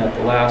looking at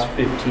the last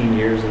 15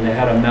 years, and they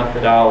had a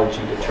methodology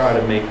to try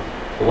to make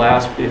the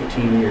last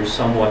 15 years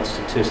somewhat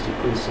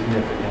statistically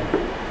significant.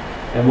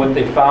 And what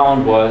they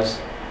found was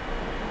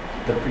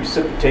the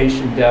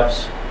precipitation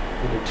depths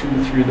for the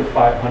 2 through the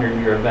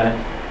 500-year event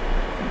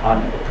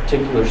on a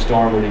particular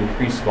storm would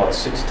increase about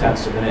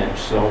 0.6 of an inch.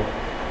 So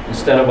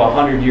instead of a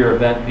 100-year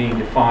event being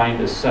defined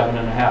as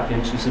 7.5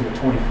 inches in a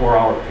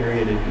 24-hour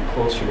period, it'd be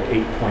closer to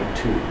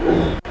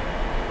 8.2.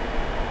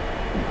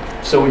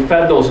 So we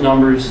fed those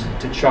numbers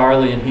to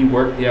Charlie, and he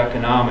worked the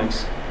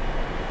economics,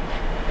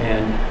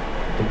 and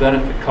the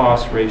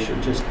benefit-cost ratio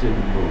just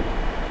didn't move.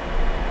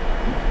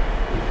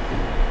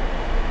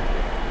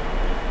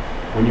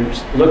 When you're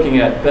looking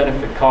at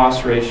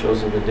benefit-cost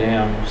ratios of the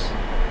dams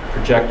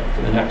projected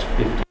for the next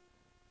 50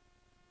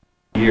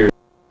 years,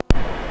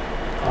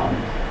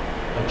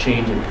 a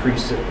change in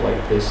precip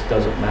like this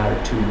doesn't matter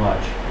too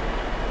much.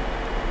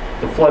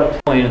 The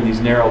floodplain in these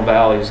narrow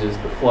valleys is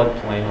the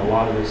floodplain. A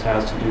lot of this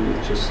has to do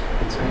with just,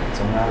 it's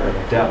a matter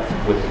of depth.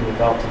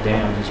 Without the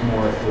dams, it's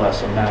more or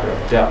less a matter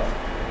of depth.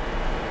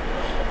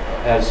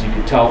 As you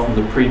could tell from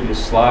the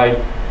previous slide,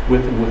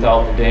 with and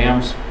without the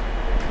dams,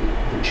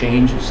 the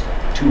change is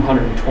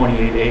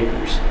 228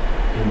 acres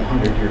in the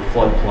 100-year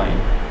floodplain.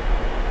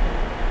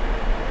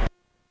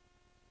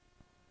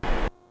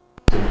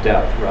 The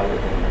depth rather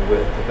than the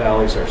width. The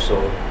valleys are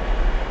so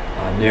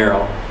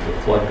narrow, the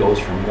flood goes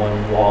from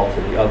one wall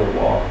to the other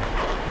wall.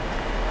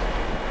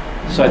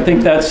 So I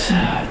think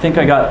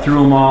I got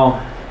through them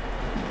all,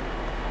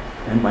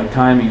 and my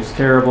timing is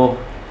terrible.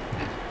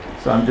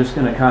 So I'm just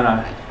going to kind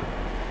of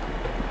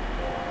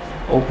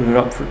open it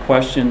up for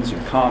questions or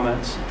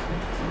comments.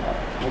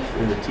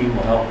 Hopefully the team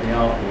will help me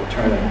out and we'll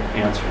try to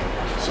answer.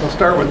 So I'll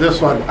start with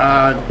this one.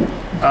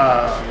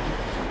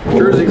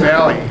 Jersey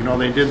Valley, you know,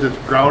 they did this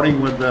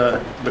grouting with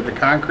the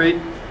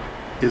concrete.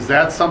 Is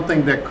that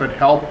something that could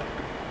help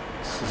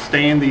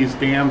sustain these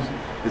dams?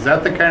 Is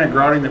that the kind of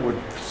grouting that would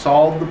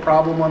solve the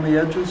problem on the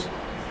edges?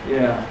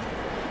 Yeah.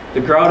 The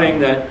grouting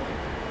the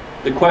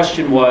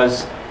question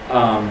was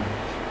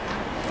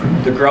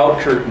the grout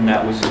curtain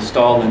that was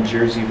installed in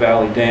Jersey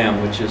Valley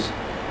Dam, which is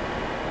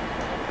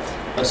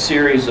a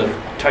series of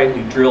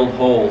tightly drilled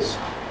holes,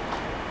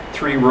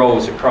 3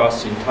 rows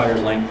across the entire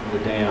length of the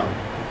dam,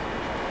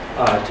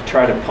 to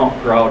try to pump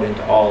grout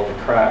into all the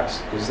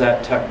cracks. Is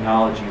that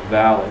technology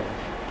valid?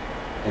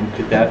 And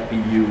could that be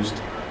used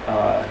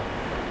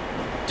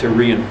to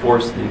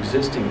reinforce the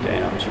existing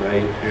dams,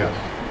 right? Yes.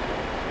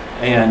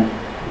 And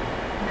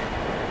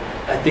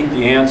I think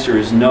the answer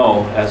is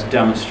no, as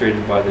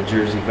demonstrated by the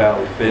Jersey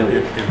Valley failure.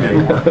 It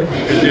didn't work.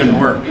 It didn't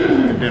work.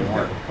 It didn't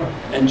work.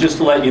 And just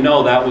to let you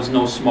know, that was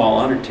no small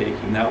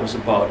undertaking. That was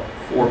about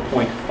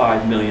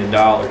 $4.5 million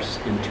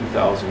in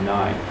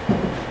 2009.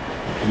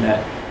 And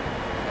that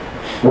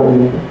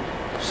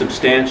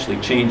substantially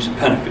changed the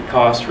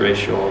benefit-cost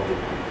ratio of the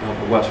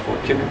West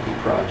Fork Kickapoo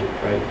project,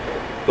 right?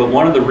 But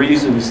one of the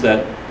reasons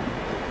that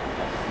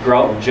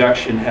grout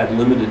injection had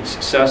limited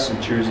success in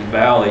Jersey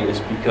Valley is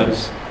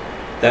because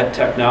that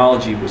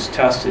technology was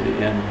tested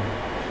in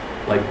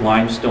like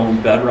limestone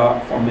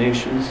bedrock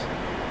formations.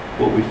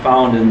 What we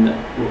found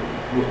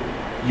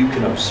what you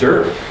can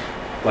observe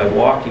by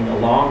walking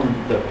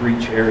along the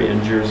breach area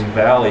in Jersey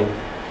Valley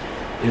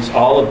is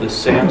all of the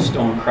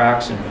sandstone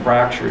cracks and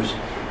fractures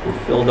were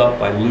filled up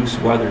by loose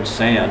weathered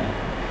sand,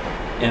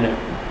 and it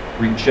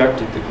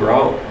rejected the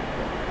grout.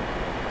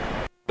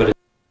 But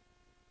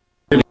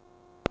if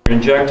you're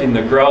injecting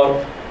the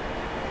grout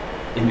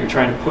and you're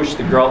trying to push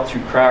the grout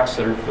through cracks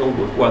that are filled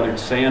with weathered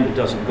sand, it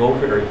doesn't go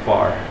very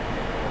far.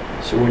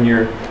 So when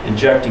you're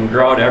injecting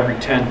grout every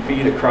 10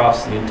 feet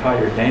across the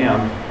entire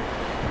dam,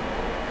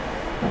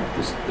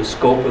 the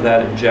scope of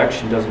that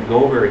injection doesn't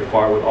go very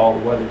far with all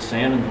the weathered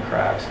sand in the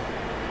cracks.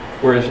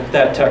 Whereas if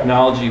that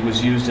technology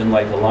was used in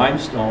like a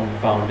limestone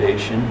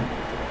foundation,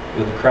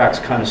 where the cracks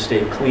kind of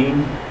stay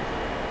clean,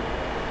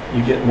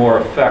 you get more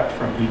effect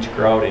from each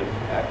grouting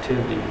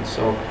activity. And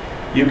so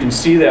you can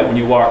see that when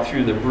you walk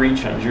through the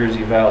breach on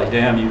Jersey Valley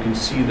Dam, you can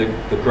see the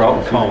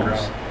grout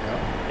cones.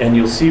 And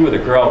you'll see where the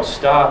grout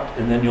stopped,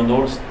 and then you'll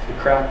notice the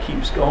crack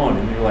keeps going,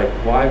 and you're like,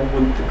 why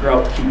wouldn't the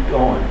grout keep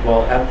going?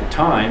 Well, at the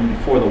time,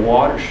 before the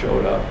water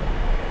showed up,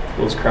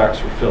 those cracks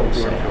were filled with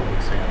sand.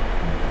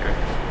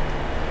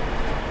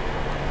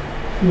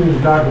 You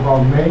just talk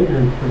about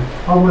maintenance, but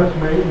how much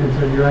maintenance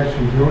are you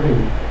actually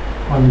doing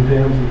on the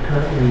dams that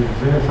currently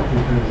exist?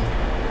 Because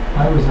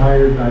I was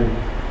hired by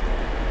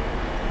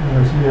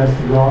NRCS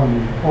to go out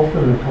and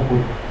open a couple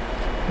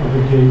of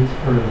the gates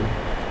for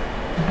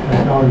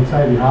down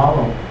inside the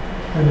hollow,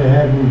 and they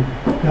hadn't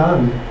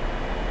done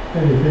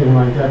anything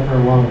like that for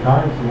a long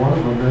time. So one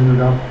of them ended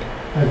up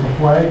as a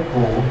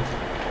flagpole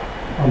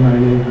on my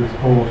neighbor's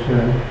pole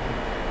shed,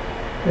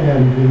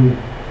 and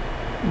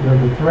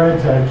the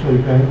threads actually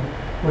bent,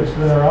 which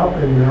they're up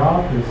in your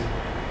office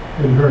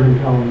in Vernon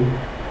County,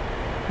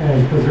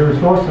 and because they were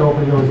supposed to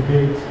open those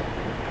gates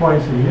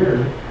twice a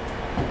year.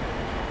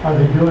 Are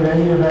they doing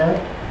any of that?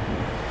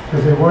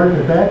 Because they weren't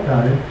at that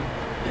time.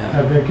 Yeah.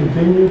 Have they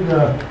continued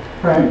the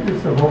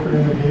practice of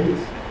opening the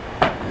gates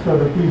so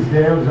that these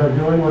dams are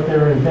doing what they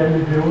were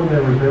intended to do when they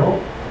were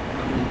built?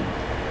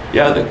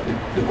 Yeah, the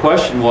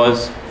question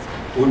was,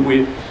 would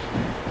we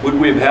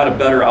have had a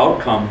better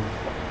outcome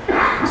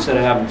instead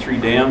of having 3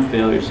 dam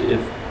failures if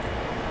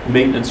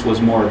maintenance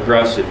was more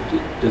aggressive?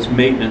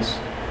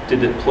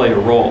 Did it play a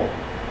role?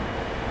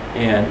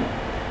 And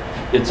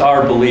it's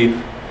our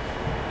belief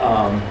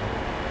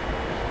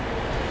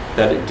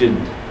that it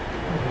didn't.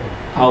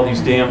 How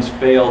these dams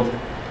failed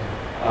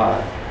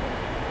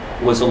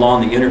was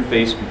along the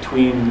interface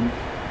between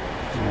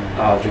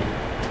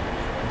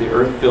the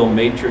earth fill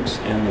matrix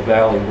and the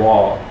valley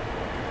wall,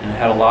 and it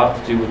had a lot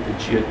to do with the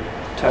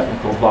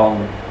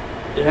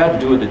it had to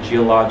do with the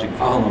geologic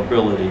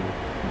vulnerability.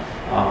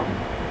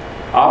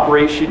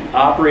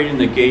 Operating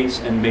the gates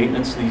and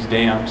maintenance of these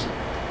dams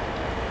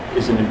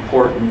is an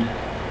important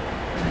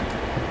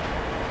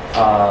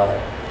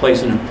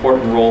plays an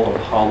important role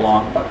of how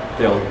long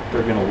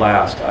they're going to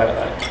last.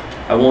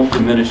 I won't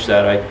diminish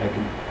that. I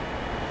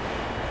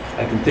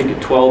can think of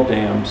 12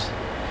 dams,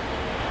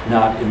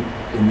 not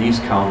in these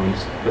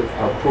counties, but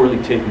are poorly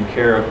taken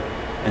care of,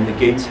 and the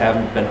gates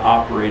haven't been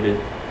operated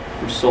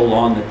for so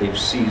long that they've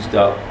seized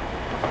up.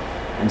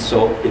 And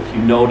so if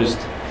you noticed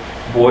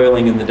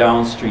boiling in the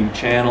downstream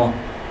channel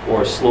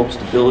or a slope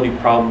stability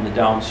problem in the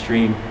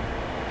downstream,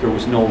 there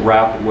was no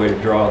rapid way to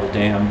draw the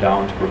dam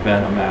down to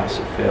prevent a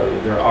massive failure.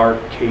 There are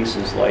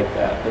cases like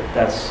that, but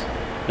that's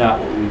not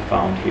what we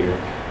found here.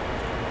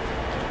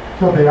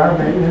 So they are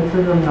maintenance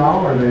in them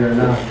now, or they are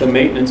not? The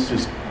maintenance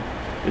is,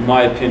 in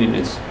my opinion,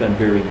 it's been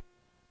very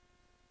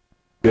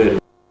good.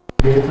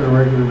 Gates on a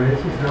regular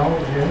basis now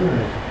again?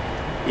 Or?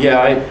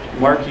 Yeah,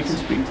 Mark, you can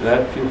speak to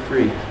that. Feel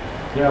free.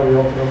 Yeah, we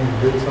open them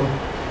and do some.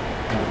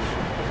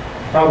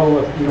 Problem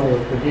with,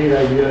 with the gate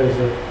idea is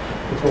that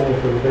it's only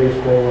for the base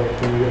flow, like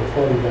when you get a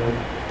flood event.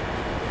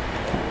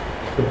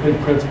 The big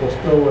principal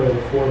spillway of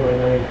the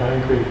 4x9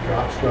 concrete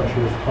drop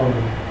structure is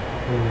humming.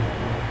 And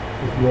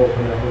if you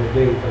open that little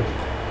gate, that's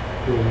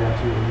doing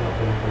absolutely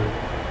nothing for a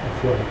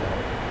flood event.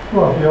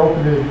 Well, if you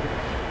opened it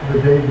the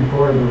day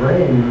before the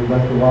rain, you would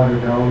let the water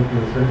down to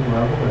a certain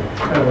level.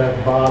 Kind of at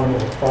the bottom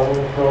of the funnel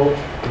approach,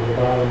 where the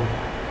bottom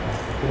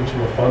inch of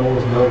the funnel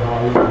is more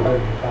volume than the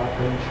top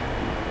inch.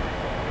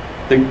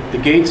 The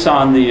gates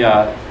on the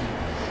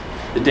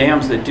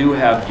dams that do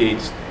have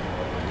gates,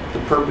 the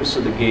purpose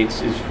of the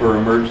gates is for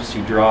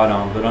emergency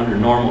drawdown, but under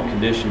normal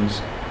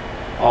conditions,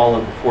 all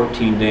of the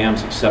 14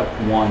 dams except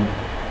one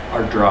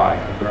are dry.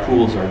 The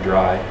pools are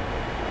dry.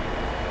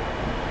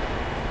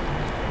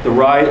 The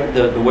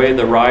way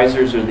the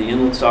risers or the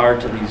inlets are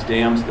to these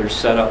dams, they're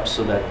set up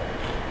so that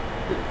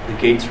the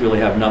gates really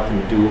have nothing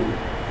to do with it.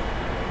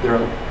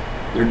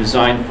 They're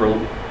designed for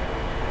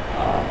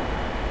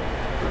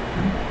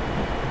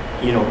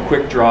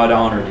quick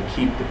drawdown or to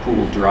keep the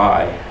pool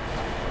dry.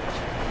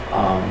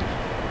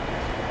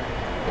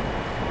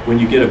 When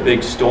you get a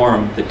big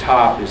storm, the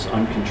top is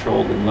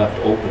uncontrolled and left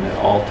open at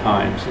all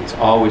times. It's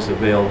always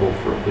available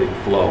for a big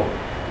flow.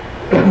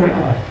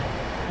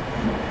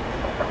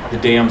 The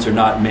dams are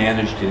not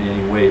managed in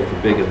any way for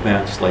big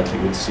events like you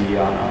would see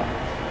on a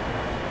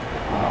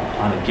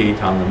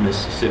gate on the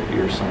Mississippi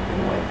or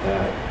something like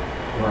that,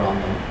 or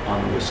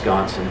on the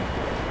Wisconsin.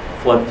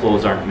 Flood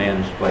flows aren't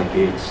managed by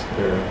gates.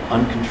 They're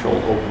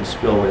uncontrolled open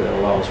spillway that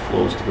allows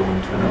flows to go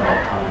into them at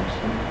all times.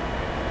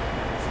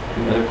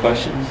 Any other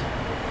questions?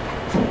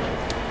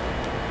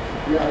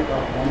 Yeah, I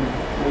got one.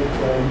 You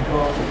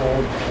talked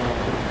about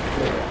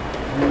the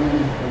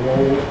land, the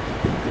road,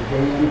 the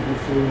dam, you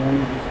see one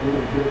of these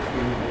little bits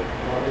where you get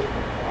water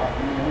from the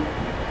bottom,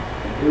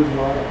 There's a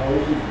lot of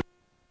houses.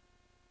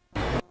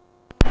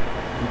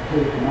 You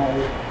take them out,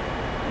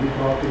 you're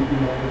talking,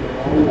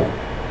 they're all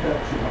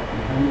protection up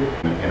behind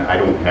it. And I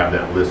don't have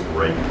that list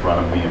right in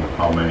front of me of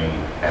how many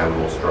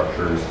habitable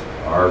structures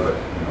are, but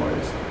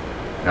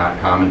not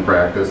common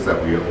practice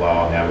that we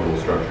allow habitable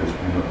structures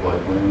in the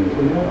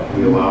floodplain.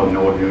 We allow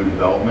no new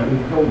development,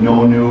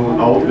 no new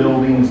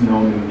outbuildings,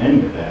 no new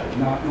any of that.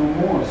 Not no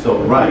more.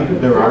 So, right,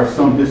 there are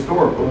some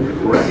historical, you're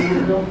correct.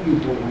 Some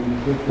people, when you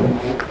put them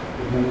out,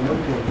 they're gonna look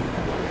at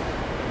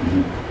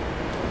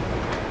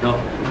No,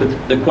 but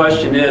the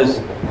question is,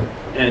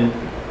 and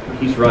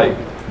he's right,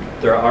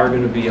 there are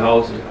going to be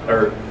houses,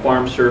 or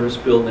farm service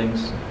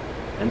buildings,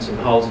 and some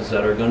houses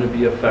that are going to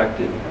be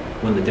affected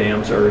when the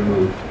dams are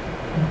removed.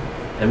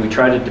 And we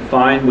try to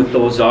define what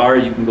those are.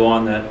 You can go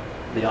on the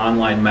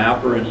online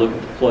mapper and look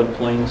at the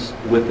floodplains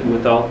with and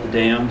without the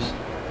dams.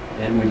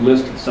 And we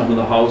listed some of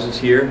the houses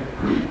here.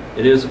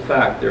 It is a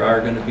fact, there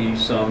are going to be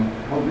some.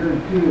 I'll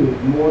guarantee you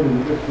it's more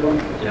than just one.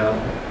 Yeah.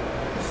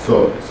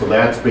 So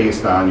that's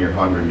based on your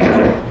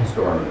 100-year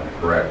storm event,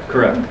 correct?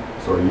 Correct.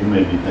 So you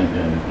may be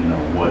thinking, you know,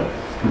 what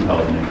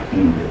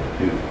 2018 did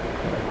too.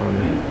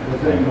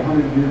 Was that a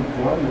 100-year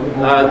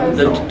flood?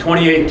 The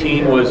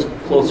 2018 was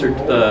closer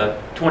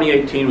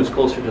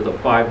to the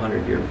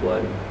 500-year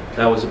flood.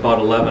 That was about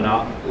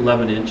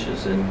 11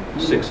 inches in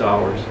 6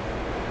 hours.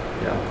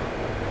 Yeah.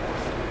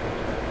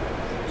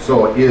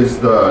 So is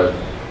the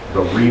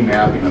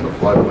remapping of the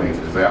floodplains,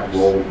 is that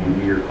rolled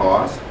into your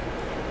cost?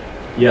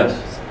 Yes.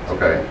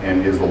 Okay,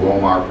 and is the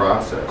LOMAR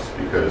process?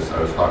 Because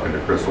I was talking to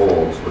Chris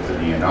Olds with the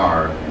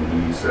DNR,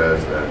 and he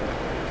says that,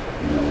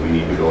 you know, we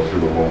need to go through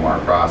the LOMAR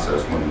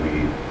process when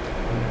we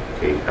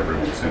take every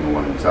single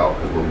one of these out,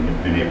 because we're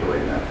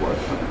manipulating that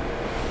floodplain.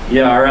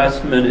 Yeah, our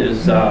estimate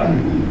is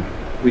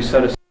we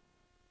set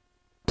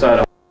aside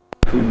a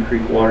Coon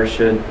Creek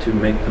Watershed to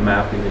make the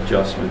mapping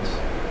adjustments.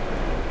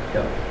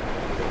 Yeah.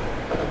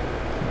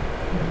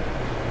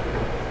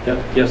 Yeah.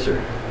 Yes, sir.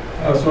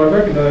 So I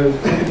recognize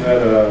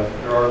that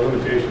there are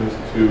limitations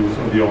to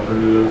some of the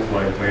alternatives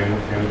like land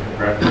management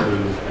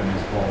practices and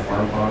these small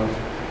farm ponds.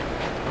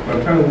 But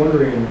I'm kind of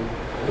wondering,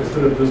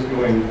 instead of just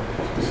going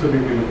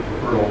specifically with the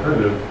preferred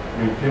alternative,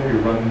 I mean, can't we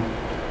run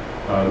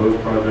those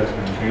projects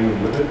in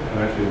tandem with it and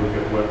actually look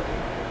at what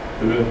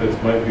the benefits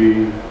might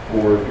be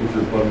for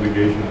future flood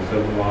mitigation and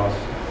sediment loss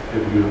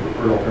if we do the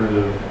preferred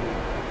alternative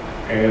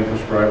and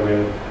prescribe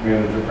land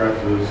management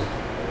practices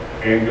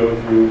and go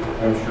through,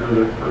 I'm sure,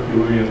 the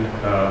Herculean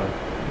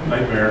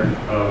nightmare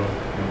of,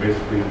 you know,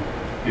 basically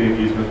getting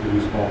easement to do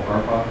small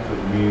farm ponds as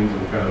a means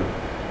of kind of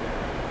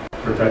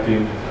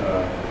protecting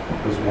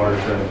this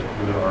watershed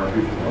within our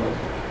future floods.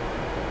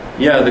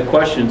 Yeah, the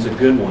question's a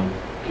good one.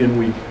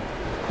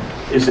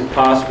 Is it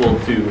possible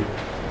to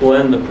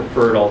blend the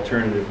preferred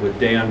alternative with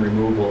dam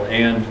removal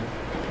and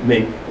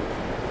make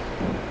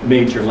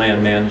major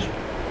land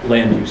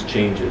use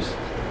changes?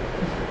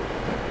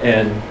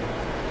 And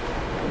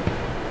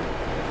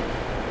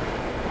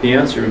the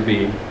answer would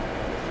be,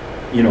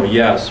 you know,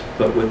 yes,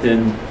 but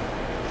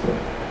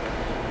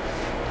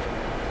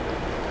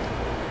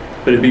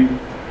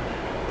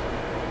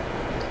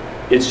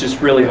it's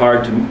just really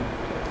hard to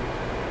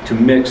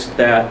mix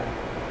the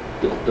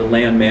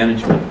land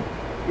management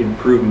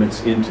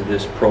improvements into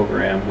this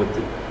program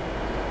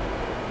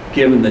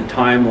given the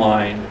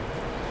timeline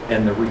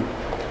and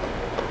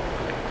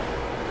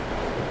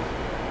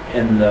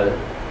the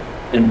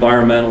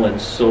environmental and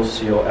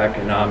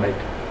socioeconomic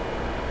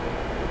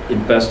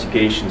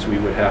investigations we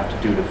would have to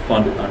do to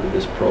fund it under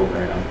this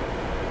program.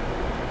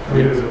 I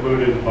mean, is it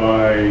limited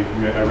by, I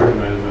mean, I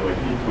recognize that like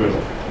EQIP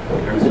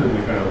can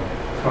certainly kind of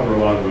cover a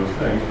lot of those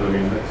things, but I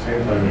mean, at the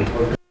same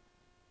time,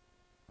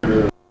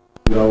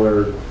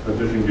 $1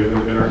 addition given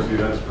to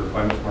NRCS for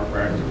climate smart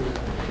practices.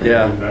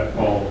 Yeah. Would that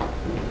fall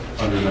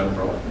under that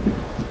umbrella?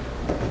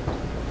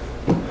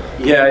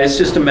 Yeah, it's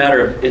just a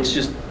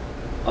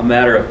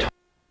matter of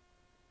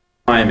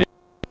timing.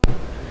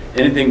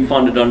 Anything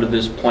funded under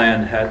this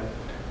plan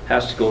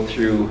has to go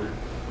through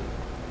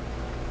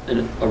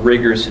a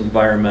rigorous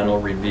environmental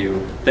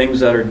review. Things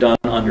that are done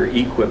under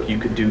EQIP you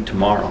could do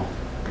tomorrow.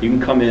 You can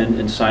come in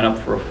and sign up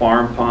for a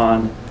farm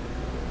pond,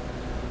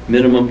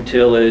 minimum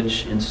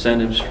tillage,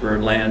 incentives for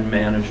land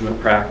management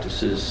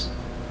practices.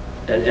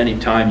 At any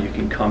time you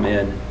can come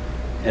in.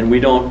 And we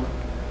don't,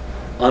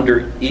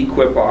 under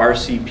EQIP or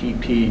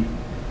RCPP,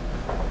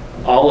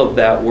 all of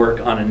that work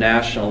on a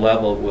national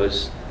level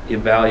was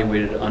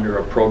evaluated under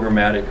a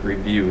programmatic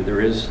review.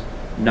 There is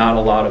not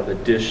a lot of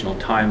additional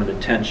time and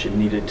attention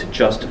needed to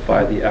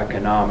justify the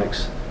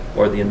economics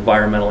or the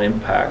environmental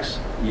impacts.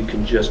 You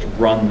can just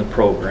run the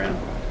program.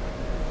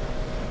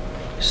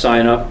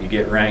 Sign up, you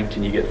get ranked,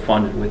 and you get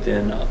funded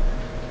within a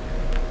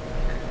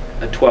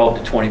 12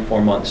 to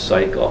 24 month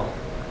cycle.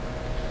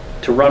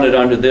 To run it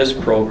under this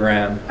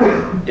program,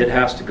 it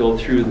has to go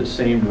through the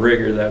same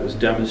rigor that was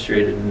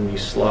demonstrated in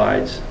these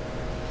slides.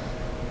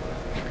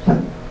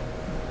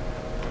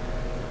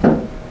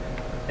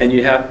 And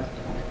you have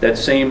that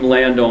same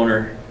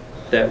landowner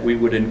that we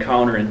would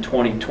encounter in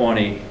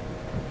 2020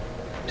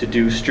 to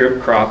do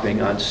strip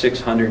cropping on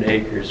 600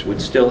 acres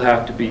would still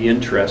have to be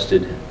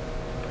interested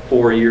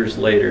 4 years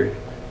later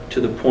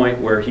to the point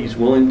where he's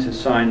willing to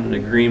sign an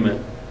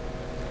agreement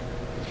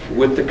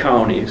with the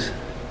counties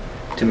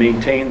to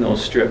maintain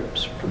those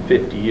strips for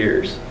 50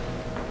 years.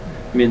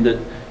 I mean,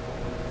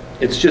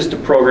 it's just a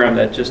program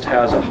that just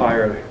has a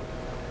higher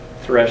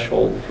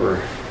threshold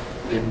for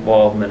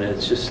involvement.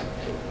 It's just,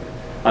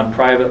 on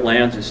private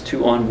lands, it's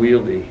too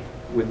unwieldy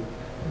with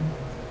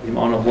the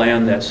amount of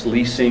land that's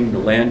leasing, the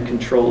land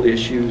control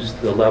issues,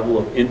 the level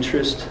of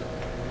interest.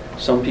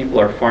 Some people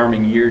are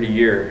farming year to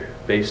year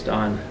based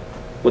on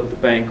what the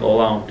bank will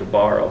allow them to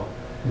borrow.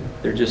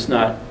 They're just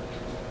not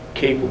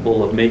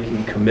capable of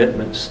making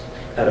commitments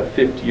at a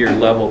 50-year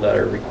level that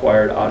are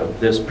required out of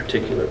this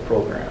particular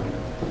program.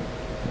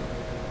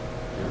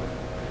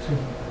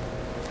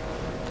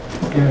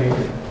 Yeah,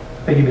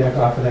 piggyback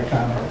off of that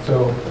comment.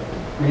 So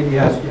maybe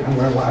ask you, I'm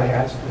wearing a lot of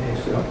hats today,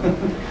 so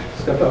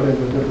step out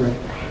into a different,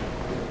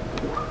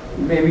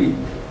 maybe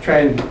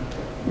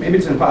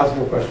it's an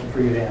impossible question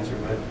for you to answer,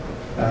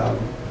 but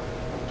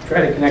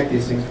try to connect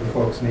these things for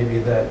folks maybe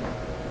that,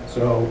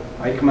 so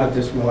I come at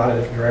this from a lot of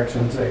different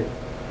directions. I've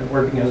been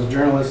working as a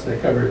journalist. I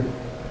covered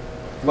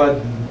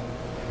flood,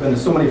 been to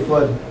so many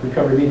flood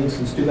recovery meetings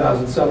since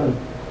 2007.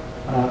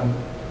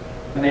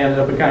 And I ended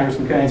up in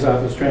Congressman Kine's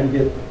office trying to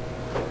get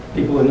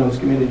people in those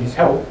communities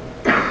help.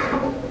 I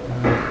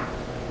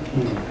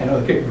know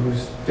the Kickapoo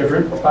is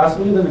different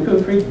possibly than the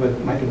Coon Creek, but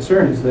my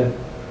concern is that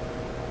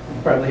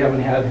you probably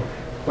haven't had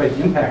quite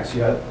the impacts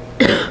yet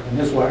in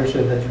this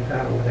watershed that you've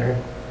had over there.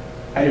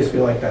 I just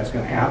feel like that's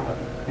going to happen,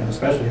 and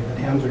especially if the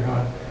dams are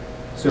gone.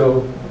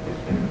 So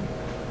in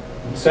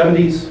the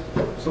 70s,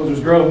 Soldiers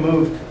Grove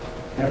moved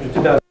after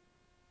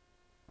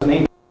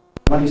 2008,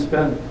 money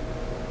spent.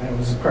 And it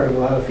was part of a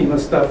lot of FEMA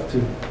stuff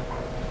to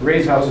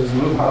raise houses,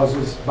 move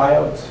houses,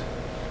 buyouts.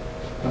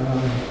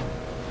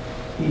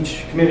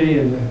 Each community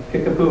in the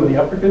Kickapoo and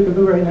the Upper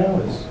Kickapoo right now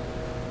is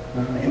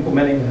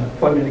implementing a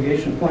flood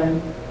mitigation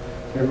plan.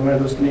 Every one of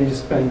those communities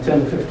is spending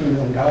 $10 to $15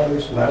 million. A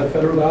lot of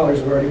federal dollars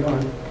have already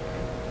gone.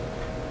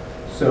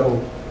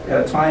 So at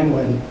a time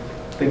when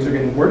things are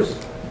getting worse,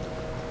 it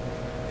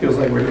feels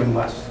like we're doing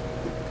less.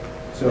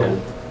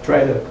 So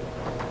try to,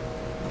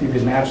 if you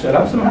can match that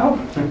up somehow,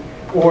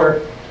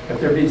 or if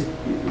there be,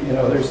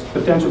 there's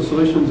potential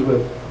solutions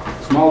with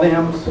small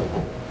dams,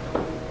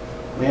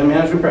 land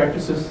management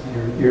practices.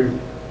 Your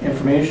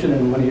information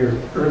in one of your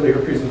earlier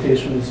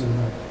presentations and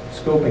the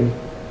scoping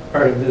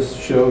part of this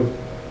showed,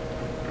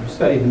 you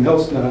studied the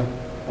Milsna,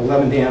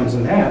 11 dams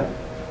and that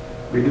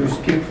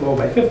reduced peak flow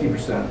by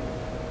 50%.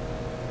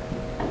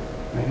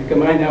 And if you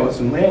combine that with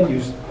some land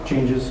use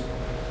changes,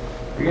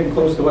 you're getting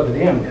close to what the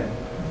dam did.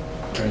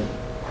 Right.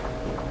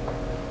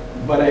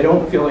 But I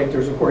don't feel like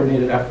there's a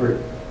coordinated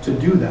effort to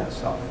do that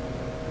stuff.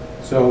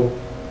 So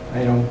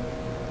I don't,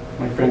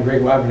 my friend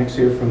Greg Wabnick's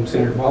here from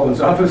Senator Baldwin's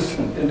office,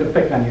 and to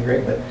pick on you,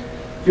 Greg, but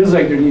it feels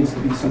like there needs to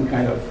be some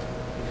kind of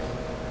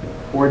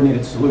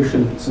coordinated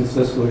solution since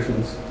this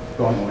solution's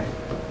going away.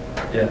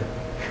 Yeah.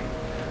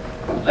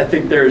 I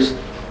think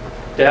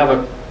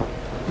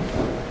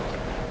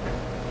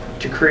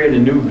to create a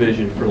new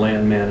vision for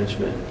land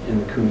management in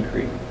the Coon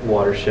Creek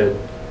watershed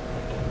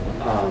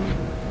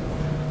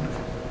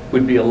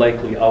would be a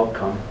likely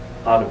outcome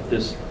out of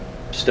this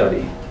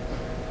study.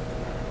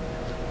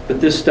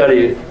 But this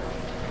study,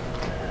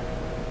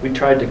 we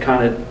tried to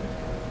kind of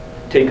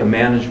take a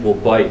manageable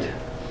bite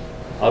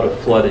out of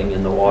flooding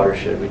in the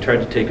watershed. We tried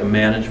to take a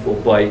manageable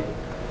bite,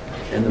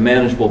 and the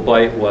manageable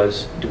bite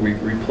was, do we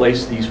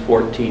replace these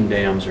 14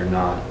 dams or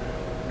not?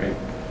 Right.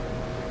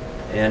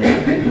 And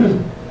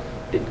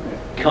it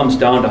comes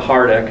down to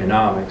hard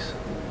economics,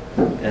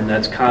 and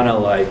that's kind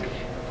of like,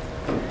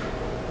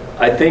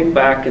 I think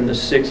back in the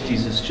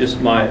 60s, it's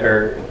just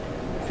or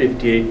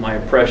 58, my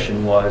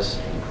impression was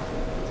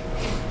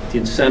the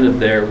incentive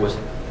there was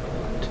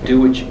to do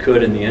what you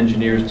could, and the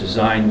engineers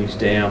designed these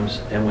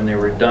dams, and when they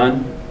were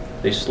done,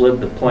 they slid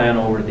the plan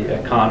over to the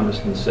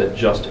economist and said,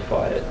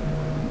 justify it.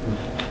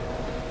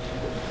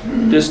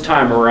 This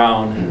time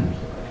around,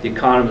 the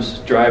economist is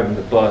driving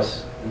the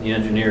bus, and the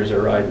engineers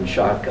are riding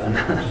shotgun.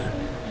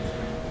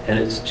 And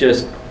it's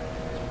just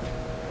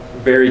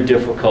very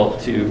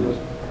difficult to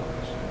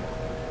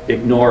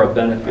ignore a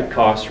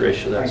benefit-cost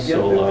ratio that's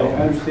so low.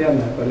 I understand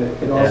that, but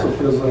it also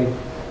feels like,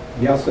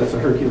 yes, that's a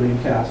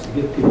Herculean task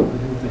to get people to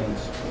do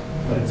things,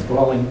 but it's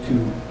falling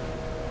to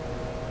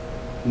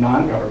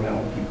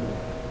non-governmental people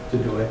to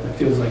do it. It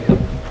feels like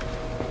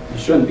it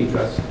shouldn't be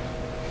trusted.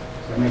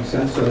 Does that make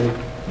sense? So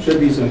there should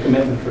be some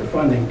commitment for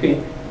funding.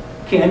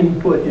 Can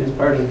you put as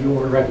part of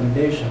your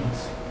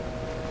recommendations,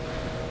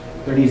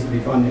 there needs to be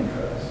funding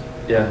for this?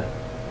 Yeah.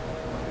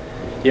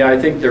 Yeah, I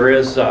think there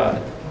is.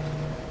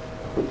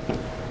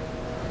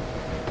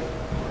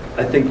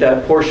 I think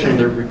that portion of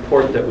the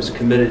report that was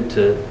committed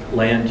to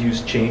land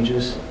use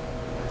changes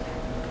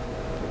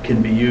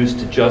can be used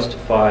to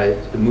justify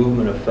the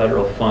movement of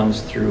federal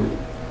funds through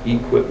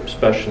EQIP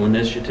special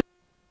initiatives,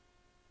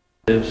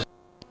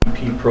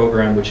 EP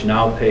program, which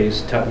now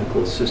pays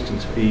technical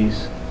assistance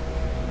fees,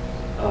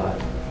 to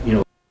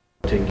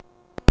engage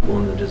people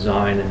in the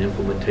design and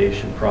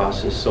implementation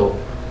process. So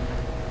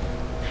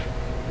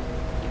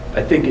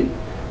I think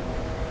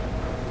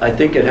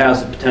it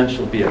has the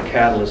potential to be a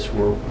catalyst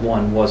where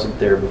one wasn't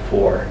there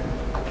before.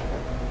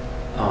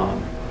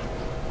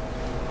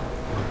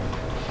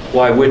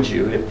 why would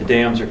you if the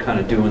dams are kind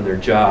of doing their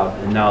job,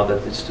 and now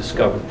that it's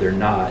discovered they're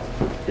not,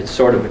 it's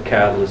sort of a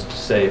catalyst to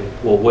say,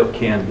 well, what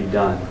can be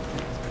done?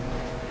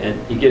 And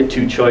you get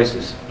two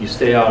choices. You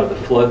stay out of the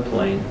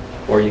floodplain,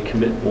 or you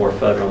commit more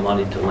federal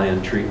money to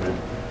land treatment.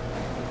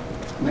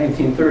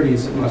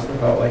 1930s, it must have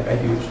felt like a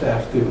huge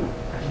task too,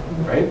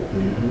 right?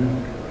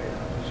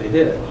 They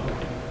did it.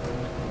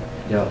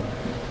 Yeah.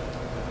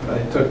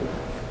 But it took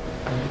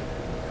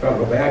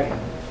federal backing.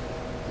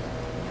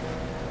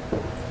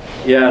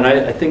 Yeah, and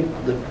I think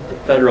the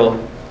federal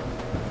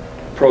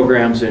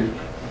programs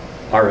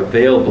are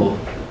available,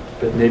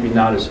 but maybe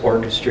not as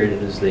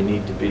orchestrated as they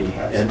need to be.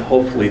 And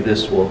hopefully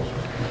this will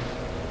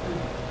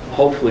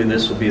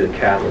be the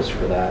catalyst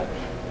for that.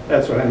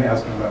 That's what I'm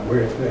asking about,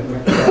 where it's been.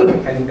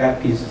 I think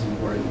that piece is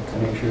important, to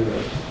make sure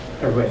that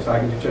everybody's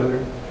talking to each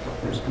other.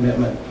 There's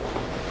commitment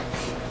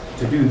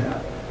to do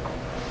that.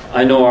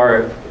 I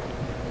know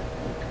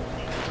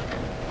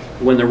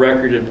when the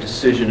record of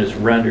decision is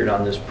rendered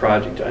on this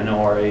project, I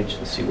know our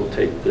agency will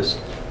try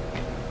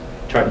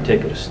to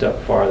take it a step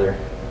farther.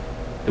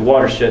 The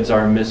watersheds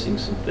are missing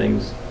some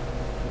things,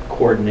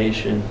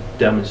 coordination,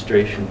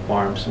 demonstration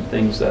farms, some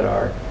things that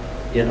are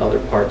in other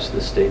parts of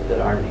the state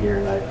that aren't here,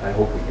 and I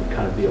hope we can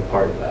kind of be a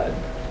part of that.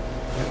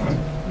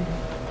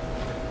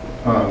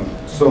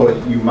 So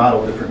you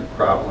model different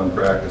cropland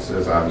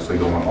practices, obviously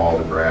going all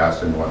the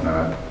grass and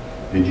whatnot.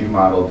 Did you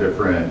model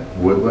different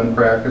woodland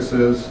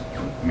practices,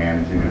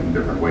 managing it in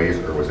different ways,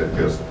 or was it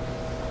just,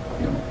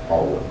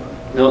 all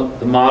woodland? No,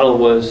 the model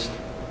was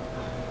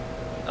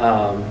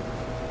the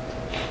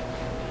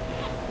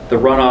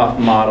runoff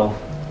model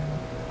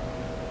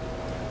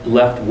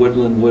left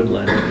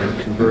woodland and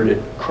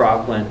converted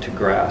cropland to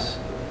grass.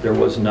 There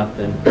was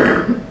nothing.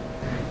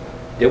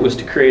 It was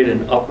to create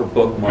an upper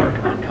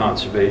bookmark on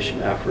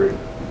conservation effort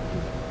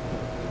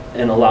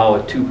and allow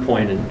a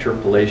two-point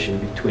interpolation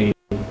between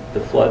the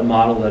flood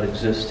model that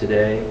exists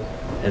today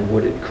and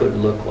what it could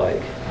look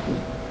like.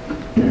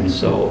 And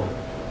so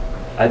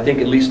I think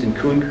at least in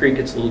Coon Creek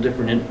it's a little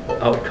different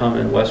outcome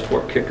in West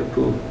Fork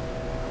Kickapoo,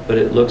 but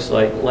it looks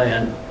like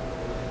land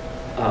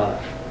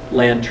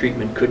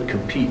treatment could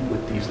compete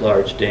with these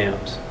large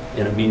dams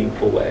in a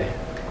meaningful way.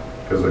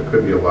 Because there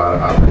could be a lot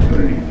of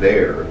opportunity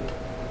there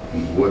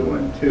in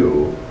woodland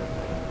too,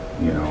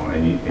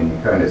 and you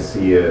kind of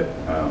see it.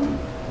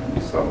 We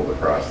stumbled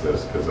across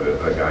this because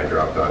a guy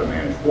dropped out of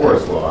managed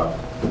forest law,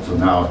 so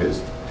now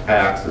his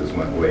taxes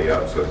went way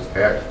up, so his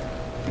tax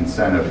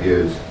incentive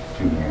is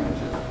to manage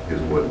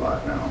his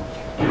woodlot now.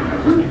 And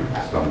I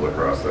just stumbled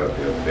across that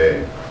the other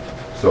day.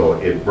 So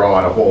it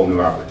brought a whole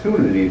new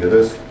opportunity to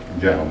this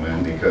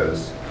gentleman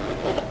because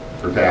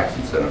for tax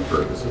incentive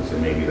purposes,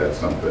 and maybe that's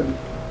something,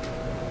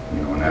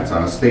 and that's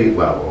on a state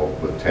level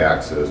with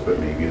taxes, but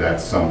maybe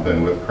that's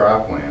something with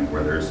cropland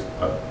where there's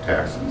a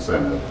tax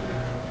incentive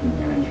to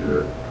manage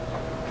your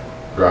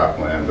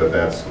cropland, but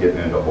that's getting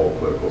into whole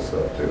political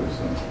stuff too.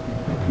 So.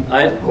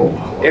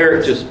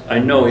 Eric I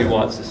know he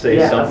wants to say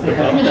something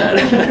about that.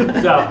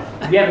 So,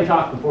 we haven't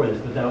talked before this,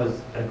 but that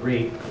was a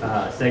great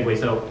segue.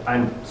 So,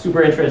 I'm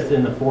super interested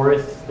in the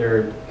forests.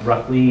 They're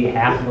roughly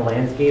half of the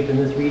landscape in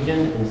this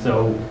region, and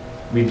so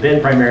we've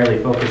been primarily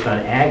focused on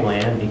ag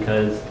land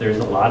because there's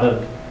a lot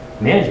of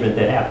management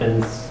that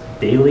happens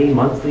daily,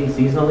 monthly,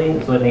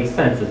 seasonally, so it makes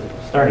sense as a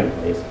starting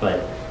place.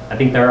 But I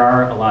think there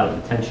are a lot of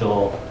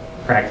potential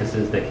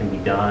practices that can be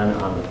done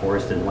on the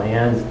forested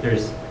lands.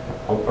 There's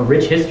a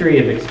rich history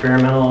of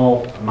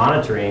experimental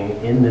monitoring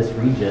in this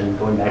region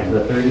going back to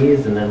the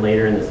 30s and then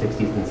later in the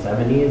 60s and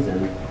 70s,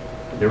 and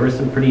there were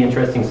some pretty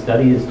interesting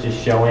studies just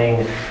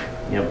showing,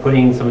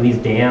 putting some of these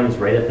dams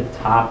right at the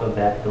top of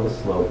that hill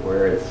slope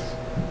where it's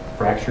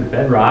fractured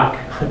bedrock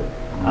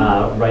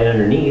right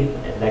underneath,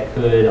 that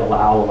could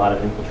allow a lot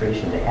of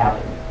infiltration to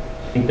happen.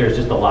 I think there's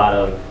just a lot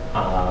of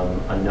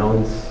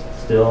unknowns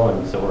still,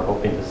 and so we're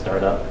hoping to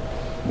start up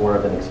more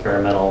of an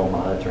experimental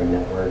monitoring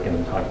network, and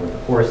I'm talking with the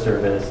Forest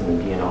Service and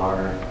the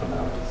DNR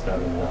about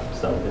starting it up.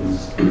 So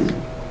it's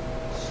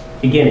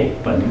beginning,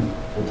 but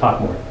we'll talk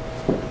more.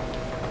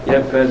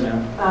 Yeah, go ahead,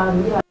 ma'am.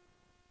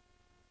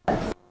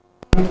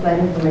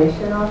 Land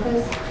Information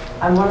Office.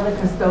 I'm one of the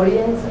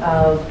custodians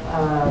of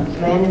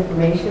land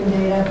information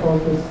data,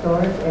 both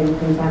historic and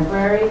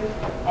contemporary,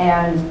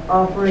 and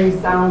offering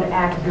sound,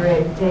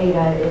 accurate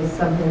data is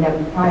something that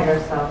we pride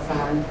ourselves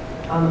on.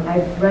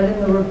 I've read in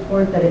the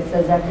report that it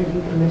says after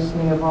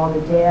decommissioning of all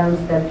the dams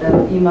that the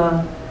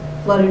FEMA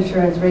flood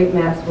insurance rate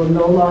maps will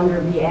no longer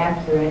be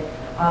accurate.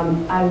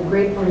 I'm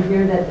grateful to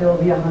hear that there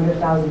will be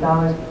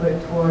 $100,000 put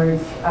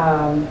towards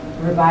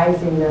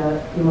revising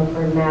the FEMA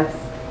flood maps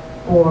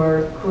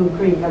for Coon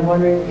Creek. I'm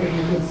wondering if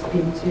you could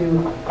speak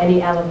to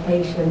any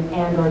allocation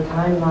and or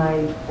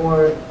timeline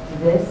for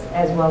this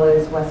as well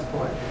as West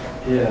Fork.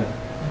 Yeah,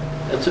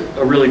 that's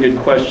a really good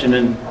question,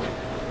 and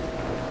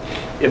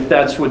if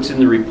that's what's in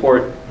the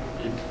report,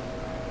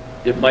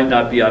 it might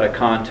not be out of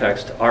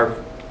context. Our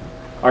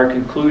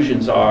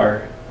conclusions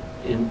are,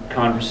 in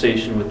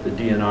conversation with the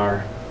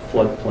DNR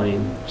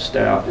floodplain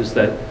staff, is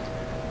that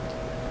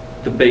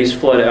the base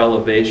flood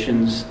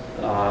elevations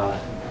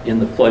in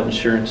the flood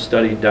insurance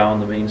study down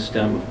the main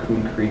stem of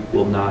Coon Creek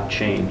will not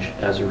change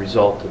as a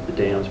result of the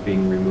dams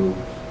being removed.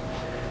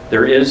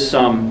 There is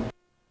some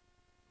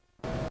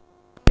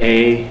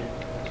A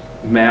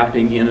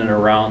mapping in and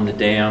around the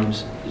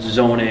dams.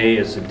 Zone A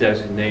is a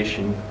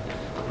designation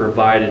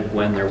provided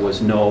when there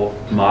was no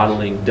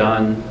modeling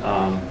done.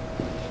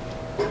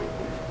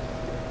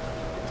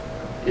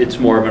 It's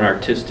more of an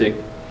artistic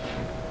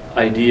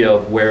idea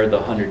of where the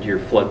 100-year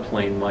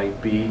floodplain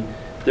might be.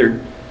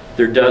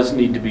 There does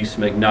need to be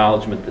some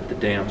acknowledgement that the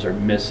dams are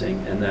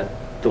missing and that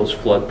those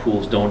flood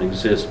pools don't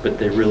exist, but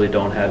they really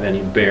don't have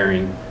any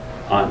bearing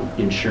on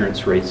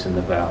insurance rates in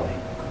the valley.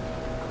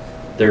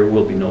 There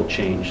will be no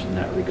change in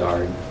that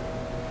regard.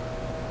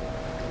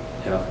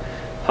 Yeah.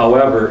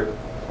 However,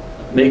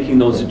 making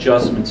those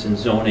adjustments in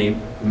Zone A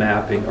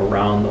mapping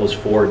around those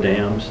 4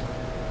 dams,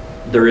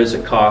 there is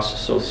a cost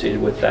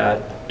associated with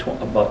that,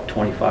 about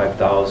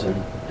 $25,000,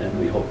 and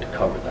we hope to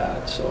cover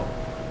that. So,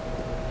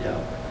 yeah.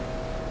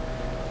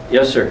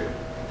 Yes, sir.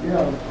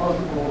 Yeah, it's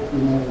possible, you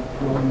know,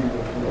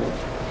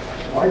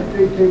 why did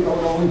they take out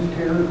all these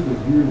terraces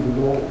years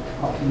ago?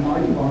 Up in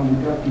my farm,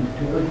 we got these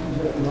terraces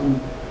that run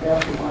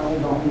half a mile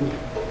down the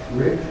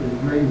ridge and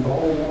drains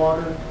all the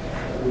water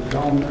that was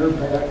down there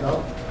back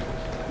up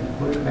and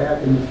put it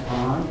back in this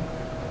pond.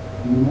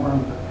 Any more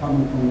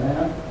coming from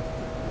that?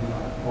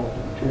 Off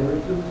the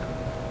terraces.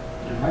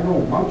 I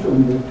know a bunch of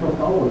them they took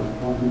out and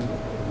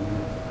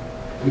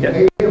we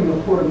paid them to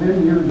put them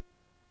in years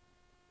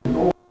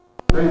ago.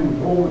 They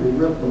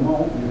ripped them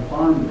out and they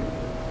farmed them.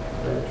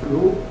 Is that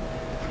true?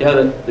 Yeah,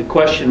 the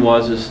question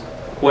is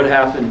what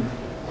happened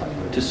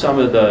to some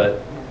of the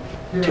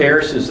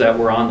terraces that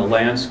were on the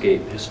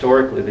landscape?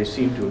 Historically, they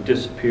seem to have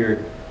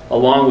disappeared,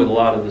 along with a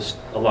lot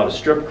of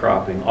strip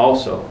cropping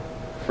also,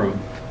 from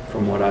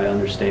what I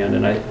understand.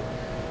 And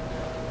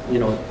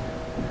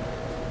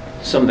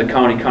some of the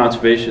county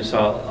conservationists,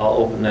 I'll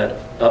open that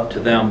up to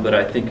them, but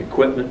I think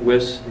equipment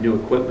WIS, new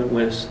equipment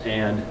WIS,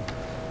 and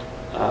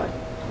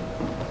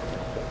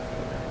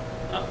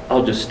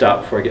I'll just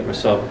stop before I get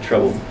myself in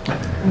trouble.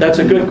 That's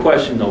a good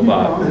question though,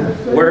 Bob.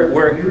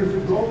 Where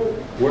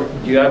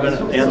do you have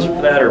an answer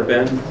for that, or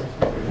Ben?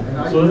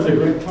 So that's a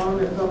good.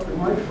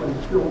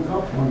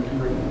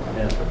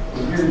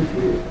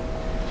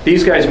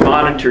 These guys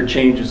monitor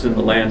changes in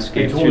the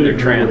landscape through their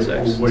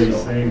transects. What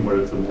he's saying, but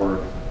it's a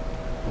more,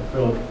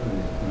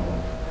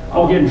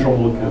 I'll get in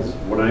trouble because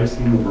what I've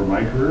seen over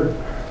my career,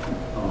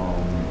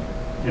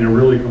 and it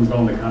really comes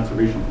down to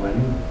conservation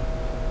planning,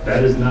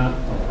 that is not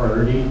a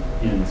priority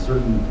in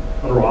certain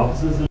federal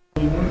offices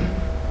anymore.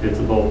 It's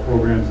about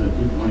programs and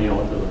keeping money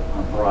out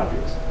on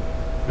projects.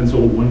 And so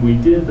when we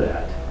did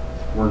that,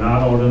 we're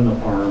not out on the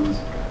farms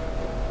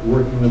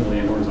working with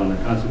landowners on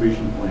their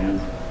conservation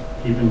plans,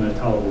 keeping the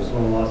tolerable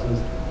soil losses.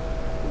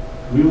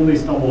 We only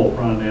stumble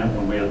upon that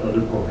when we have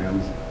other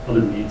programs,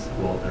 other needs to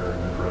go out there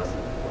and address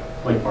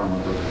it, like farm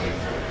preservation.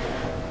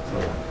 So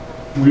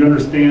we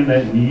understand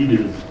that need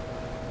is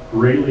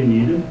greatly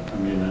needed. I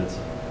mean, it's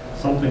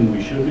something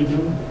we should be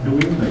doing.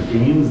 The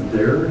gains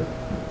there,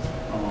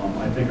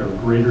 I think, are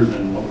greater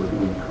than what we're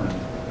doing currently.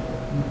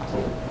 So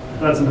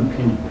that's an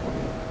opinion.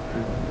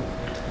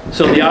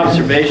 So the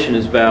observation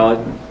is valid,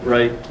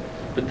 right?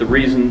 But the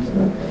reasons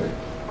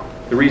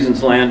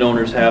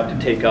landowners have to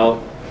take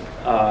out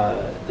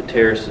the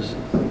terraces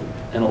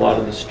and a lot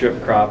of the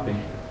strip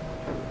cropping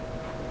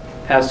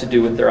has to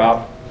do with their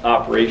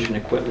operation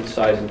equipment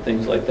size and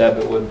things like that.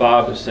 But what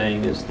Bob is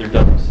saying is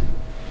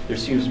there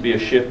seems to be a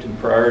shift in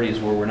priorities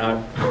where we're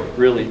not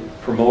really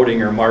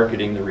promoting or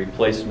marketing the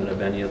replacement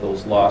of any of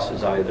those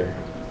losses either.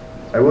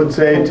 I would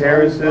say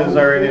terraces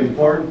are an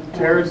important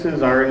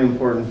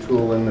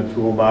tool in the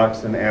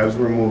toolbox, and as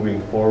we're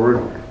moving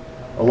forward,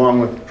 along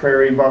with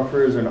prairie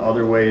buffers and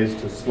other ways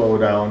to slow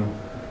down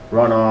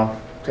runoff,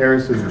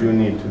 terraces do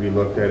need to be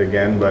looked at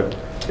again, but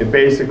it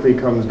basically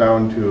comes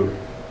down to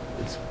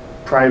it's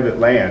private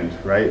land,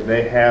 right?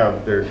 They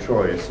have their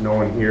choice. No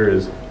one here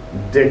is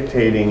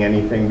dictating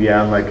anything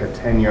beyond like a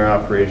 10-year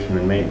operation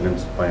and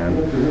maintenance plan.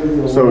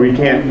 So we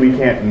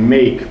can't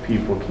make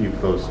people keep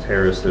those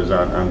terraces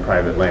on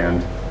private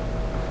land.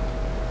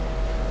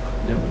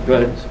 Yeah, go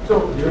ahead.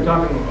 So you're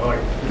talking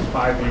like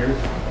 5 years,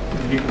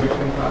 the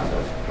decommissioning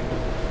process.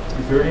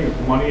 Is there any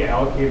money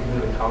allocated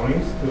to the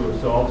counties to,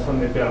 so all of a sudden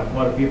they've got a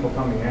lot of people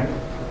coming in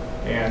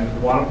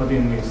and want to put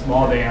in these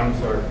small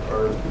dams or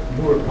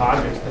newer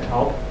projects to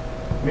help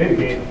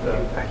mitigate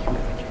the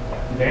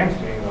dams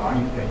being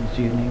gone?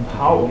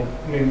 How,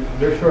 I mean,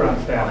 they're short on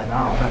staff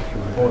now,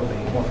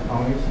 most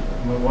counties.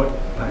 I mean, what, do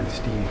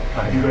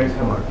you guys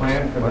have a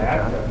plan for that?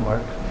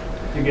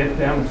 To get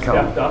them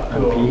stepped up to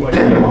like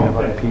the amount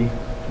that, I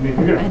mean, if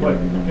you're going to put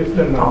just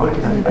in the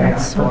Lucas dam,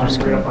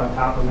 right up on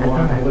top of the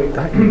one,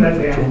 that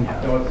dam,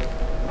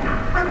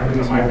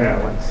 it's my bad.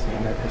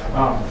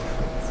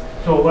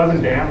 So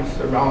 11 dams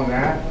around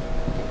that.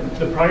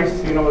 The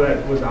price, you know,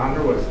 that was on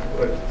there was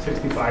what,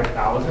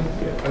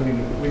 $65,000. I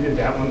mean, we did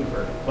that one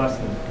for less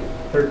than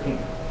 13.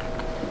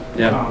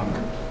 Yeah.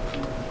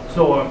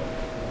 So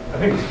I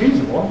think it's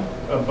feasible,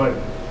 but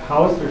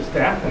how is their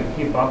staff going to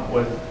keep up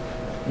with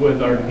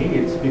with our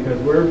needs, because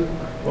we're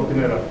looking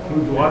at a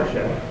huge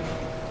watershed.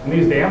 And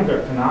these dams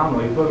are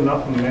phenomenal. You put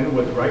enough of them in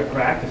with the right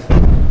practices,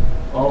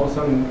 all of a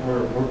sudden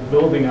we're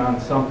building on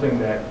something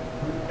that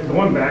is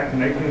going back to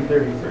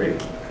 1933,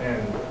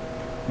 and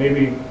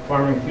maybe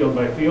farming field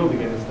by field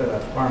again instead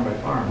of farm by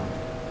farm.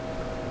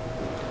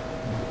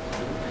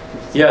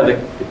 Yeah,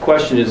 the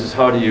question is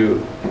how do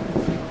you,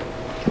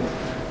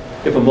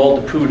 if a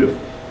multitude of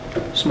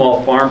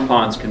small farm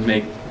ponds can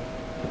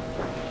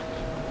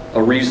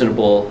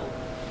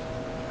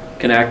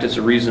act as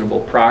a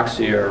reasonable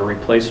proxy or a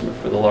replacement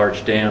for the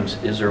large dams,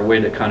 is there a way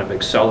to kind of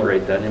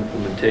accelerate that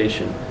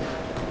implementation?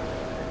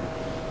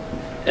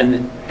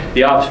 And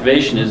the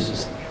observation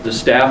is the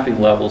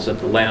staffing levels at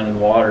the Land and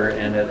Water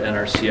and at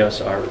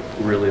NRCS are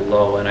really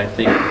low, and I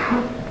think,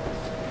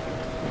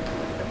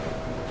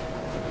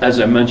 as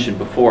I mentioned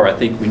before, I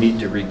think we need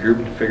to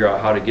regroup to figure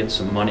out how to get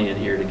some money in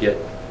here to get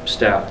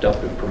staffed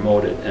up and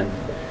promoted. And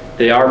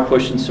they are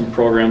pushing some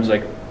programs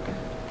like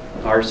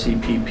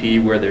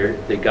RCPP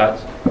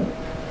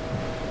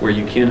where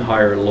you can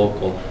hire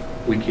local.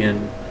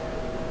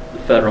 The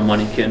federal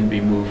money can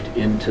be moved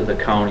into the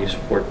counties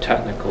for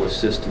technical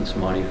assistance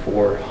money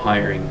for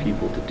hiring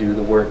people to do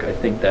the work. I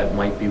think that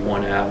might be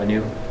one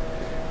avenue.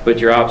 But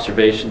your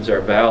observations are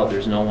valid.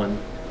 There's no one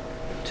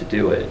to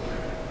do it.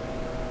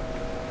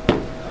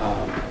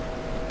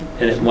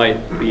 And it might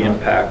be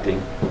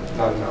impacting.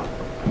 Not enough.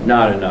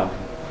 Not enough,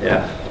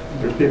 yeah.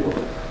 There's people.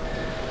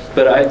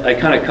 But I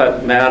kind of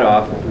cut Matt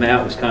off.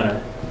 Matt was kind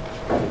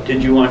of,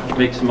 did you want to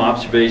make some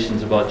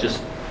observations about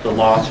just the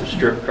loss of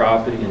strip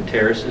cropping and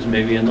terraces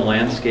maybe in the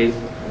landscape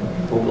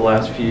over the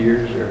last few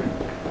years? Or?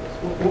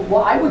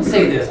 Well, I would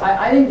say this.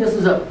 I think this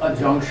is a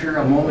juncture,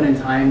 a moment in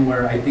time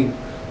where I think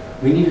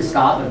we need to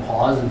stop and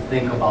pause and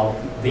think about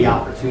the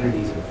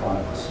opportunities in front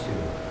of us too.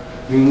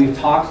 I mean, we've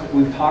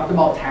talked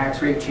about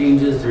tax rate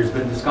changes. There's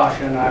been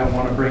discussion. I don't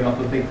want to bring up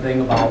a big thing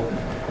about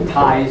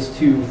ties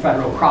to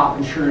federal crop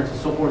insurance and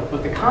so forth,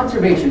 but the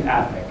conservation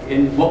ethic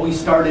and what we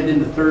started in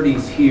the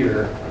 30s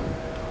here,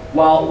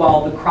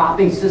 while the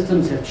cropping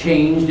systems have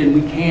changed and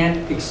we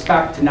can't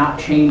expect to not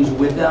change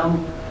with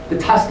them, the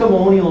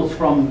testimonials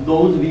from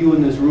those of you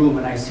in this room,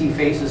 and I see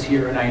faces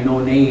here and I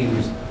know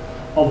names,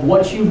 of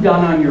what you've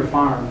done on your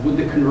farm with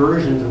the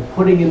conversions of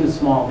putting in the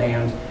small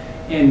dams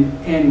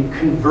and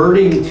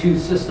converting to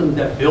systems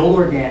that build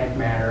organic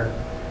matter,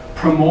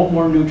 promote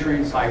more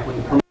nutrient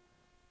cycling, promote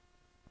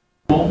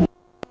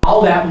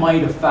how that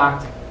might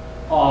affect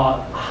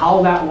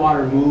how that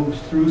water moves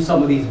through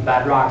some of these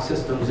bedrock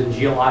systems and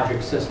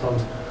geologic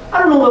systems. I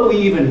don't know what we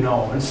even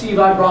know. And Steve,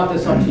 I brought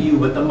this up to you,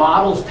 but the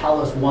models tell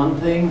us one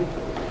thing,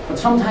 but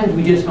sometimes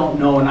we just don't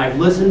know. And I've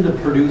listened to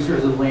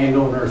producers and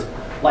landowners,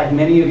 like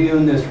many of you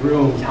in this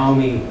room, tell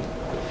me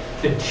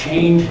the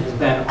change has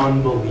been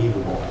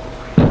unbelievable.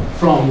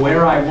 From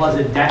where I was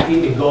a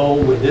decade ago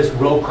with this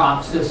row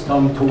crop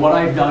system to what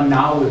I've done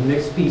now with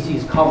mixed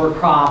species cover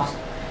crops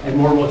and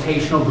more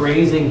rotational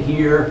grazing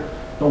here,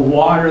 the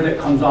water that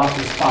comes off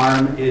this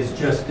farm is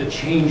just, the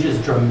change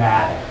is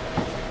dramatic.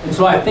 And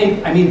so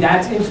I mean,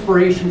 that's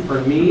inspiration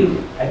for me.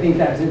 I think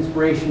that's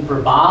inspiration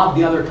for Bob,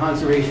 the other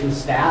conservation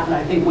staff, and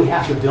I think we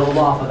have to build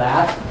off of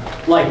that.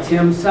 Like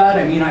Tim said,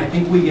 I mean, I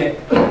think we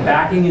get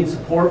backing and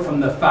support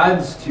from the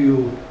feds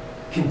to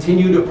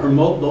continue to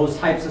promote those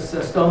types of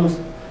systems.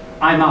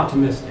 I'm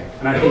optimistic,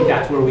 and I think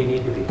that's where we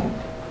need to be,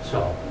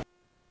 so.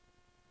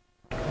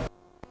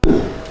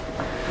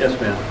 Yes,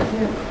 ma'am.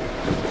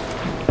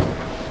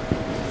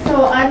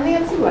 So I'm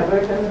Nancy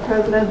Wedwick. I'm the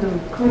president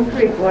of Coon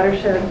Creek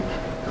Watershed,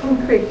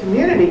 Coon Creek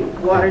Community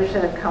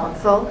Watershed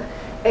Council,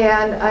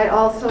 and I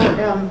also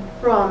am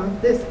from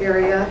this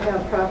area,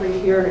 have property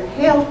here,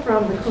 hail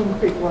from the Coon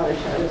Creek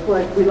Watershed is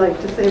what we like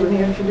to say when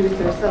we introduce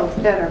ourselves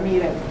at our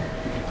meetings.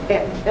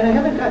 And I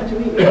haven't gotten to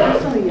meet you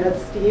personally yet,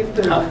 Steve,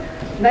 but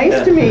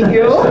nice to meet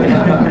you.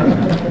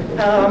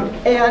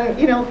 And,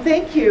 you know,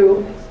 thank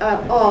you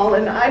all.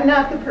 And I'm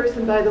not the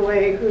person, by the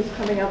way, who's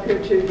coming up here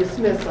to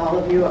dismiss all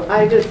of you.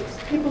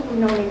 People who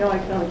know me know I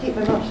can only keep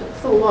my mouth shut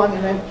so long,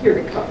 and then here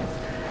it comes.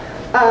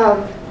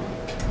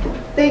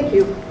 Thank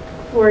you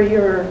for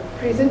your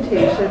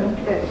presentation,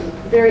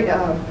 very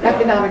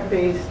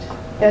economic-based,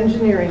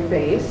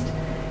 engineering-based,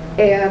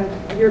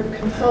 and your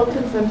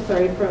consultants, I'm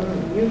sorry, from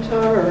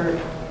Utah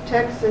or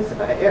Texas,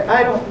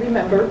 I don't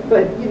remember,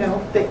 but you know,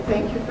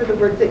 thank you for the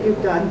work that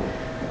you've done.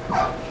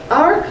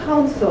 Our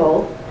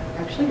council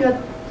actually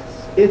got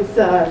its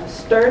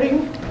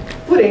starting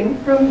footing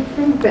from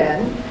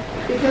Ben,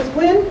 because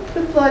when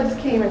the floods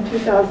came in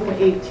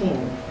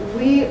 2018,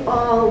 we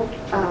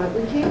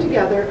came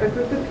together, a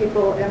group of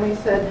people, and we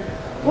said,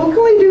 what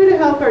can we do to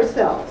help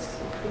ourselves?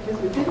 Because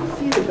we didn't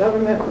see the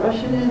government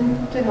rushing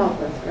in to help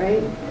us,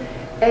 right?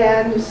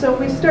 And so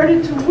we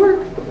started to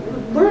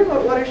learn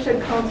what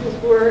watershed councils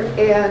were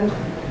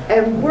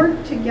and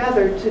work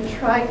together to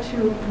try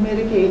to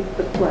mitigate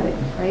the flooding,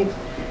 right?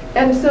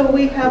 And so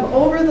we have,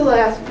 over the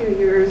last few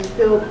years,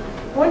 built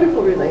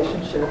wonderful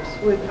relationships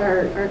with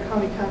our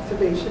county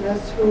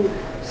conservationists who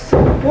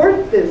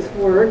support this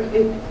work,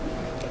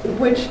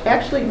 which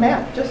actually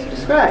Matt just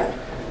described.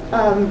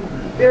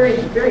 very,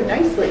 very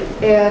nicely.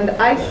 And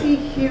I see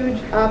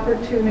huge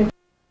opportunity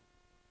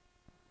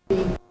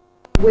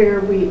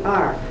where we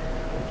are.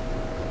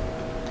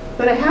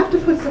 But I have to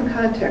put some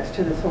context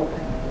to this whole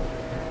thing.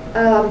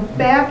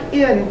 Back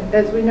in,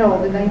 as we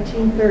know, the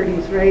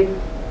 1930s, right?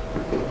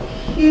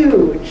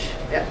 Huge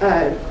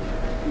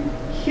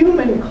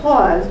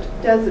human-caused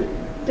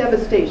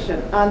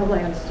devastation on the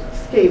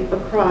landscape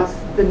across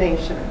the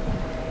nation.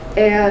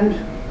 And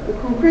the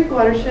Coon Creek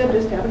Watershed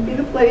just happened to be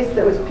the place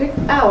that was picked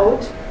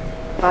out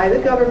by the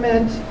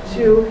government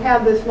to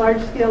have this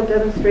large-scale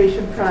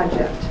demonstration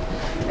project.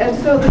 And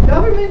so the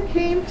government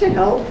came to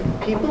help.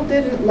 People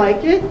didn't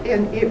like it,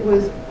 and it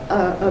was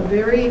a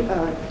very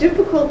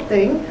difficult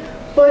thing,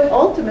 but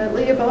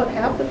ultimately about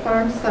half the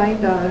farms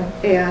signed on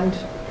and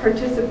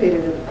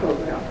participated in the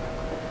program.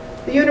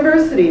 The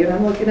university, and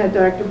I'm looking at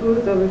Dr.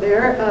 Booth over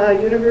there,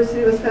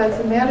 University of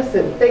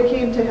Wisconsin-Madison, they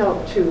came to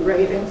help too,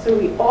 right? And so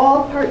we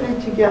all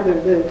partnered together,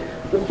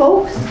 the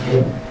folks,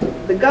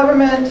 the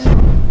government,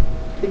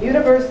 the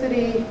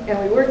university, and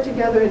we worked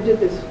together and did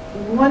this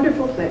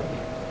wonderful thing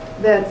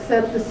that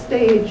set the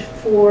stage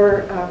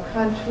for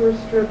contour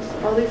strips,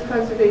 all these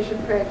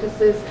conservation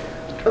practices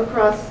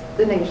across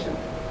the nation.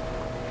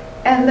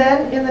 And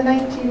then in the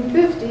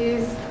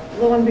 1950s,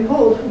 lo and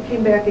behold, who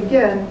came back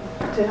again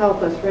to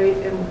help us, right,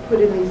 and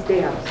put in these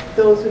dams.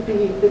 Those would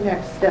be the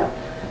next step.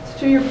 So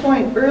to your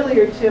point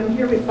earlier, Tim,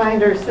 here we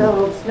find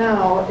ourselves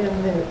now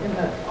in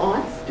the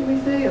aughts, do we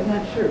say? I'm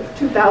not sure,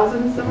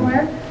 2000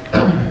 somewhere.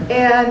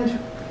 And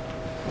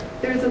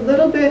there's a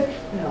little bit,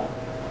 no,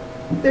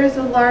 there's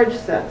a large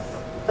sense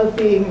of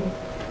being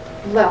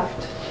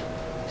left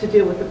to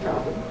deal with the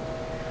problem.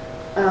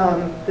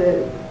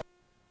 The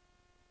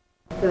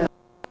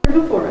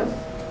before us,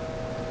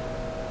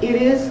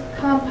 it is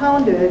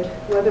compounded,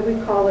 whether we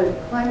call it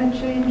climate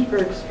change or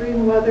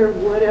extreme weather,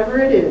 whatever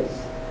it is,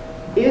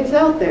 it's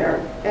out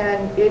there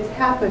and it's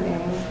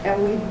happening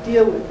and we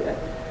deal with it.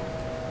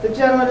 The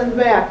gentleman in the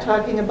back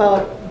talking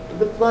about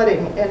the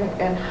flooding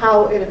and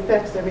how it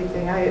affects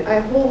everything, I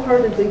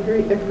wholeheartedly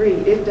agree,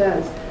 it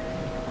does.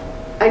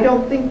 I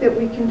don't think that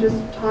we can just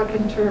talk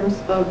in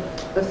terms of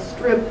a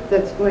strip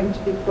that's going to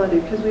be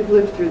flooded, because we've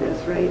lived through this,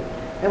 right?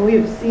 And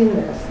we've seen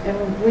this,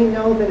 and we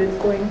know that it's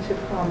going to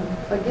come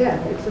again.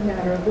 It's a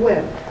matter of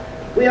when.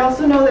 We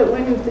also know that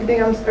when the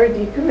dams are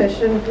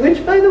decommissioned,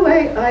 which, by the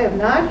way, I am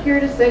not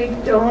here to say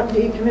don't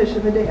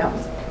decommission the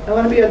dams. I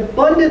want to be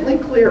abundantly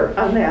clear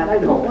on that. I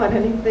don't want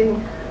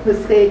anything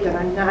mistaken.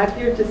 I'm not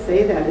here to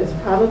say that. It's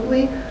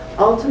probably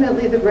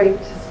ultimately the right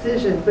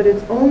decision, but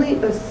it's only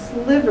a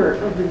sliver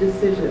of the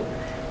decision.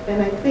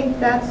 And I think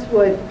that's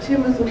what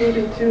Tim was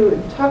alluding to,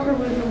 and Tucker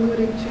was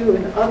alluding to,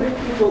 and other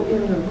people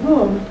in the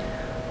room.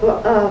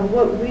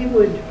 What we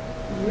would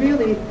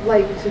really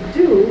like to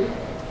do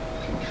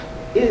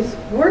is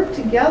work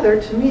together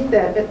to meet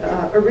that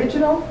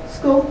original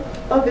scope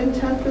of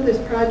intent for this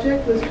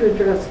project was to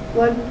address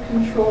flood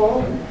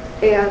control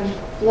and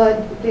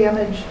flood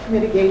damage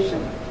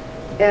mitigation.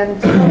 And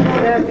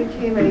somehow that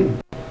became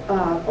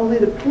only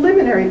the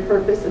preliminary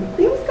purpose, and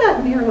things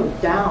got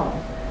narrowed down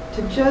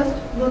to just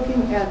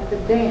looking at the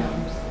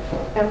dams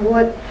and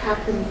what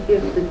happens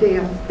if the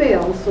dam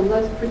fails. So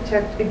let's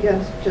protect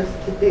against just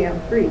the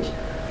dam breach,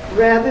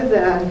 rather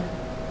than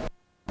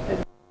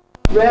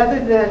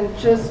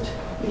just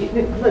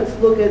let's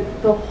look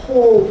at the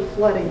whole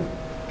flooding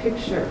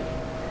picture.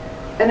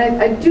 And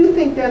I do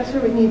think that's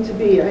where we need to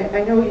be.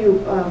 I know you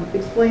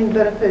explained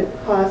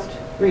benefit-cost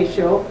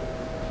ratio,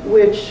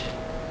 which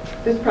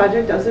this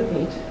project doesn't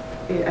meet.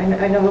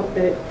 I know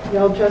that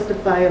y'all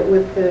justify it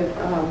with the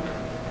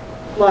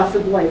loss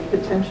of life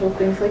potential,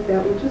 things like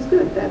that, which is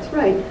good, that's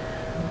right.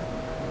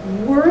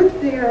 Were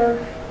there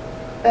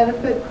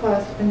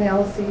benefit-cost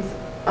analyses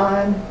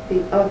on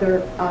the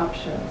other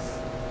options?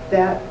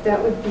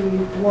 That would be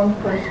one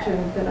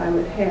question that I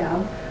would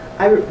have.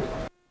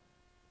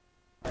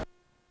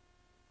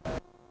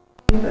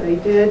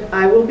 But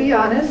I will be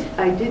honest,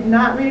 I did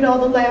not read all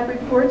the lab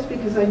reports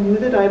because I knew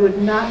that I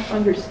would not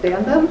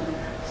understand them.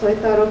 So I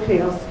thought,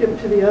 okay, I'll skip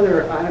to the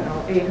other, I don't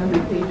know,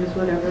 800 pages,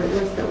 whatever it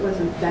was that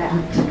wasn't that.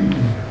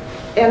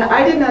 And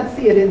I did not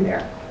see it in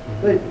there,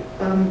 but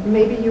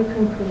maybe you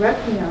can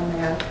correct me on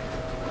that.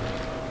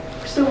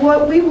 So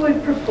what we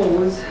would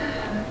propose,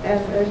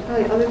 and there's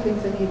probably other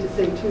things I need to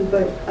say too,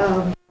 but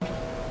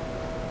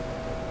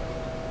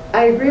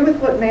I agree with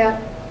what Matt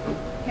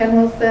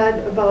Hanwell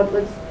said about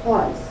let's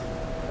pause,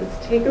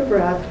 let's take a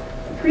breath,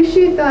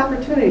 appreciate the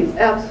opportunities,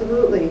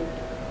 absolutely.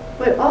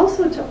 But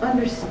also to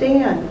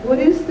understand what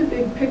is the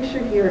big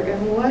picture here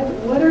and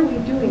what are we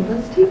doing.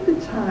 Let's take the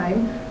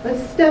time,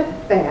 let's step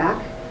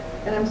back,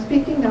 and I'm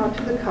speaking now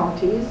to the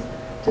counties,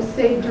 to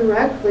say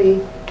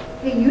directly,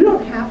 hey, you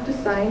don't have to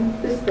sign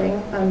this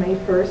thing on May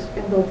 1st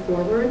and go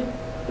forward.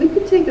 We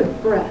could take a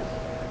breath.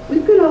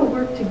 We could all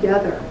work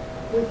together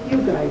with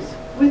you guys,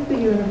 with the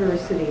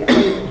university.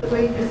 The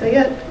way you say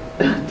it,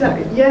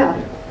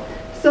 yeah.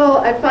 So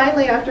I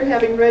finally, after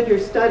having read your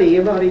study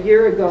about a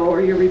year ago,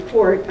 or your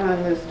report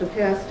on the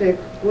stochastic,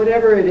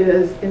 whatever it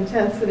is,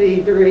 intensity,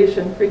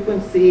 duration,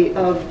 frequency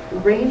of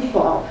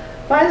rainfall,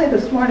 finally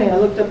this morning I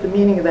looked up the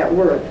meaning of that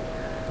word.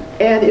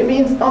 And it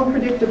means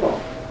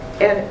unpredictable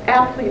and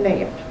aptly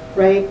named,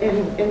 right?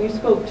 And you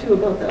spoke too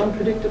about the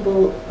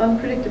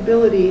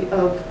unpredictability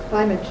of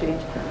climate change.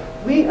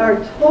 We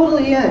are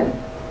totally in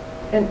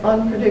an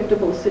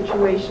unpredictable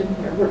situation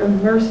here. We're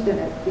immersed in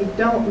it. We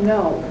don't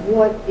know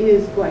what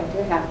is going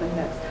to happen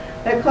next.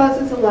 That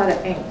causes a lot of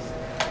angst.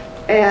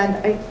 And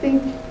I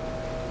think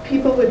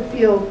people would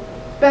feel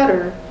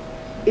better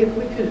if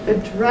we could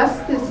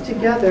address this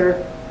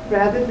together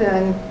rather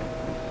than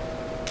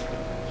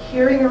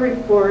hearing a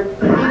report,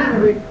 reading a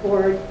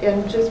report,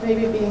 and just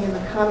maybe being in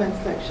the comment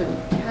section.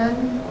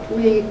 Can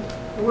we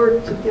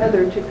work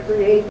together to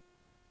create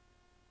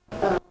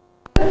a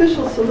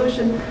beneficial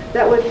solution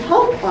that would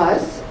help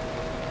us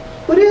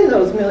put in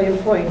those 1,000,000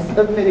 points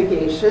of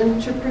mitigation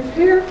to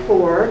prepare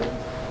for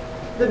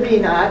the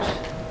V-notch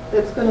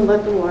that's going to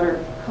let the water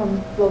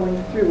come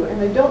flowing through?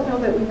 And I don't know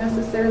that we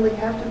necessarily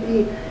have to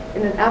be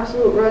in an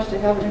absolute rush to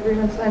have an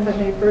agreement signed by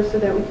May 1st so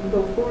that we can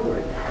go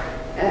forward.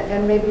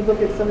 And maybe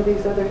look at some of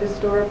these other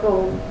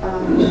historical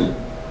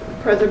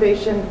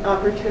preservation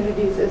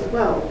opportunities as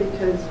well,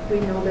 because we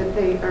know that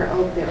they are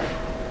out there.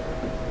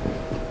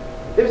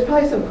 There's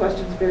probably some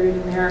questions buried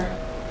in there.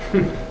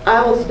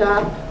 I will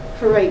stop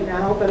for right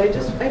now, but I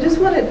just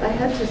wanted, I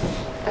had to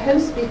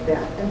speak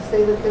that and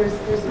say that there's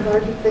a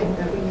larger thing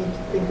that we need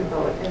to think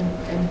about,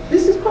 and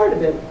this is part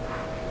of it.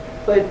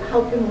 But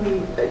how can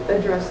we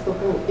address the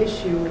whole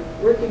issue,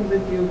 working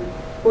with you,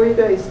 before you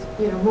guys,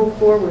 move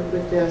forward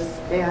with this,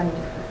 and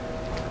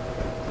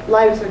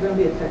lives are going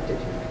to be affected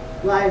here,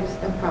 lives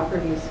and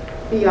properties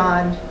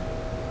beyond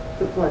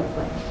the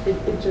floodplain.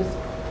 It just,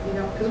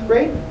 because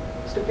great,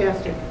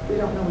 stochastic, we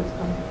don't know what's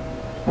coming.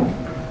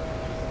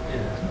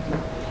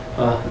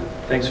 Yeah.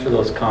 Thanks for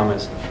those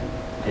comments,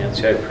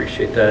 Nancy. I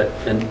appreciate that.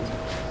 And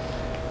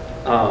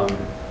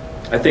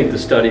I think the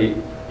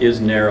study is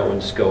narrow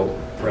in scope,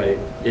 right?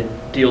 It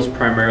deals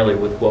primarily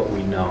with what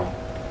we know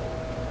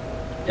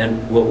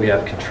and what we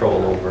have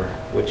control over,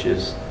 which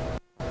is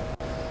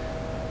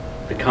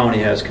the county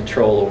has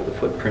control over the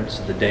footprints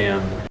of the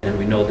dam, and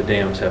we know the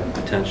dams have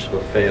the potential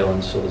to fail,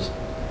 and so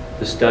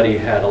the study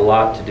had a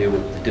lot to do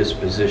with the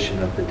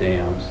disposition of the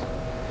dams,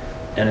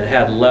 and it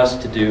had less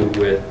to do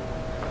with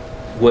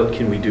what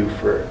can we do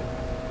for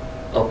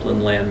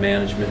upland land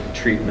management and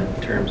treatment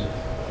in terms of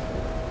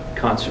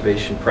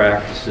conservation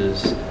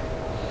practices,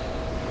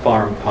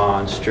 farm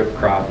ponds, strip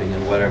cropping,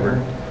 and whatever.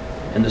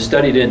 And the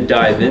study didn't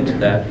dive into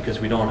that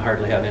because we don't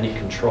hardly have any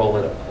control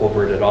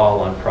over it at all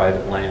on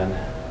private land.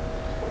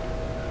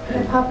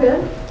 Can I pop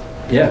in?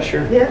 Yeah,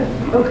 sure. Yeah.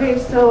 Okay,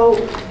 so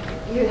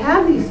you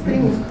have these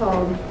things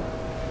called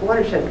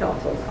watershed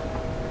councils.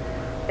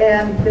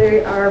 And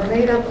they are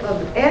made up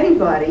of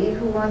anybody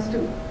who wants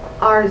to,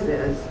 ours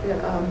is,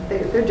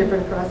 they're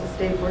different across the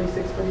state,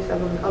 46,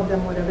 47 of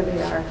them, whatever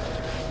they are.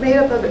 Made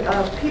up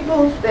of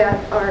people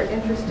that are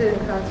interested in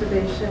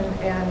conservation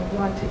and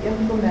want to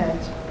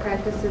implement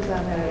practices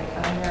on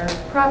their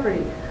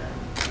property.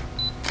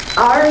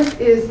 Ours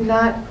is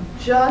not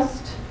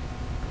just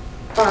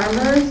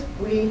farmers.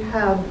 We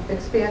have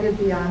expanded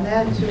beyond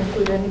that to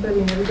include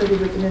anybody and everybody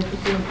with an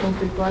interest in the Coon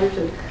Creek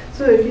Watershed.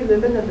 So if you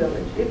live in the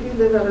village, if you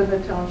live out of the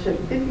township,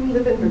 if you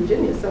live in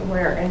Virginia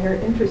somewhere and you're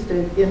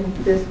interested in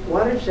this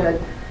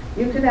watershed,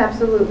 you can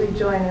absolutely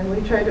join, and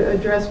we try to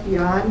address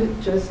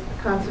beyond just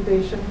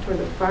conservation for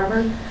the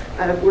farmer.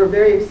 We're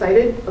very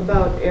excited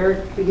about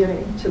Eric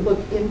beginning to look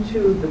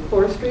into the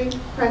forestry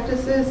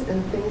practices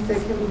and things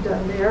that can be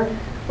done there,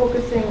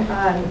 focusing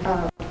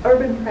on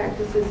urban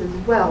practices as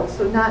well.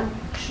 So not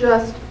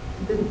just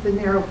the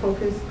narrow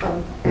focus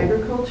of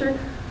agriculture.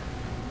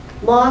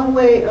 Long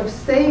way of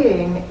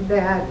saying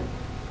that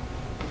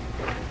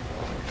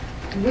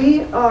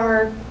we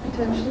are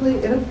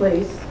potentially in a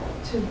place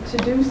to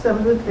do some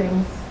of the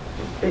things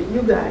that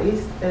you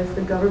guys, as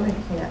the government,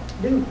 can't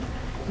do.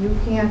 You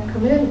can't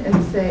come in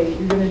and say,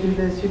 you're going to do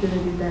this, you're going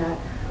to do that.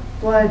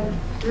 But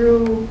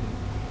through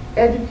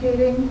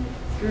educating,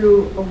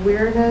 through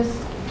awareness,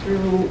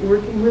 through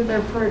working with our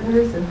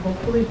partners, and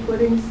hopefully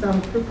putting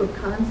some proof of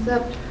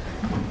concept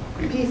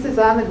pieces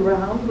on the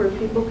ground where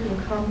people can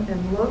come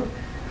and look,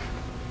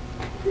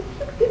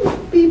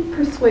 be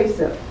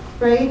persuasive,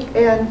 right?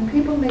 And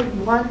people may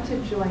want to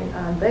join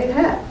on. They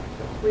have.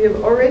 We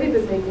have already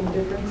been making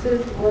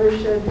differences.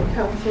 Watershed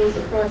councils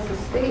across the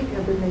state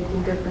have been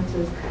making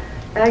differences.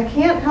 And I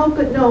can't help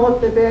but know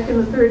that back in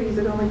the 30s,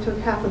 it only took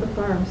half of the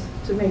farms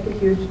to make a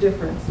huge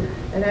difference.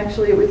 And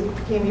actually, it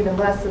became even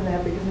less than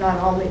that because not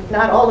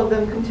all of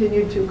them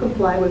continued to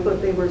comply with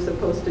what they were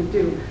supposed to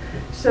do.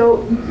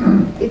 So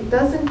it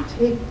doesn't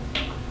take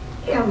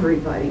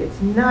everybody. It's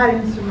not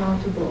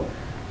insurmountable.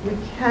 We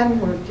can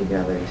work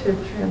together to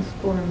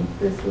transform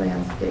this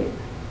landscape.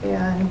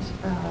 And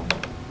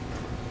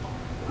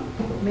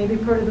maybe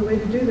part of the way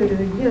to do that is,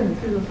 again,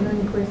 through those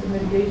 9 points of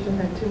mitigation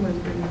that Tim was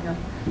bringing up.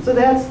 So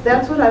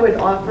that's what I would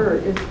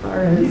offer as far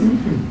as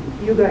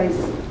you guys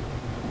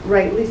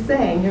rightly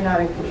saying you're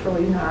not in control,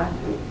 you're not,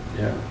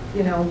 Yeah.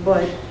 you know,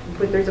 but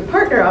there's a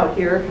partner out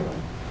here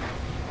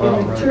Well,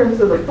 in right. terms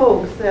of the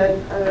folks that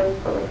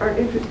are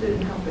interested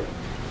in helping.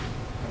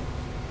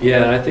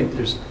 Yeah, and I think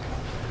there's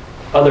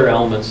other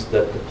elements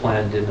that the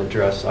plan didn't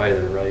address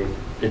either, right?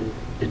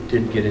 It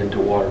did get into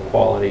water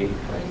quality.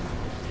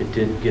 It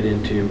did get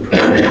into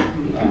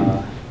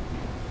improving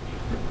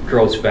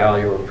gross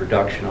value or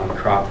production on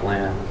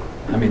cropland.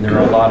 I mean, there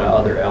are a lot of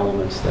other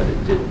elements that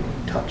it didn't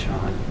touch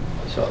on.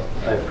 So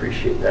I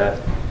appreciate that.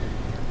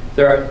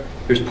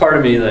 There's part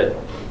of me that,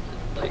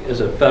 like, as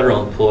a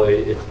federal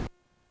employee,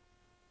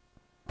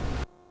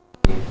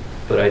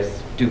 but I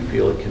do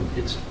feel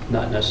it's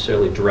not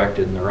necessarily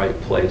directed in the right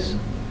place.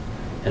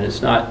 And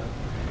it's not,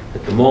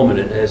 at the moment,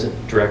 it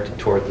isn't directed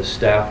toward the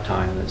staff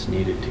time that's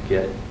needed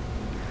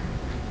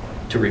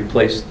to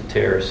replace the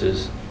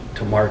terraces,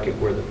 to market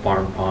where the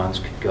farm ponds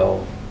could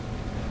go,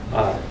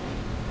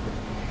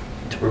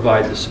 to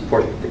provide the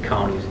support that the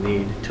counties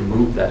need to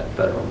move that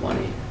federal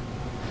money.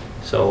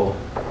 So,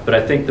 but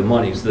I think the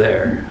money's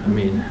there. I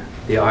mean,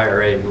 the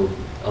IRA moved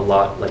a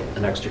lot, like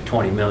an extra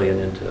 20 million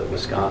into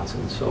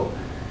Wisconsin. So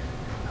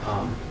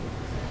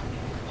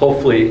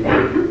hopefully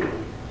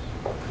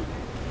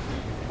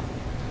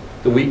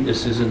the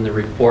weaknesses in the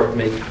report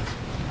make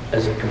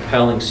as a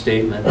compelling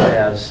statement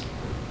as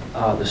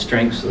the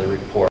strengths of the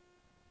report.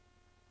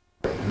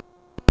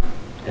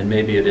 And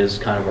maybe it is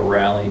kind of a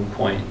rallying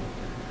point.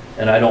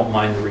 And I don't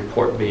mind the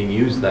report being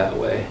used that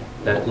way.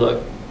 That,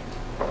 look,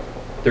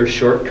 there's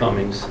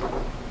shortcomings,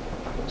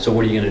 so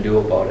what are you going to do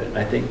about it? And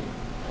I think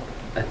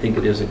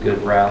it is a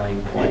good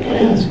rallying point,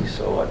 Nancy,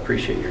 so I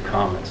appreciate your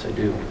comments, I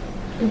do.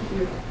 Thank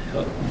you.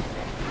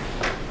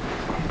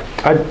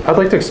 I'd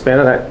like to expand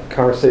on that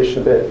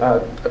conversation a bit. I'm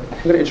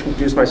going to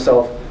introduce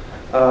myself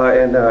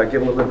and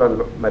give a little bit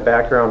about my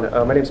background.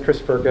 My name is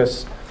Chris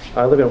Fergus.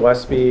 I live in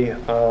Westby.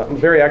 I'm a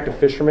very active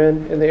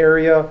fisherman in the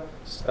area.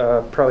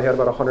 Probably had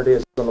about 100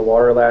 days on the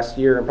water last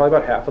year, and probably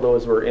about half of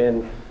those were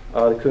in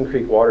the Coon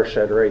Creek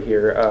Watershed right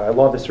here. I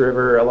love this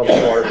river. I love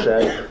this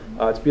watershed.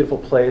 It's a beautiful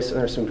place,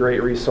 and there's some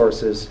great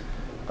resources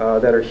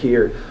that are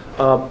here.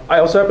 I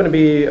also happen to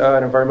be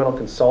an environmental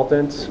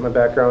consultant. My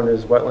background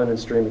is wetland and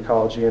stream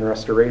ecology and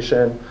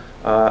restoration.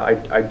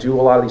 I do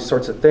a lot of these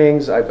sorts of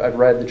things. I've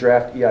read the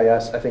draft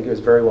EIS. I think it was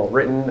very well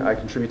written. I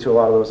contribute to a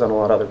lot of those on a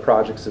lot of other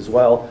projects as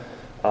well.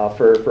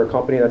 For a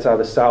company that's out of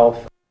the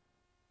South,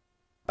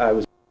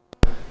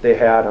 they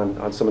had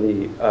on some of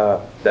the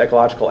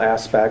ecological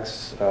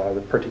aspects,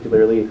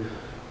 particularly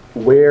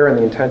where and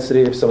the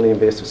intensity of some of the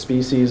invasive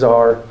species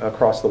are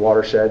across the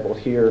watershed, both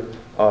here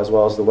as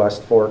well as the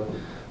West Fork.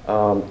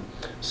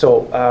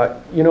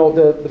 You know,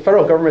 the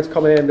federal government's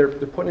coming in, they're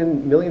putting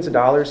in millions of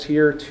dollars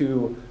here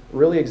to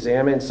really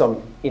examine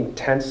some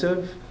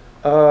intensive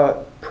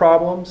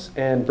problems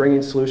and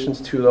bringing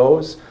solutions to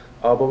those.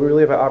 But we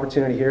really have an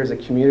opportunity here as a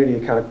community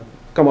to kind of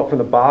come up from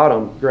the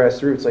bottom,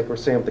 grassroots, like we're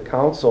saying with the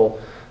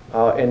council,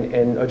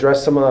 and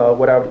address some of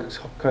what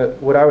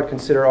I would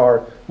consider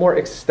are more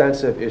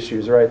extensive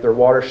issues, right? They're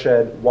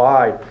watershed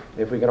wide.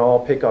 If we can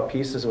all pick up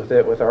pieces with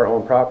it with our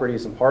own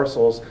properties and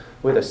parcels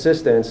with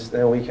assistance,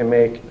 then we can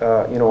make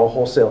you know, a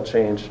wholesale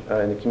change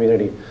in the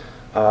community.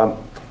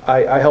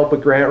 I help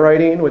with grant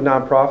writing with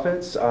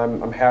nonprofits.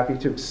 I'm happy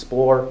to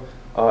explore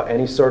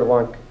any sort of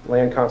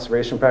land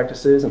conservation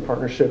practices and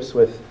partnerships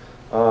with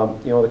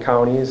you know, the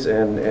counties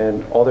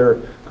and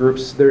other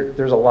groups.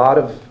 There's a lot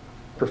of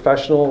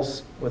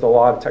professionals with a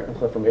lot of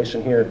technical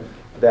information here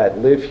that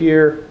live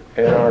here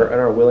and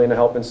are willing to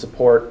help and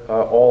support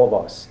all of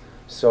us.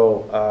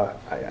 So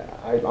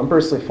I'm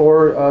personally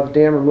for the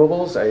dam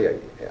removals.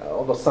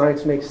 All the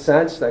science makes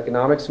sense, the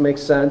economics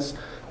makes sense.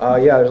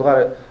 Yeah, there's a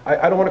lot of,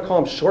 I don't want to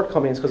call them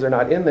shortcomings because they're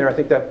not in there. I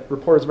think that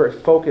report is very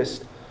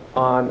focused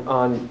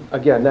on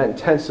again, that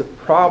intensive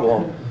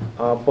problem,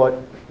 but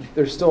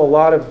there's still a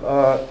lot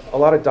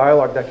of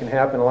dialogue that can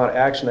happen, a lot of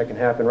action that can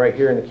happen right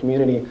here in the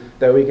community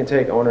that we can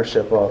take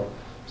ownership of.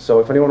 So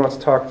if anyone wants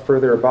to talk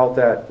further about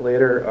that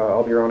later,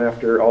 I'll be around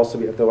after, also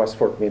be at the West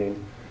Fork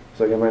meeting.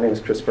 So again, my name is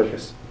Chris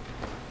Fergus.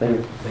 Thank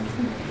you. Thank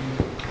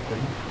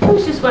you. I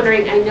was just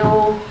wondering, I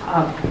know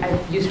I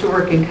used to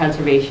work in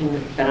conservation,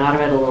 been out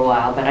of it a little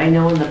while, but I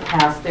know in the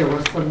past there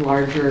was some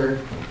larger,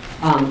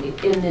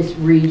 in this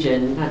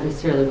region, not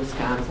necessarily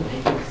Wisconsin,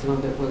 I think some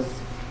of it was,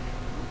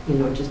 you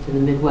know, just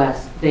in the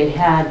Midwest, they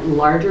had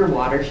larger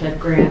watershed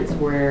grants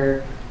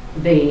where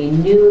they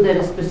knew that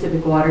a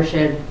specific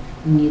watershed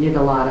needed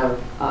a lot of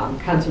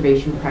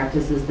conservation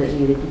practices that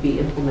needed to be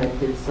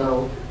implemented.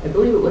 So I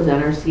believe it was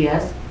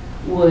NRCS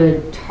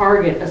would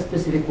target a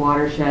specific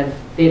watershed.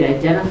 They'd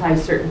identify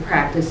certain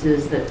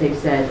practices that they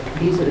said,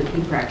 these are the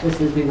key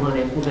practices we want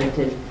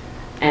implemented.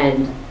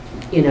 And,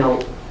 you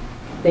know,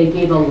 they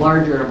gave a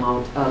larger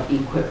amount of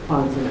EQIP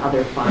funds and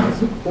other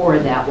funds for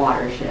that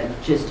watershed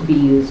just to be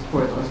used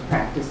for those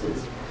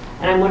practices.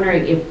 And I'm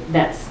wondering if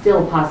that's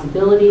still a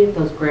possibility, if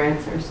those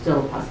grants are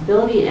still a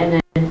possibility.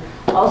 And then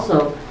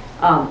also,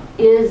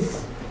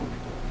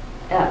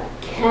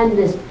 can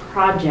this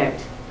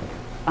project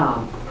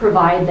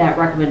provide that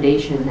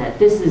recommendation that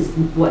this is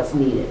what's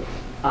needed.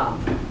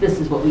 This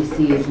is what we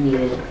see is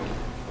needed.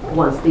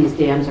 Once these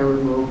dams are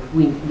removed,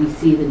 we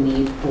see the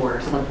need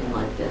for something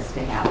like this to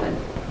happen,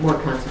 more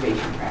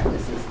conservation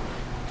practices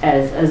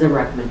as a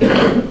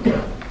recommendation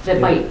that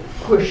might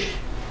push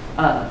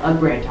a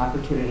grant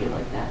opportunity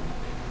like that.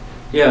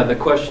 Yeah, the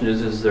question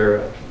is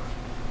there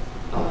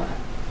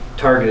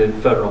targeted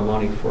federal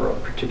money for a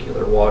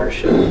particular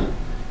watershed?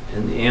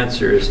 And the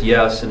answer is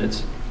yes, and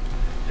it's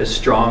as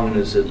strong and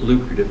as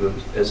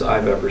lucrative as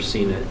I've ever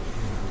seen it.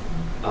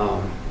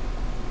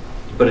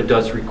 But it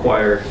does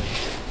require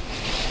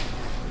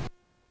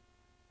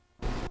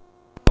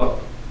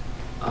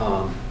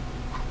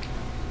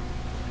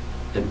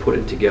and put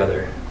it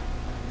together.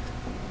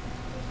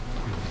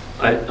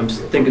 I'm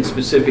thinking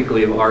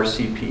specifically of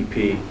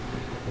RCPP.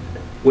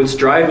 What's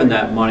driving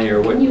that money,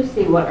 or what? Can you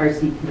say what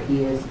RCPP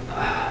is?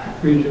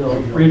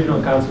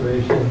 Regional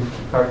Conservation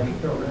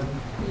Partnership Program.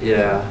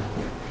 Yeah.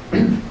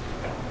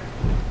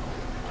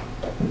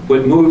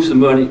 What moves the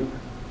money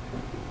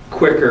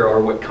quicker,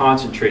 or what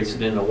concentrates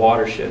it in a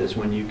watershed, is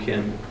when you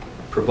can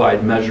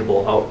provide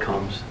measurable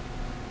outcomes.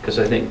 Because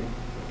I think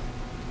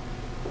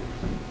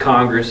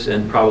Congress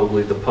and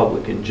probably the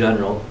public in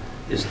general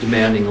is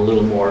demanding a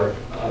little more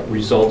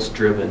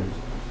results-driven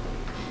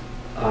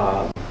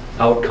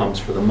outcomes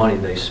for the money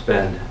they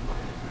spend.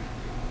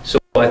 So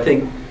I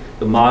think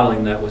the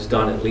modeling that was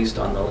done, at least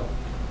on the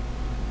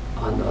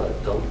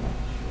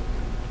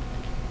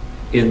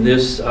in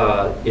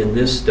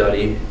this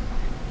study,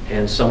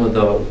 and some of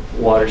the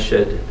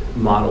watershed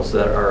models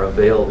that are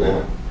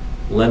available,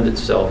 lend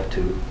itself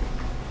to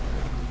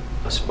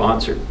a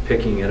sponsor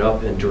picking it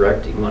up and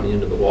directing money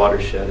into the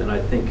watershed. And I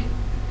think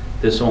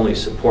this only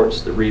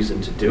supports the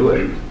reason to do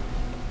it.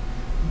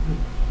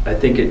 I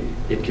think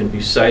it can be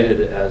cited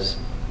as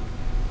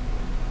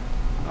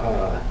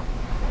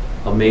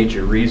a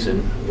major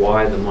reason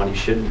why the money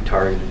should be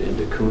targeted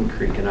into Coon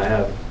Creek, and I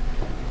have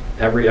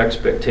every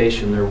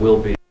expectation there will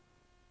be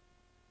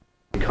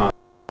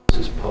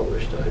is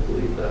published. I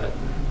believe that.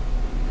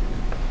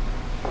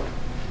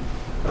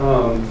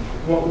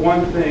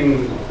 One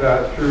thing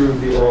that through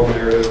the oral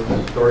narrative,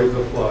 stories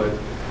of flood,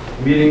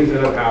 meetings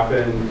that have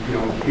happened,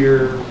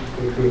 here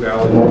in Coon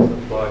Valley,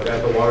 the flood,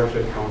 at the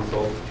Watershed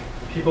Council,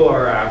 people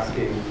are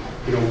asking,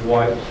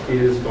 what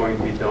is going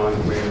to be done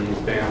when these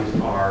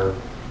dams are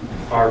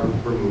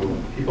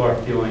removed. People are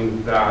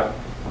feeling that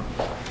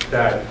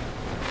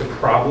the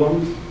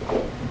problems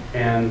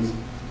and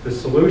the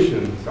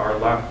solutions are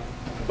left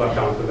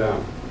onto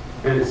them.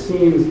 And it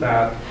seems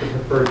that the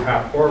preferred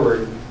path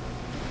forward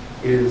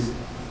is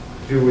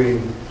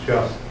doing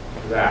just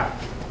that.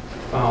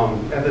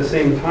 At the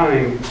same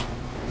time,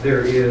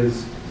 there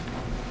is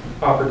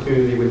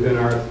opportunity within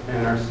our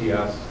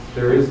NRCS.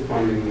 There is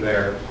funding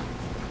there.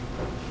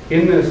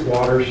 In this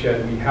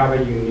watershed, we have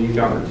a unique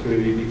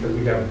opportunity because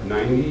we have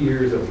 90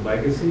 years of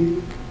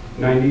legacy,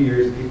 90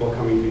 years of people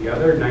coming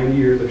together, 90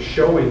 years of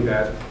showing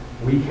that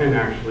we can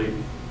actually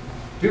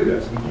do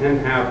this. We can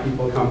have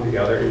people come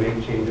together and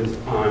make changes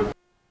on.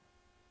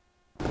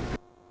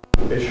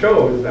 It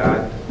shows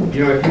that, if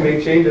you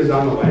make changes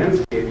on the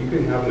landscape, you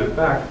can have an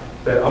effect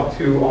that up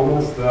to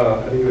almost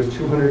I think it was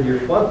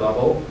 200-year flood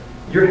level,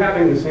 you're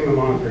having the same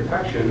amount of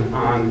protection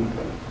on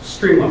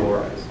stream level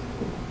rise.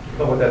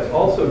 But what that's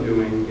also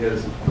doing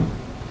is,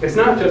 it's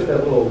not just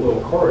that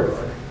little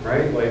corridor,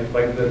 right? Like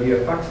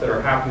the effects that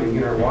are happening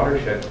in our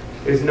watershed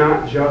is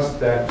not just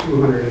that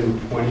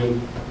 228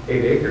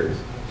 acres.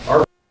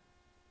 Our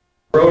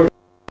road,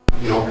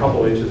 a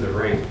couple inches of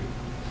rain.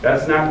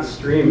 That's not the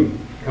stream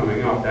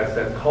coming up. That's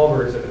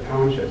culverts that the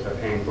townships are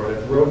paying for.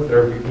 That's roads that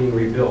are being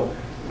rebuilt.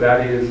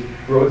 That is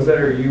roads that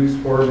are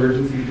used for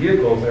emergency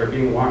vehicles that are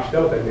being washed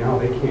out that now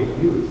they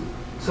can't use.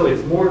 So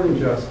it's more than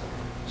just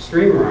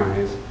stream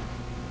rise.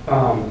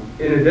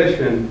 In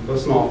addition,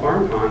 those small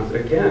farm ponds,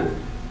 again,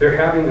 they're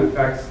having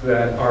effects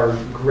that are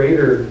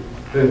greater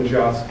than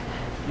just,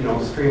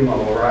 stream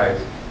level rise.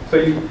 So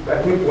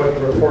I think what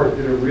the report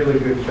did a really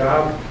good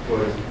job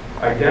was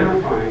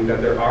identifying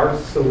that there are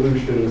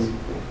solutions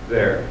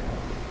there.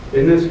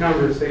 In this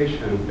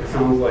conversation, it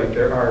sounds like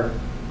there are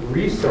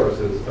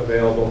resources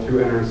available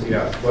through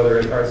NRCS, whether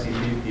it's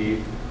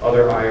RCPP,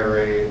 other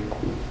IRA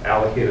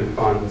allocated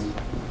funds.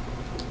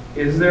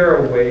 Is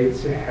there a way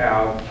to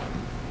have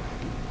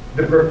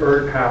the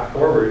preferred path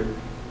forward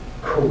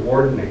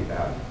coordinate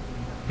that?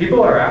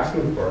 People are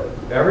asking for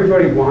it.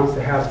 Everybody wants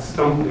to have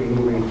something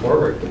moving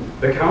forward.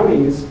 The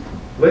counties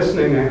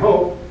listening, I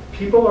hope,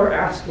 people are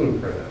asking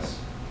for this.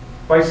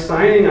 By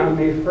signing on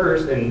May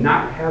 1st and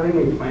not having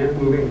a plan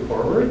moving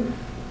forward,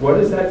 what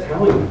is that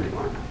telling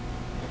everyone?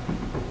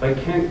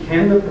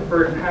 Can the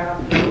preferred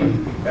path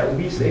be at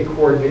least a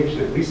coordination,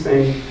 at least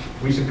saying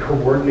we should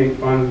coordinate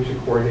funds, we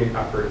should coordinate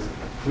efforts,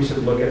 we should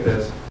look at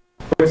this,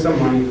 put some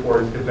money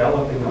towards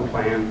developing a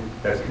plan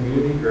that's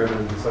community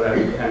driven so that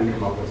we can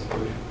come up with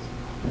solutions.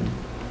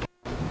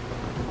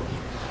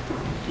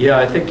 Yeah,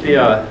 I think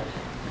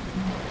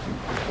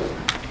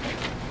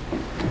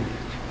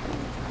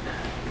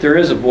there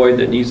is a void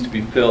that needs to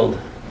be filled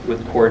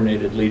with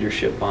coordinated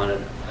leadership on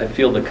it. I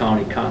feel the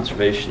county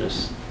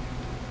conservationists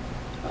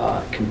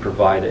can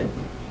provide it.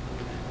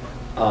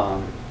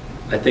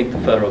 I think the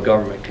federal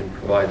government can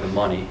provide the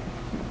money.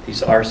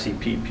 These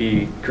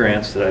RCPP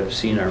grants that I've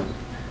seen are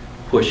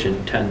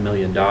pushing $10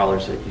 million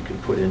that you can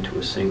put into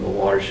a single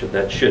watershed.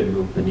 That should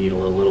move the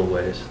needle a little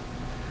ways.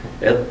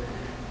 The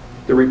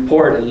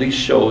report at least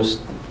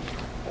shows,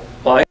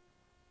 well, I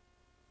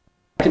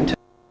can tell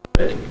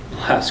you the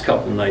last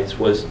couple nights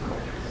was,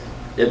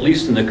 at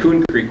least in the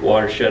Coon Creek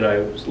watershed, I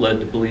was led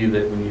to believe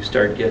that when you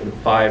start getting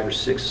 5 or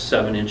 6,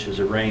 7 inches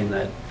of rain,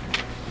 that,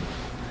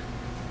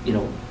 you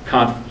know,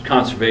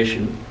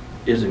 conservation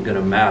isn't going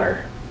to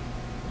matter.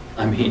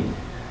 I mean,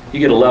 you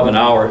get 11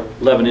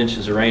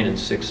 inches of rain in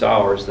 6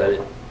 hours, that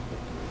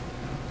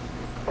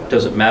it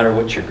doesn't matter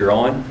what you're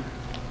growing.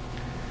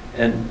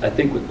 And I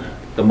think what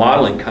the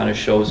modeling kind of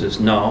shows is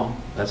no,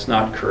 that's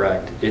not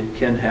correct. It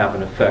can have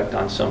an effect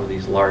on some of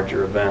these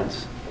larger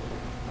events.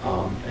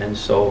 And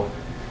so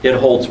it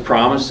holds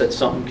promise that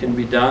something can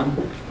be done.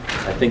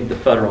 I think the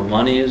federal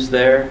money is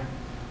there.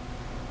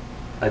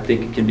 I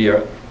think it can be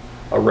a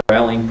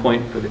rallying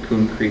point for the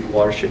Coon Creek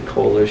Watershed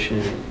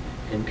Coalition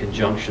in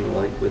conjunction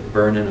with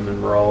Vernon and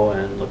Monroe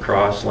and La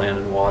Crosse Land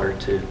and Water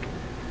to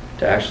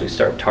actually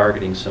start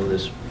targeting some of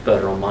this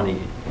federal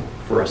money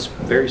for a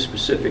very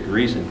specific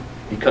reason,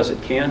 because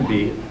it can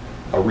be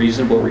a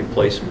reasonable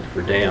replacement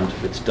for dams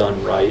if it's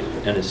done right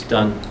and it's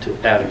done to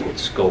adequate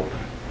scope.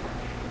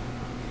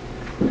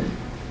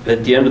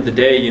 At the end of the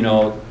day, you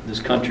know, this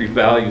country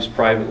values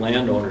private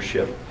land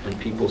ownership and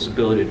people's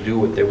ability to do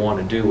what they want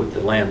to do with the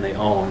land they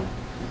own.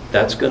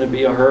 That's going to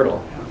be a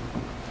hurdle.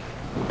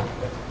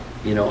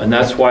 You know, and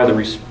that's why the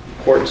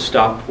report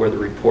stopped where the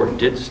report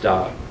did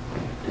stop,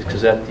 is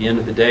because at the end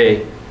of the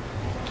day,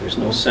 there's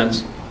no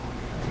sense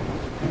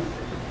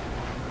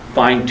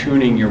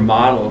fine-tuning your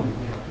model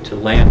to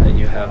land that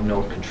you have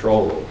no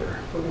control over.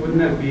 But wouldn't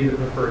that be the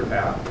preferred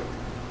path?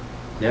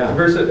 Yeah.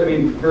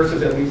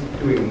 Versus at least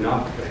doing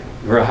nothing.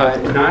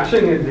 Right.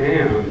 Notching it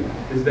down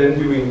is then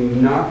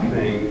doing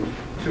nothing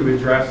to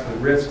address the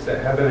risks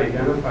that have been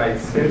identified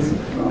since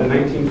the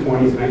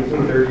 1920s,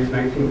 1930s,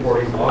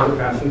 1940s, laws were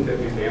passed in the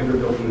 50s, dams were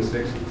built in the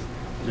 60s.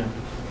 Yeah.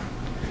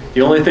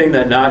 The only thing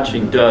that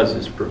notching does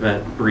is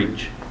prevent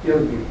breach. Yeah.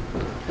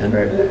 And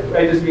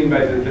I just mean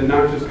by the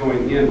notches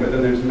going in, but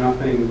then there's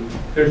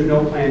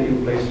no plan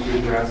in place to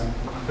address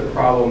the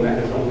problem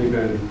that has only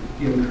been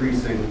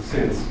increasing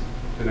since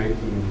the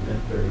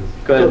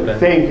 1930s. Go ahead, Ben.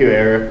 Thank you,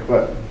 Eric,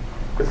 but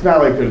it's not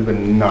like there's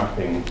been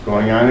nothing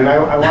going on, and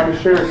I want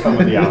to share some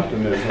of the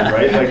optimism,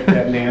 right, like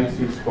that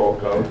Nancy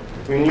spoke of.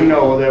 I mean, you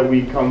know that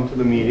we come to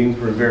the meetings,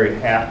 we're very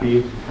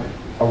happy.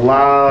 A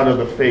lot of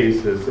the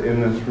faces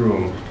in this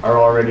room are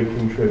already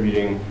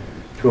contributing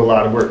to a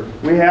lot of work.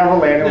 We have a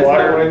land and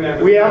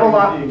water, we have a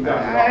lot, and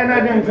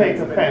I didn't take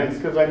offense,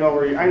 because I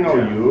know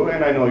you,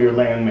 and I know your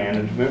land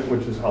management,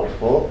 which is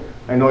helpful.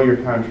 I know your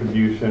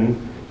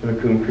contribution to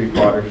the Coon Creek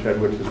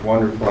Watershed, which is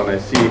wonderful, and I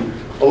see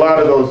a lot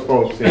of those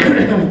folks in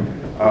here.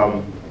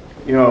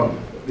 You know,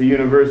 the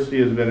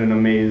university has been an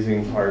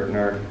amazing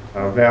partner,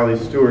 Valley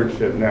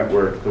Stewardship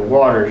Network, the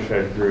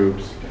watershed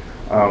groups.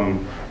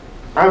 I'm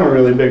a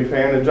really big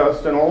fan of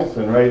Justin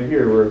Olson right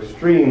here. We're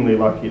extremely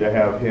lucky to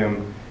have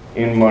him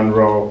in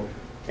Monroe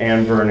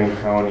and Vernon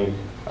County.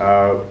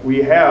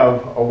 We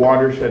have a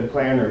watershed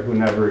planner who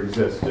never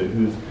existed,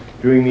 who's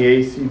doing the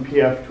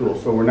ACPF tool.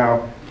 So we're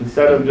now,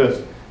 instead of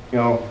just, you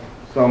know,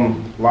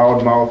 some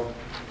loudmouth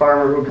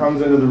farmer who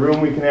comes into the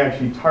room, we can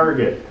actually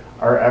target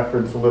our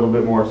efforts a little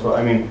bit more. So,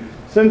 I mean,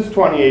 since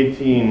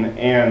 2018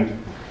 and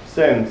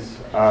since,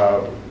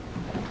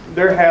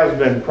 there has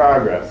been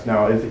progress.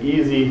 Now, it's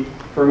easy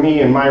for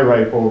me in my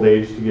ripe old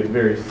age to get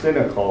very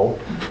cynical,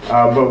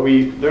 but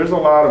there's a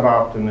lot of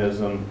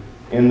optimism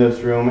in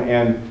this room,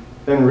 and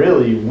then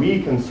really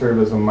we can serve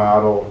as a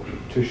model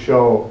to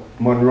show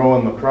Monroe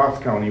and La Crosse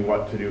County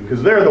what to do,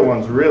 because they're the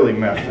ones really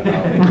messing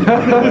up.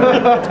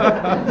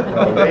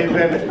 So they've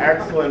been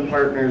excellent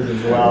partners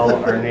as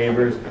well, our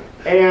neighbors.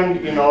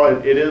 And, you know,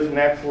 it is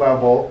next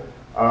level,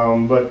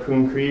 but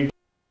Coon Creek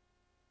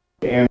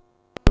and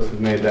has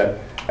made that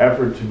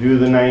effort to do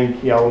the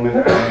 9 key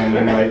element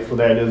planning, right? So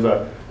that is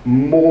a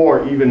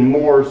even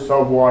more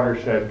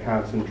sub-watershed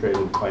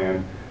concentrated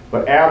plan.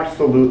 But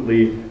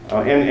absolutely,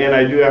 and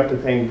I do have to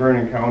thank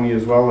Vernon County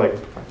as well. Like,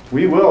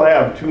 we will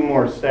have 2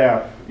 more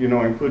staff, you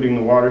know, including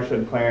the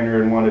watershed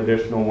planner and 1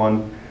 additional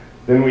one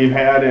than we've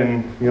had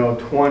in, you know,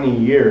 20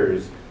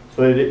 years.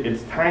 So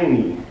it's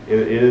tiny. It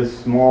is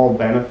small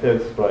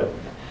benefits, but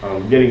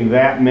getting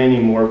that many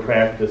more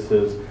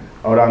practices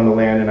out on the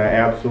land, and I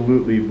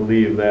absolutely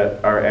believe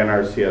that our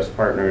NRCS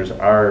partners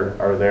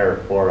are there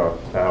for us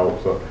to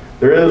help. So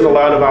there is a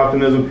lot of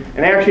optimism.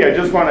 And actually, I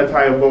just want to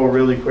tie a bow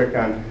really quick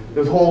on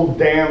this whole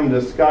dam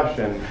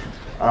discussion.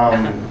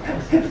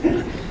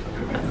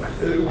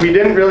 We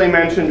didn't really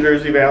mention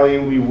Jersey Valley,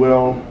 and we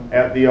will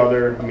at the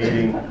other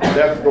meeting.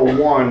 That's the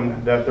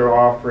one that they're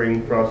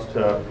offering for us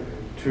to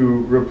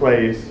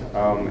replace,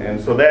 and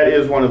so that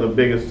is one of the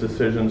biggest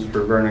decisions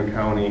for Vernon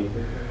County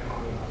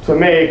to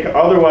make.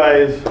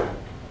 Otherwise,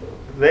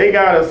 they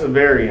got us a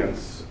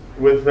variance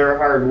with their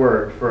hard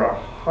work for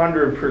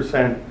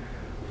 100%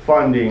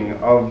 funding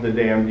of the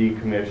dam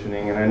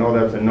decommissioning. And I know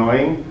that's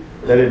annoying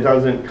that it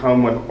doesn't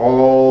come with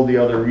all the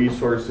other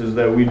resources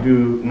that we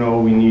do know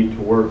we need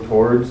to work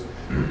towards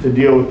to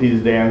deal with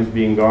these dams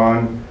being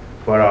gone.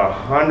 But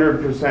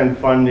 100%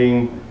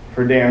 funding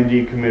for dam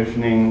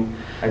decommissioning,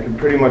 I can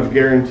pretty much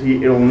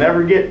guarantee it'll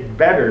never get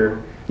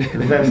better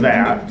than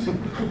that,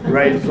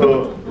 right?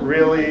 So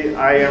really,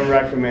 I am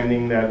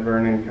recommending that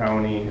Vernon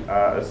County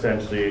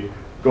essentially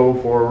go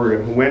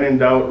forward. When in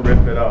doubt,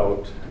 rip it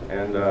out.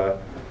 And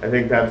I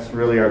think that's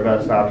really our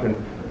best option.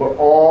 But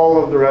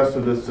all of the rest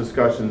of this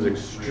discussion is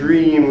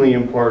extremely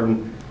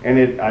important.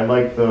 And I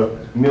like the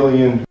 $1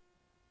 million